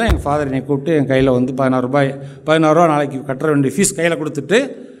ஸ்டேஜில் தான் எங்கள் ஃபாதர் என்னை கூப்பிட்டு என் கையில் வந்து 16 ரூபா நாளைக்கு கட்டுற வேண்டிய ஃபீஸ் கையில் கொடுத்துட்டு,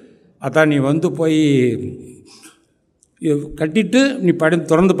 அதான் நீ வந்து போய் கட்டிட்டு நீ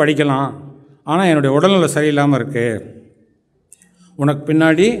தொடர்ந்து படிக்கலாம், ஆனால் என்னுடைய உடல்நிலை சரியில்லாமல் இருக்குது, உனக்கு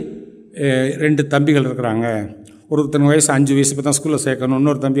பின்னாடி 2 தம்பிகள் இருக்கிறாங்க, ஒருத்தங்க வயசு 5 வயசு இப்போ தான் ஸ்கூலில் சேர்க்கணும்,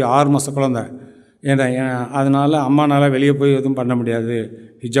 இன்னொரு தம்பி 6 மாத குழந்தை, ஏன்னா அதனால் அம்மானால் வெளியே போய் எதுவும் பண்ண முடியாது,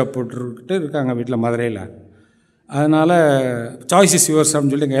 ஹிஜாப் போட்டுக்கிட்டு இருக்காங்க வீட்டில் மதுரையில், அதனால் சாய்ஸ் இஸ் யுவர்ஸ்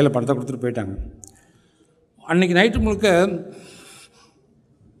அப்படின்னு சொல்லி எங்கள் கையில் படத்தை கொடுத்துட்டு போயிட்டாங்க. அன்றைக்கி நைட்டு முழுக்க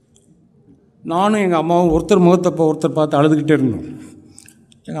நானும் எங்கள் அம்மாவும் ஒருத்தர் முகத்தை ஒருத்தர் பார்த்து அழுதுகிட்டே இருந்தோம்.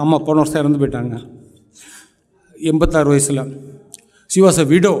 எங்கள் அம்மா போன வருஷம் இறந்து போயிட்டாங்க 86 வயசில். She was a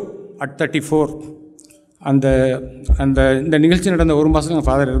widow at 34. இந்த நிகழ்ச்சி நடந்த 1 மாதம் எங்கள்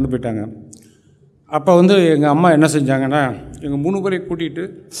ஃபாதர் இறந்து போயிட்டாங்க. அப்போ வந்து எங்கள் அம்மா என்ன செஞ்சாங்கன்னா, எங்கள் 3 பேரை கூட்டிகிட்டு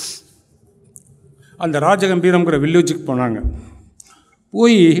அந்த ராஜகம்பீரம்ங்கிற வில்லேஜுக்கு போனாங்க.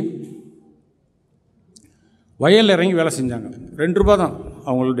 போய் வயலில் இறங்கி வேலை செஞ்சாங்க. 2 ரூபா தான்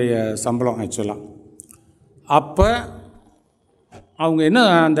அவங்களுடைய சம்பளம் ஆக்சுவலாக. அப்போ அவங்க என்ன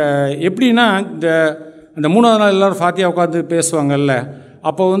எப்படின்னா அந்த 3ஆவது நாள் எல்லோரும் ஃபாத்தியா உட்காந்து பேசுவாங்கல்ல,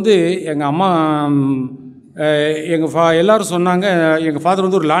 அப்போ வந்து எங்கள் அம்மா எல்லோரும் சொன்னாங்க, எங்கள் ஃபாதர்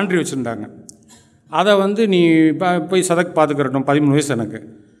வந்து ஒரு லாண்ட்ரி வச்சுருந்தாங்க, அதை வந்து நீ போய் சதக் பார்த்துக்கிறட்டும், 13 வயசு எனக்கு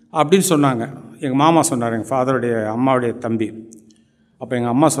அப்படின்னு சொன்னாங்க. எங்கள் மாமா சொன்னார், எங்கள் ஃபாதருடைய அம்மாவுடைய தம்பி. அப்போ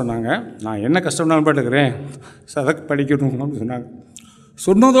எங்கள் அம்மா சொன்னாங்க, நான் என்ன கஷ்டம்னாலும் பாட்டுக்கிறேன், சதக் படிக்கணும் அப்படின்னு சொன்னாங்க.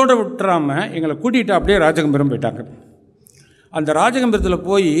 சொன்னதோடு விட்டுறாமல் எங்களை கூட்டிகிட்டு அப்படியே ராஜகம்பீரம் போயிட்டாங்க. அந்த ராஜகம்பீரத்தில்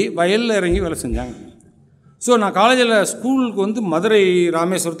போய் வயலில் இறங்கி வேலை செஞ்சாங்க. ஸோ நான் காலேஜில் ஸ்கூலுக்கு வந்து மதுரை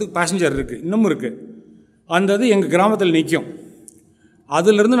ராமேஸ்வரத்துக்கு பேசஞ்சர் இருக்குது, இன்னமும் இருக்குது. அந்த இது எங்கள் கிராமத்தில் நிற்கும்.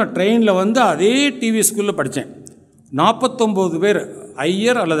 அதிலிருந்து நான் ட்ரெயினில் வந்து அதே டிவி ஸ்கூலில் படித்தேன். 49 பேர்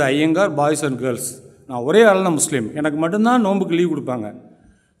ஐயர் அல்லது ஐயங்கார், பாய்ஸ் அண்ட் கேர்ள்ஸ். நான் ஒரே ஆள் தான் முஸ்லீம். எனக்கு மட்டும்தான் நோம்புக்கு லீவ் கொடுப்பாங்க.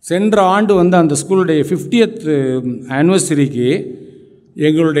 சென்ற ஆண்டு வந்து அந்த ஸ்கூலுடைய 50th ஆனிவர்சரிக்கு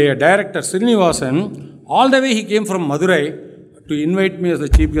எங்களுடைய director Srinivasan all the way he came from Madurai to invite me as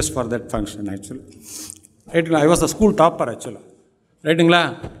the chief guest for that function actually. ரைட்டுங்களா? I was a school topper ஆக்சுவலாக. ரைட்டுங்களா?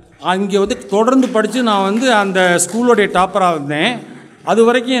 அங்கே வந்து தொடர்ந்து படித்து நான் வந்து அந்த ஸ்கூலோடைய டாப்பராக இருந்தேன். அது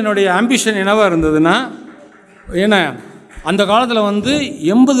வரைக்கும் என்னுடைய ஆம்பிஷன் என்னவாக இருந்ததுன்னா, ஏன்னா அந்த காலத்தில் வந்து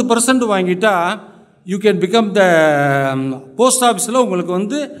 80% வாங்கிட்டால் you can become the post ஆஃபீஸில் உங்களுக்கு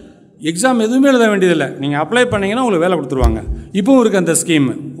வந்து எக்ஸாம் எதுவுமே எழுத வேண்டியதில்லை, நீங்கள் அப்ளை பண்ணிங்கன்னா உங்களுக்கு வேலை கொடுத்துருவாங்க. இப்போவும் இருக்குது அந்த ஸ்கீம்.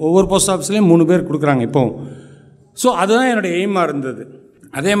 ஒவ்வொரு போஸ்ட் ஆஃபீஸ்லேயும் 3 பேர் கொடுக்குறாங்க இப்போவும். ஸோ அதுதான் என்னுடைய எய்மாக இருந்தது.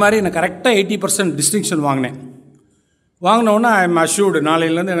 அதே மாதிரி நான் கரெக்டாக 80% டிஸ்டிங்ஷன் வாங்கினோன்னா ஐ எம் அஷ்யூர்டு,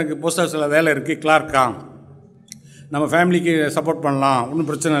 நாளையிலேருந்து எனக்கு போஸ்ட் ஆஃபீஸில் வேலை இருக்குது, கிளார்க்கா, நம்ம ஃபேமிலிக்கு சப்போர்ட் பண்ணலாம், ஒன்றும்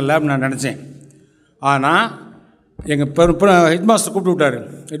பிரச்சனை இல்லை அப்படின்னு நான் நினச்சேன். ஆனால் எங்கள் ஹெட் மாஸ்டர் கூப்பிட்டு விட்டார்.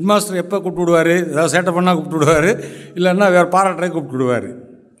 ஹெட் மாஸ்டர் எப்போ கூப்பிட்டு விடுவார், ஏதாவது சேட்டை பண்ணால் கூப்பிட்டு விடுவார், இல்லைன்னா வேறு பாராட்டுறே கூப்பிட்டு விடுவார்.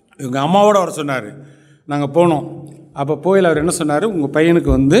 எங்கள் அம்மாவோடு அவர் சொன்னார். நாங்கள் போனோம். அப்போ போயில் அவர் என்ன சொன்னார், உங்கள்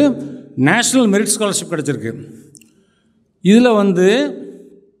பையனுக்கு வந்து நேஷ்னல் மெரிட் ஸ்காலர்ஷிப் கிடச்சிருக்கு, இதில் வந்து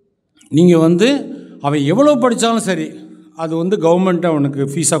நீங்கள் வந்து அவன் எவ்வளோ படித்தாலும் சரி அது வந்து கவர்மெண்ட்டு அவனுக்கு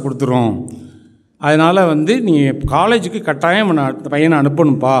ஃபீஸாக கொடுத்துரும், அதனால் வந்து நீ காலேஜுக்கு கட்டாயம் பையனை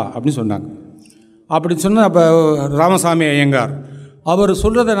அனுப்பணும்ப்பா அப்படின்னு சொன்னாங்க. அப்படி சொன்ன அப்போ ராமசாமி ஐயங்கார் அவர்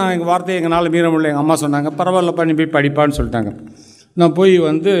சொல்கிறத நான் எங்கள் வார்த்தையை எங்களால் மீற முடியல. எங்கள் அம்மா சொன்னாங்க, பரவாயில்லப்பா நீ போய் படிப்பான்னு சொல்லிட்டாங்க. நான் போய்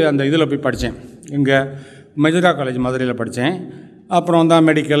வந்து அந்த இதில் போய் படித்தேன். இங்கே மெஜரா காலேஜ் மதுரையில் படித்தேன். அப்புறம் தான்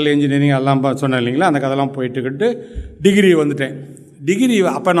மெடிக்கல் இன்ஜினியரிங் எல்லாம் சொன்னேன் இல்லைங்களா, அந்த கதெல்லாம் போயிட்டுக்கிட்டு டிகிரி வந்துட்டேன். டிகிரி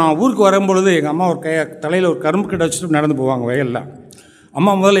அப்போ நான் ஊருக்கு வரும்பொழுது எங்கள் அம்மா ஒரு தலையில் ஒரு கரும்பு கட்டை வச்சுட்டு நடந்து போவாங்க வயலில்.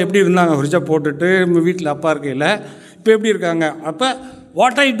 அம்மா முதல்ல எப்படி இருந்தாங்க, ஃப்ரிட்ஜை போட்டுட்டு வீட்டில் அப்பா இருக்கையில், இப்போ எப்படி இருக்காங்க. அப்போ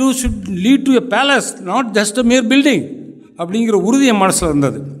what I two should lead to a palace, not just a Meir building அப்படிங்கிற உறுதி என் மனசில்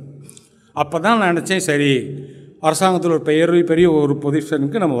இருந்தது. அப்போ தான் நான் நினச்சேன், சரி அரசாங்கத்தில் ஒரு பெரிய ஒரு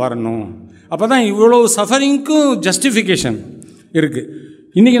பொசிஷனுக்கு நம்ம வரணும். அப்போ தான் இவ்வளோ சஃபரிங்க்கும் ஜஸ்டிஃபிகேஷன் இருக்குது.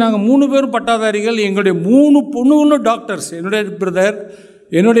 இன்றைக்கி நாங்கள் 3 பேரும் பட்டாதாரிகள். எங்களுடைய 3 பொண்ணுகளும் டாக்டர்ஸ். என்னுடைய பிரதர்,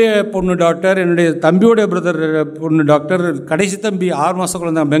 என்னுடைய பொண்ணு டாக்டர், என்னுடைய தம்பியோடைய பிரதர் பொண்ணு டாக்டர், கடைசி தம்பி 6 மாதம்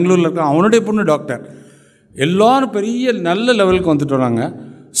குழந்தை பெங்களூரில் இருக்கான், அவனுடைய பொண்ணு டாக்டர். எல்லோரும் பெரிய நல்ல லெவலுக்கு வந்துட்டு வராங்க.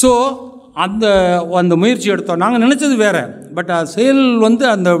 ஸோ அந்த முயற்சி எடுத்தோம். நாங்கள் நினச்சது வேறு, பட் செயல்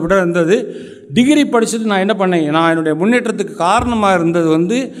அந்த விட இருந்தது. டிகிரி படிச்சுட்டு நான் என்ன பண்ணேன், நான் என்னுடைய முன்னேற்றத்துக்கு காரணமாக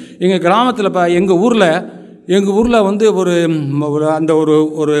இருந்தது எங்கள் கிராமத்தில் எங்கள் ஊரில்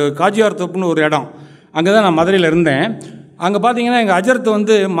ஒரு காஜியார் தோப்புன்னு ஒரு இடம், அங்கே தான் நான் மதுரையில் இருந்தேன். அங்கே பார்த்தீங்கன்னா எங்கள்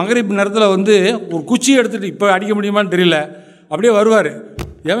அஜரத்து மகரிப் நேரத்தில் ஒரு குச்சி எடுத்துகிட்டு, இப்போ அடிக்க முடியுமான்னு தெரியல, அப்படியே வருவார்.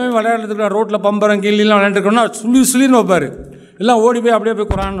 எவன் விளையாடுறதுக்கு ரோட்டில் பம்பரம் கீழெலாம் விளையாண்டுருக்கோன்னா சுள்ளின்னு வைப்பார். எல்லாம் ஓடி போய் அப்படியே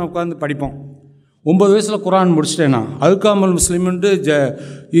போய் குரான் உட்காந்து படிப்போம். 9 வயசில் குரான் முடிச்சிட்டேன் நான். அல்காமல் முஸ்லீம்ன்ட்டு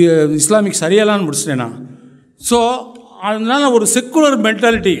இஸ்லாமிக் சரியாலான்னு முடிச்சிட்டேன் நான். ஸோ அதனால் ஒரு செக்குலர்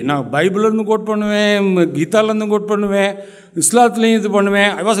மென்டாலிட்டி. நான் பைபிள்லேருந்து கோட் பண்ணுவேன், கீதாலேருந்து கோட் பண்ணுவேன், இஸ்லாத்துலேயும் இது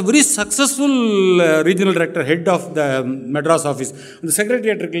பண்ணுவேன். I was a very successful regional director, head of the Madras office. அந்த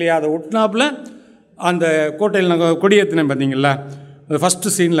செக்ரட்டரியேட் இருக்கு இல்லையா, அதை ஒட்டினாப்பில் அந்த கோட்டையில் நாங்கள் கொடியேற்றினேன் பார்த்தீங்களா,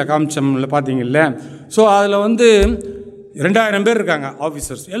 ஃபஸ்ட்டு சீனில் காமிச்சம்ல பார்த்தீங்கல்ல. ஸோ அதில் 2000 பேர் இருக்காங்க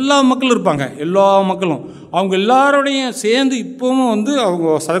ஆஃபீஸர்ஸ். எல்லா மக்களும் இருப்பாங்க, எல்லா மக்களும். அவங்க எல்லாரோடையும் சேர்ந்து இப்போவும்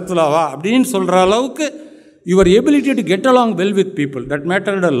அவங்க சதக்துல்லாவா அப்படின்னு சொல்கிற அளவுக்கு your ability to get along well with people, that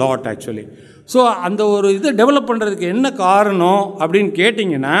mattered a lot actually. So அந்த ஒரு இதை டெவலப் பண்ணுறதுக்கு என்ன காரணம் அப்படின்னு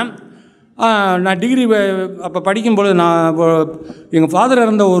கேட்டிங்கன்னா, நான் டிகிரி அப்போ படிக்கும்பொழுது எங்கள் ஃபாதர்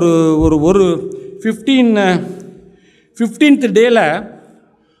இறந்த ஒரு 15th டேயில்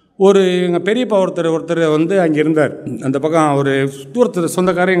எங்கள் பெரியப்பா ஒருத்தர் அங்கே இருந்தார். அந்த பக்கம் ஒரு தூரத்து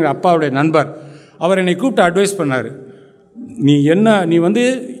சொந்தக்காரர், எங்கள் அப்பாவுடைய நண்பர். அவர் என்னை கூப்பிட்டு அட்வைஸ் பண்ணார். நீ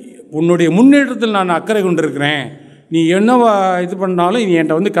உன்னுடைய முன்னேற்றத்தில் நான் அக்கறை கொண்டிருக்கிறேன், நீ என்னவா இது பண்ணாலும் நீ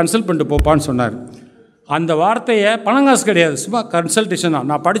என்கிட்ட கன்சல்ட் பண்ணிட்டு போப்பான்னு சொன்னார். அந்த வார்த்தையை பணங்காசு கிடையாது, சும்மா கன்சல்டேஷன் தான்.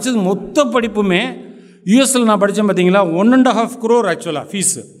 நான் படித்தது மொத்த படிப்புமே யூஎஸில் நான் படித்தேன் பார்த்தீங்களா, 1.5 crore ஆக்சுவலாக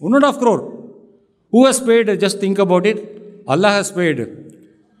fees. 1.5 crore. Who has paid? Just think about it. Allah has paid.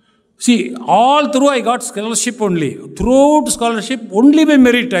 See, all through I got scholarship only. Throughout scholarship only by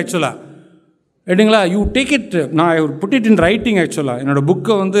merit actually. Edingla, you take it. Now I put it in writing actually. என்னோட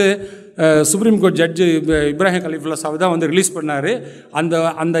புக்கை supreme court judge Ibrahim கலீஃபுல்லா Sahib தான் release பண்ணார்.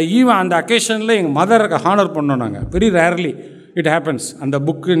 அந்த அக்கேஷனில் எங்கள் மதருக்கு honour பண்ணோம் நாங்கள். Very rarely it happens. அந்த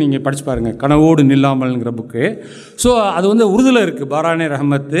book நீங்கள் படித்து பாருங்கள், கனவோடு நில்லாமல்ங்கிற புக்கு. ஸோ அது உருதுல இருக்குது, பாரானே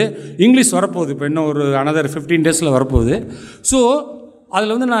ரஹமத்து. இங்கிலீஷ் வரப்போகுது, இப்போ இன்னும் ஒரு another 15 days வரப்போகுது. ஸோ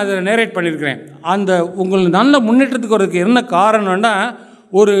அதில் நான் அதை நேரேட் பண்ணியிருக்கிறேன். உங்களுக்கு நல்ல முன்னேற்றத்துக்கு வரதுக்கு என்ன காரணம்னா,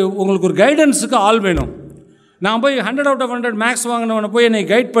 உங்களுக்கு ஒரு கைடன்ஸுக்கு ஆள் வேணும். நான் போய் 100 out of 100 மேக்ஸ் வாங்கினவனை போய் என்னை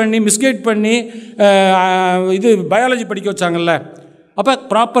கைட் பண்ணி மிஸ்கைட் பண்ணி பயாலஜி படிக்க வச்சாங்கல்ல. அப்போ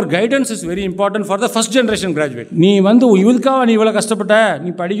proper guidance is very important for the first generation graduate. நீ இதுக்காக நீ இவ்வளோ கஷ்டப்பட்ட, நீ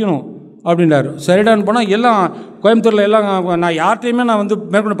படிக்கணும் அப்படின்றாரு. சரிடான்னு போனால் எல்லாம் கோயம்புத்தூரில் எல்லாம் நான் யார்கிட்டையுமே நான்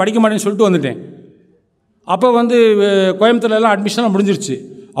மேற்கொண்டு படிக்க மாட்டேன்னு சொல்லிட்டு வந்துட்டேன். அப்போ கோயம்புத்தூர்ல எல்லாம் அட்மிஷனாக முடிஞ்சிருச்சு.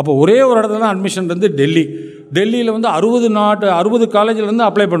 அப்போ ஒரே ஒரு இடத்துல தான் அட்மிஷன் டெல்லியில் 60 காலேஜிலேருந்து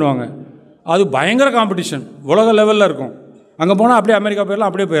அப்ளை பண்ணுவாங்க. அது பயங்கர காம்படிஷன், உலக லெவலில் இருக்கும். அங்கே போனால் அப்படியே அமெரிக்கா போயிடலாம்,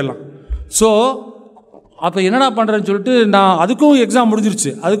 அப்படியே போயிடலாம். ஸோ அப்போ என்னடா பண்ணுறேன்னு சொல்லிட்டு நான் அதுக்கும் எக்ஸாம்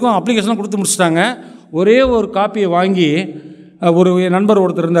முடிஞ்சிருச்சு, அதுக்கும் அப்ளிகேஷன் கொடுத்து முடிச்சிட்டாங்க. ஒரே ஒரு காப்பியை வாங்கி என் நண்பர்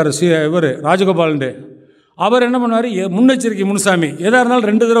ஒருத்தர் இருந்தார், இவர் ராஜகோபால்ண்டு. அவர் என்ன பண்ணுவார், முன்னெச்சரிக்கை முனுசாமி எதாக இருந்தாலும்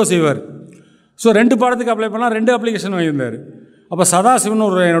 2 தடவை செய்வார். ஸோ 2 பாடத்துக்கு அப்ளை பண்ணால் 2 அப்ளிகேஷன் வாங்கியிருந்தார். அப்போ சதாசிவன்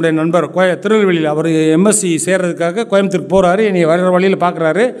என்னுடைய நண்பர் திருநெல்வேலியில், அவர் எம்எஸ்சி சேர்றதுக்காக கோயம்புத்தூருக்கு போகிறாரு. என்னை வர வழியில்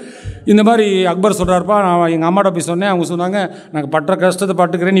பார்க்குறாரு. இந்த மாதிரி அக்பர் சொல்கிறாருப்பா, நான் எங்கள் அம்மாட்ட போய் சொன்னேன். அவங்க சொன்னாங்க, நாங்கள் பட்ட கஷ்டத்தை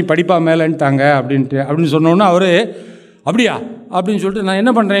பட்டுக்கிறேன், நீ படிப்பா மேலேன்ட்டாங்க அப்படின்னு சொன்னோன்னே அவர் அப்படியா அப்படின்னு சொல்லிட்டு, நான்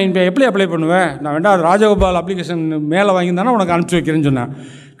என்ன பண்ணுறேன், இப்போ எப்படி அப்ளை பண்ணுவேன், நான் வேண்டாம் ராஜகோபால் அப்ளிகேஷன் மேலே வாங்கியிருந்தானே உனக்கு அனுப்பிச்சி வைக்கிறேன்னு சொன்னேன்.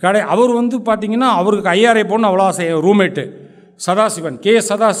 அவர் பார்த்தீங்கன்னா அவருக்கு ஐஆர்ஐ போடணும் அவ்வளோ ஆசை. ரூம்மேட்டு சதாசிவன்,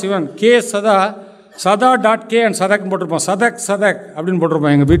 சதா.K அண்ட் சதக்னு போட்டிருப்போம். சதக் அப்படின்னு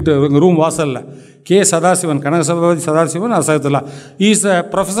போட்டிருப்போம் எங்கள் ரூம் வாசலில். சதாசிவன், கனகசபாதி சதாசிவன் அசகத்துல்லா. Is a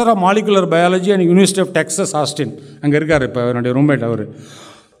professor of molecular biology and university of Texas Austin. அங்கே இருக்கார் இப்போ என்னுடைய ரூம்மேட்.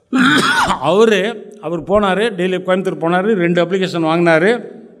 அவர் போனார், டெய்லி கோயம்புத்தூர் போனார், 2 அப்ளிகேஷன் வாங்கினார்.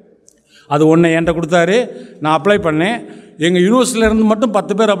 அது ஒன்று என்கிட்ட கொடுத்தாரு, நான் அப்ளை பண்ணேன். எங்கள் யூனிவர்சிட்டியிலேருந்து மட்டும்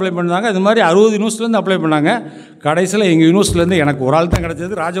 10 பேர் அப்ளை பண்ணாங்க. இது மாதிரி 60 யூனிவர்சிட்டிலேருந்து அப்ளை பண்ணாங்க. கடைசியில் எங்கள் யூனிவர்சிட்டிலேருந்து எனக்கு ஒரு ஆள் தான்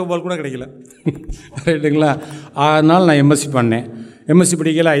கிடச்சது, ராஜகோபால் கூட கிடைக்கல. ரைட்டுங்களா? அதனால் நான் எம்எஸ்சி பண்ணேன். எம்எஸ்சி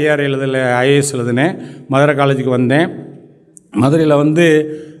படிக்கல, ஐஆர் எழுதலை, ஐஏஎஸ் எழுதுனேன். மதுரை காலேஜுக்கு வந்தேன். மதுரையில் வந்து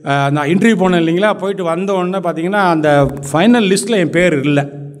நான் இன்டர்வியூ போனேன் இல்லைங்களா, போயிட்டு வந்த உடனே பார்த்தீங்கன்னா அந்த ஃபைனல் லிஸ்ட்டில் என் பேர் இல்லை.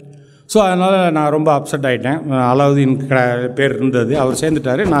 ஸோ அதனால் நான் ரொம்ப அப்செட் ஆகிட்டேன். அலாவுதீன் பேர் இருந்தது, அவர்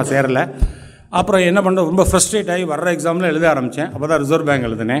சேர்ந்துட்டார், நான் சேரலை. அப்புறம் என்ன பண்ணுறது, ரொம்ப ஃப்ரஸ்ட்ரேட் ஆகி வர்ற எக்ஸாமில் எழுத ஆரம்பித்தேன். அப்போ தான் ரிசர்வ் பேங்க்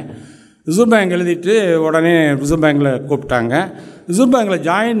எழுதினேன். ரிசர்வ் பேங்க் எழுதிட்டு உடனே ரிசர்வ் பேங்க்கில் கூப்பிட்டாங்க. ரிசர்வ் பேங்க்கில்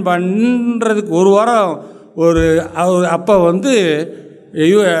ஜாயின் பண்ணுறதுக்கு ஒரு வாரம் அப்போ வந்து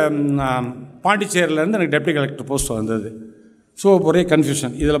பாண்டிச்சேரியிலேருந்து எனக்கு டெப்டி கலெக்டர் போஸ்ட் வந்தது. ஸோ ஒரே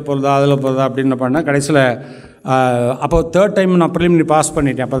கன்ஃபியூஷன், இதில் போகிறதா அதில் போகிறதா அப்படின்னு பண்ணேன். கடைசியில் அப்போ 3rd டைம் நான் ப்ரிலிமினரி பாஸ்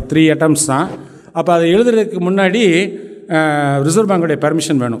பண்ணிட்டேன். அப்போ 3 attempts தான். அப்போ அதை எழுதுறதுக்கு முன்னாடி ரிசர்வ் பேங்கோடைய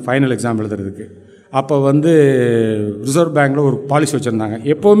பெர்மிஷன் வேணும் ஃபைனல் எக்ஸாம் எழுதுறதுக்கு. அப்போ வந்து ரிசர்வ் பேங்கில் ஒரு பாலிசி வச்சுருந்தாங்க.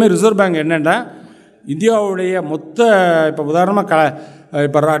 எப்போவுமே ரிசர்வ் பேங்க் என்னென்னா இந்தியாவுடைய மொத்த, இப்போ உதாரணமாக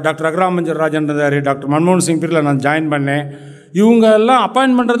இப்போ டாக்டர் ரகுராம் மஞ்சள் ராஜன் இருந்தார், டாக்டர் மன்மோகன் சிங் பீரியடில் நான் ஜாயின் பண்ணேன். இவங்க எல்லாம்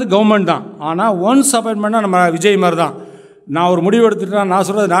அப்பாயின்ட் பண்ணுறது கவர்மெண்ட் தான். ஆனால் ஒன்ஸ் அப்பாயின்ட் பண்ணால் நம்ம விஜய் மாதிரி தான், நான் ஒரு முடிவு எடுத்துட்டா நான்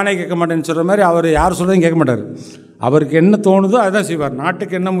சொல்கிறது நானே கேட்க மாட்டேன்னு சொல்கிற மாதிரி அவர் யார் சொல்கிறதையும் கேட்க மாட்டார். அவருக்கு என்ன தோணுதோ அதுதான் செய்வார்,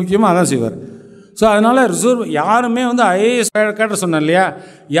 நாட்டுக்கு என்ன முக்கியமோ அதான் செய்வார். ஸோ அதனால் ரிசர்வ் யாருமே வந்து ஐஏஎஸ் கேட்ட சொன்னேன் இல்லையா,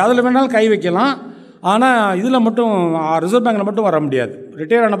 எதில் வேணாலும் கை வைக்கலாம். ஆனால் இதில் மட்டும் ரிசர்வ் பேங்கில் மட்டும் வர முடியாது,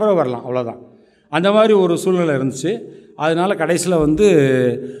 ரிட்டையர் ஆன பிறகு வரலாம், அவ்வளோதான். அந்த மாதிரி ஒரு சூழ்நிலை இருந்துச்சு. அதனால் கடைசியில் வந்து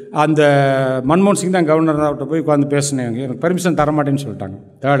அந்த மன்மோகன் சிங் தான் கவர்னர், அவர்கிட்ட போய் உட்காந்து பேசினேன். எனக்கு பெர்மிஷன் தரமாட்டேன்னு சொல்லிட்டாங்க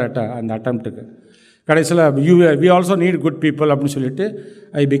 3rd அந்த அட்டம்ப்ட்டுக்கு. கடைசியில் we also need good people அப்படின்னு சொல்லிட்டு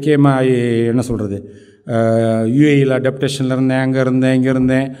என்ன சொல்கிறது, யூஏயில் டெப்டேஷனில் இருந்தேன், அங்கே இருந்தேன், இங்கே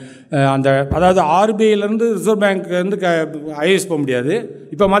இருந்தேன். அந்த அதாவது ஆர்பிஐலேருந்து ரிசர்வ் பேங்க்லேருந்து ஐஏஎஸ் போக முடியாது,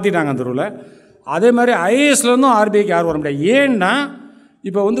 இப்போ மாற்றிட்டாங்க அந்த ரூலை. அதே மாதிரி ஐஏஎஸ்லேருந்தும் ஆர்பிஐக்கு யாரும் வர முடியாது. ஏன்னா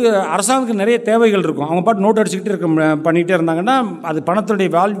இப்போ வந்து அரசாங்கத்துக்கு நிறைய தேவைகள் இருக்கும். அவங்க பாட்டு நோட் அடிச்சுக்கிட்டு பண்ணிகிட்டே இருந்தாங்கன்னா அது பணத்துடைய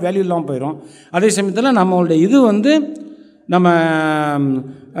வேல்யூ இல்லாமல் போயிடும். அதே சமயத்தில் நம்மளுடைய இது வந்து நம்ம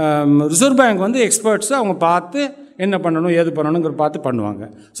ரிசர்வ் பேங்க் வந்து எக்ஸ்பர்ட்ஸை அவங்க பார்த்து என்ன பண்ணணும் ஏது பண்ணணுங்கிற பார்த்து பண்ணுவாங்க.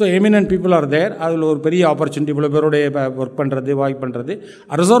 ஸோ எமினன்ட் பீப்புள் ஆர் தேர். அதில் ஒரு பெரிய ஆப்பர்ச்சுனிட்டி, இவ்வளோ பேருடைய ஒர்க் பண்ணுறது, வாய்ப் பண்ணுறது.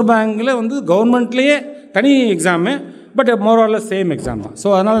 ரிசர்வ் பேங்கில் வந்து கவர்மெண்ட்லேயே தனி exam, but more or less same exam தான். ஸோ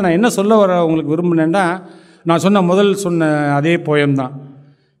அதனால் நான் என்ன சொல்ல வர உங்களுக்கு விரும்பினேன்னா, நான் சொன்ன அதே போயம் தான்.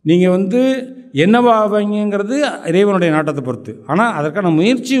 நீங்கள் வந்து என்னவாவீங்கிறது இறைவனுடைய நாட்டத்தை பொறுத்து, ஆனால் அதற்கான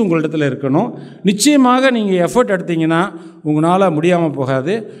முயற்சி உங்களிடத்தில் இருக்கணும். நிச்சயமாக நீங்கள் எஃபர்ட் எடுத்தீங்கன்னா உங்களால் முடியாமல்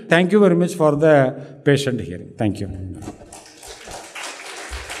போகாது. Thank you very much for the patient hearing. Thank you.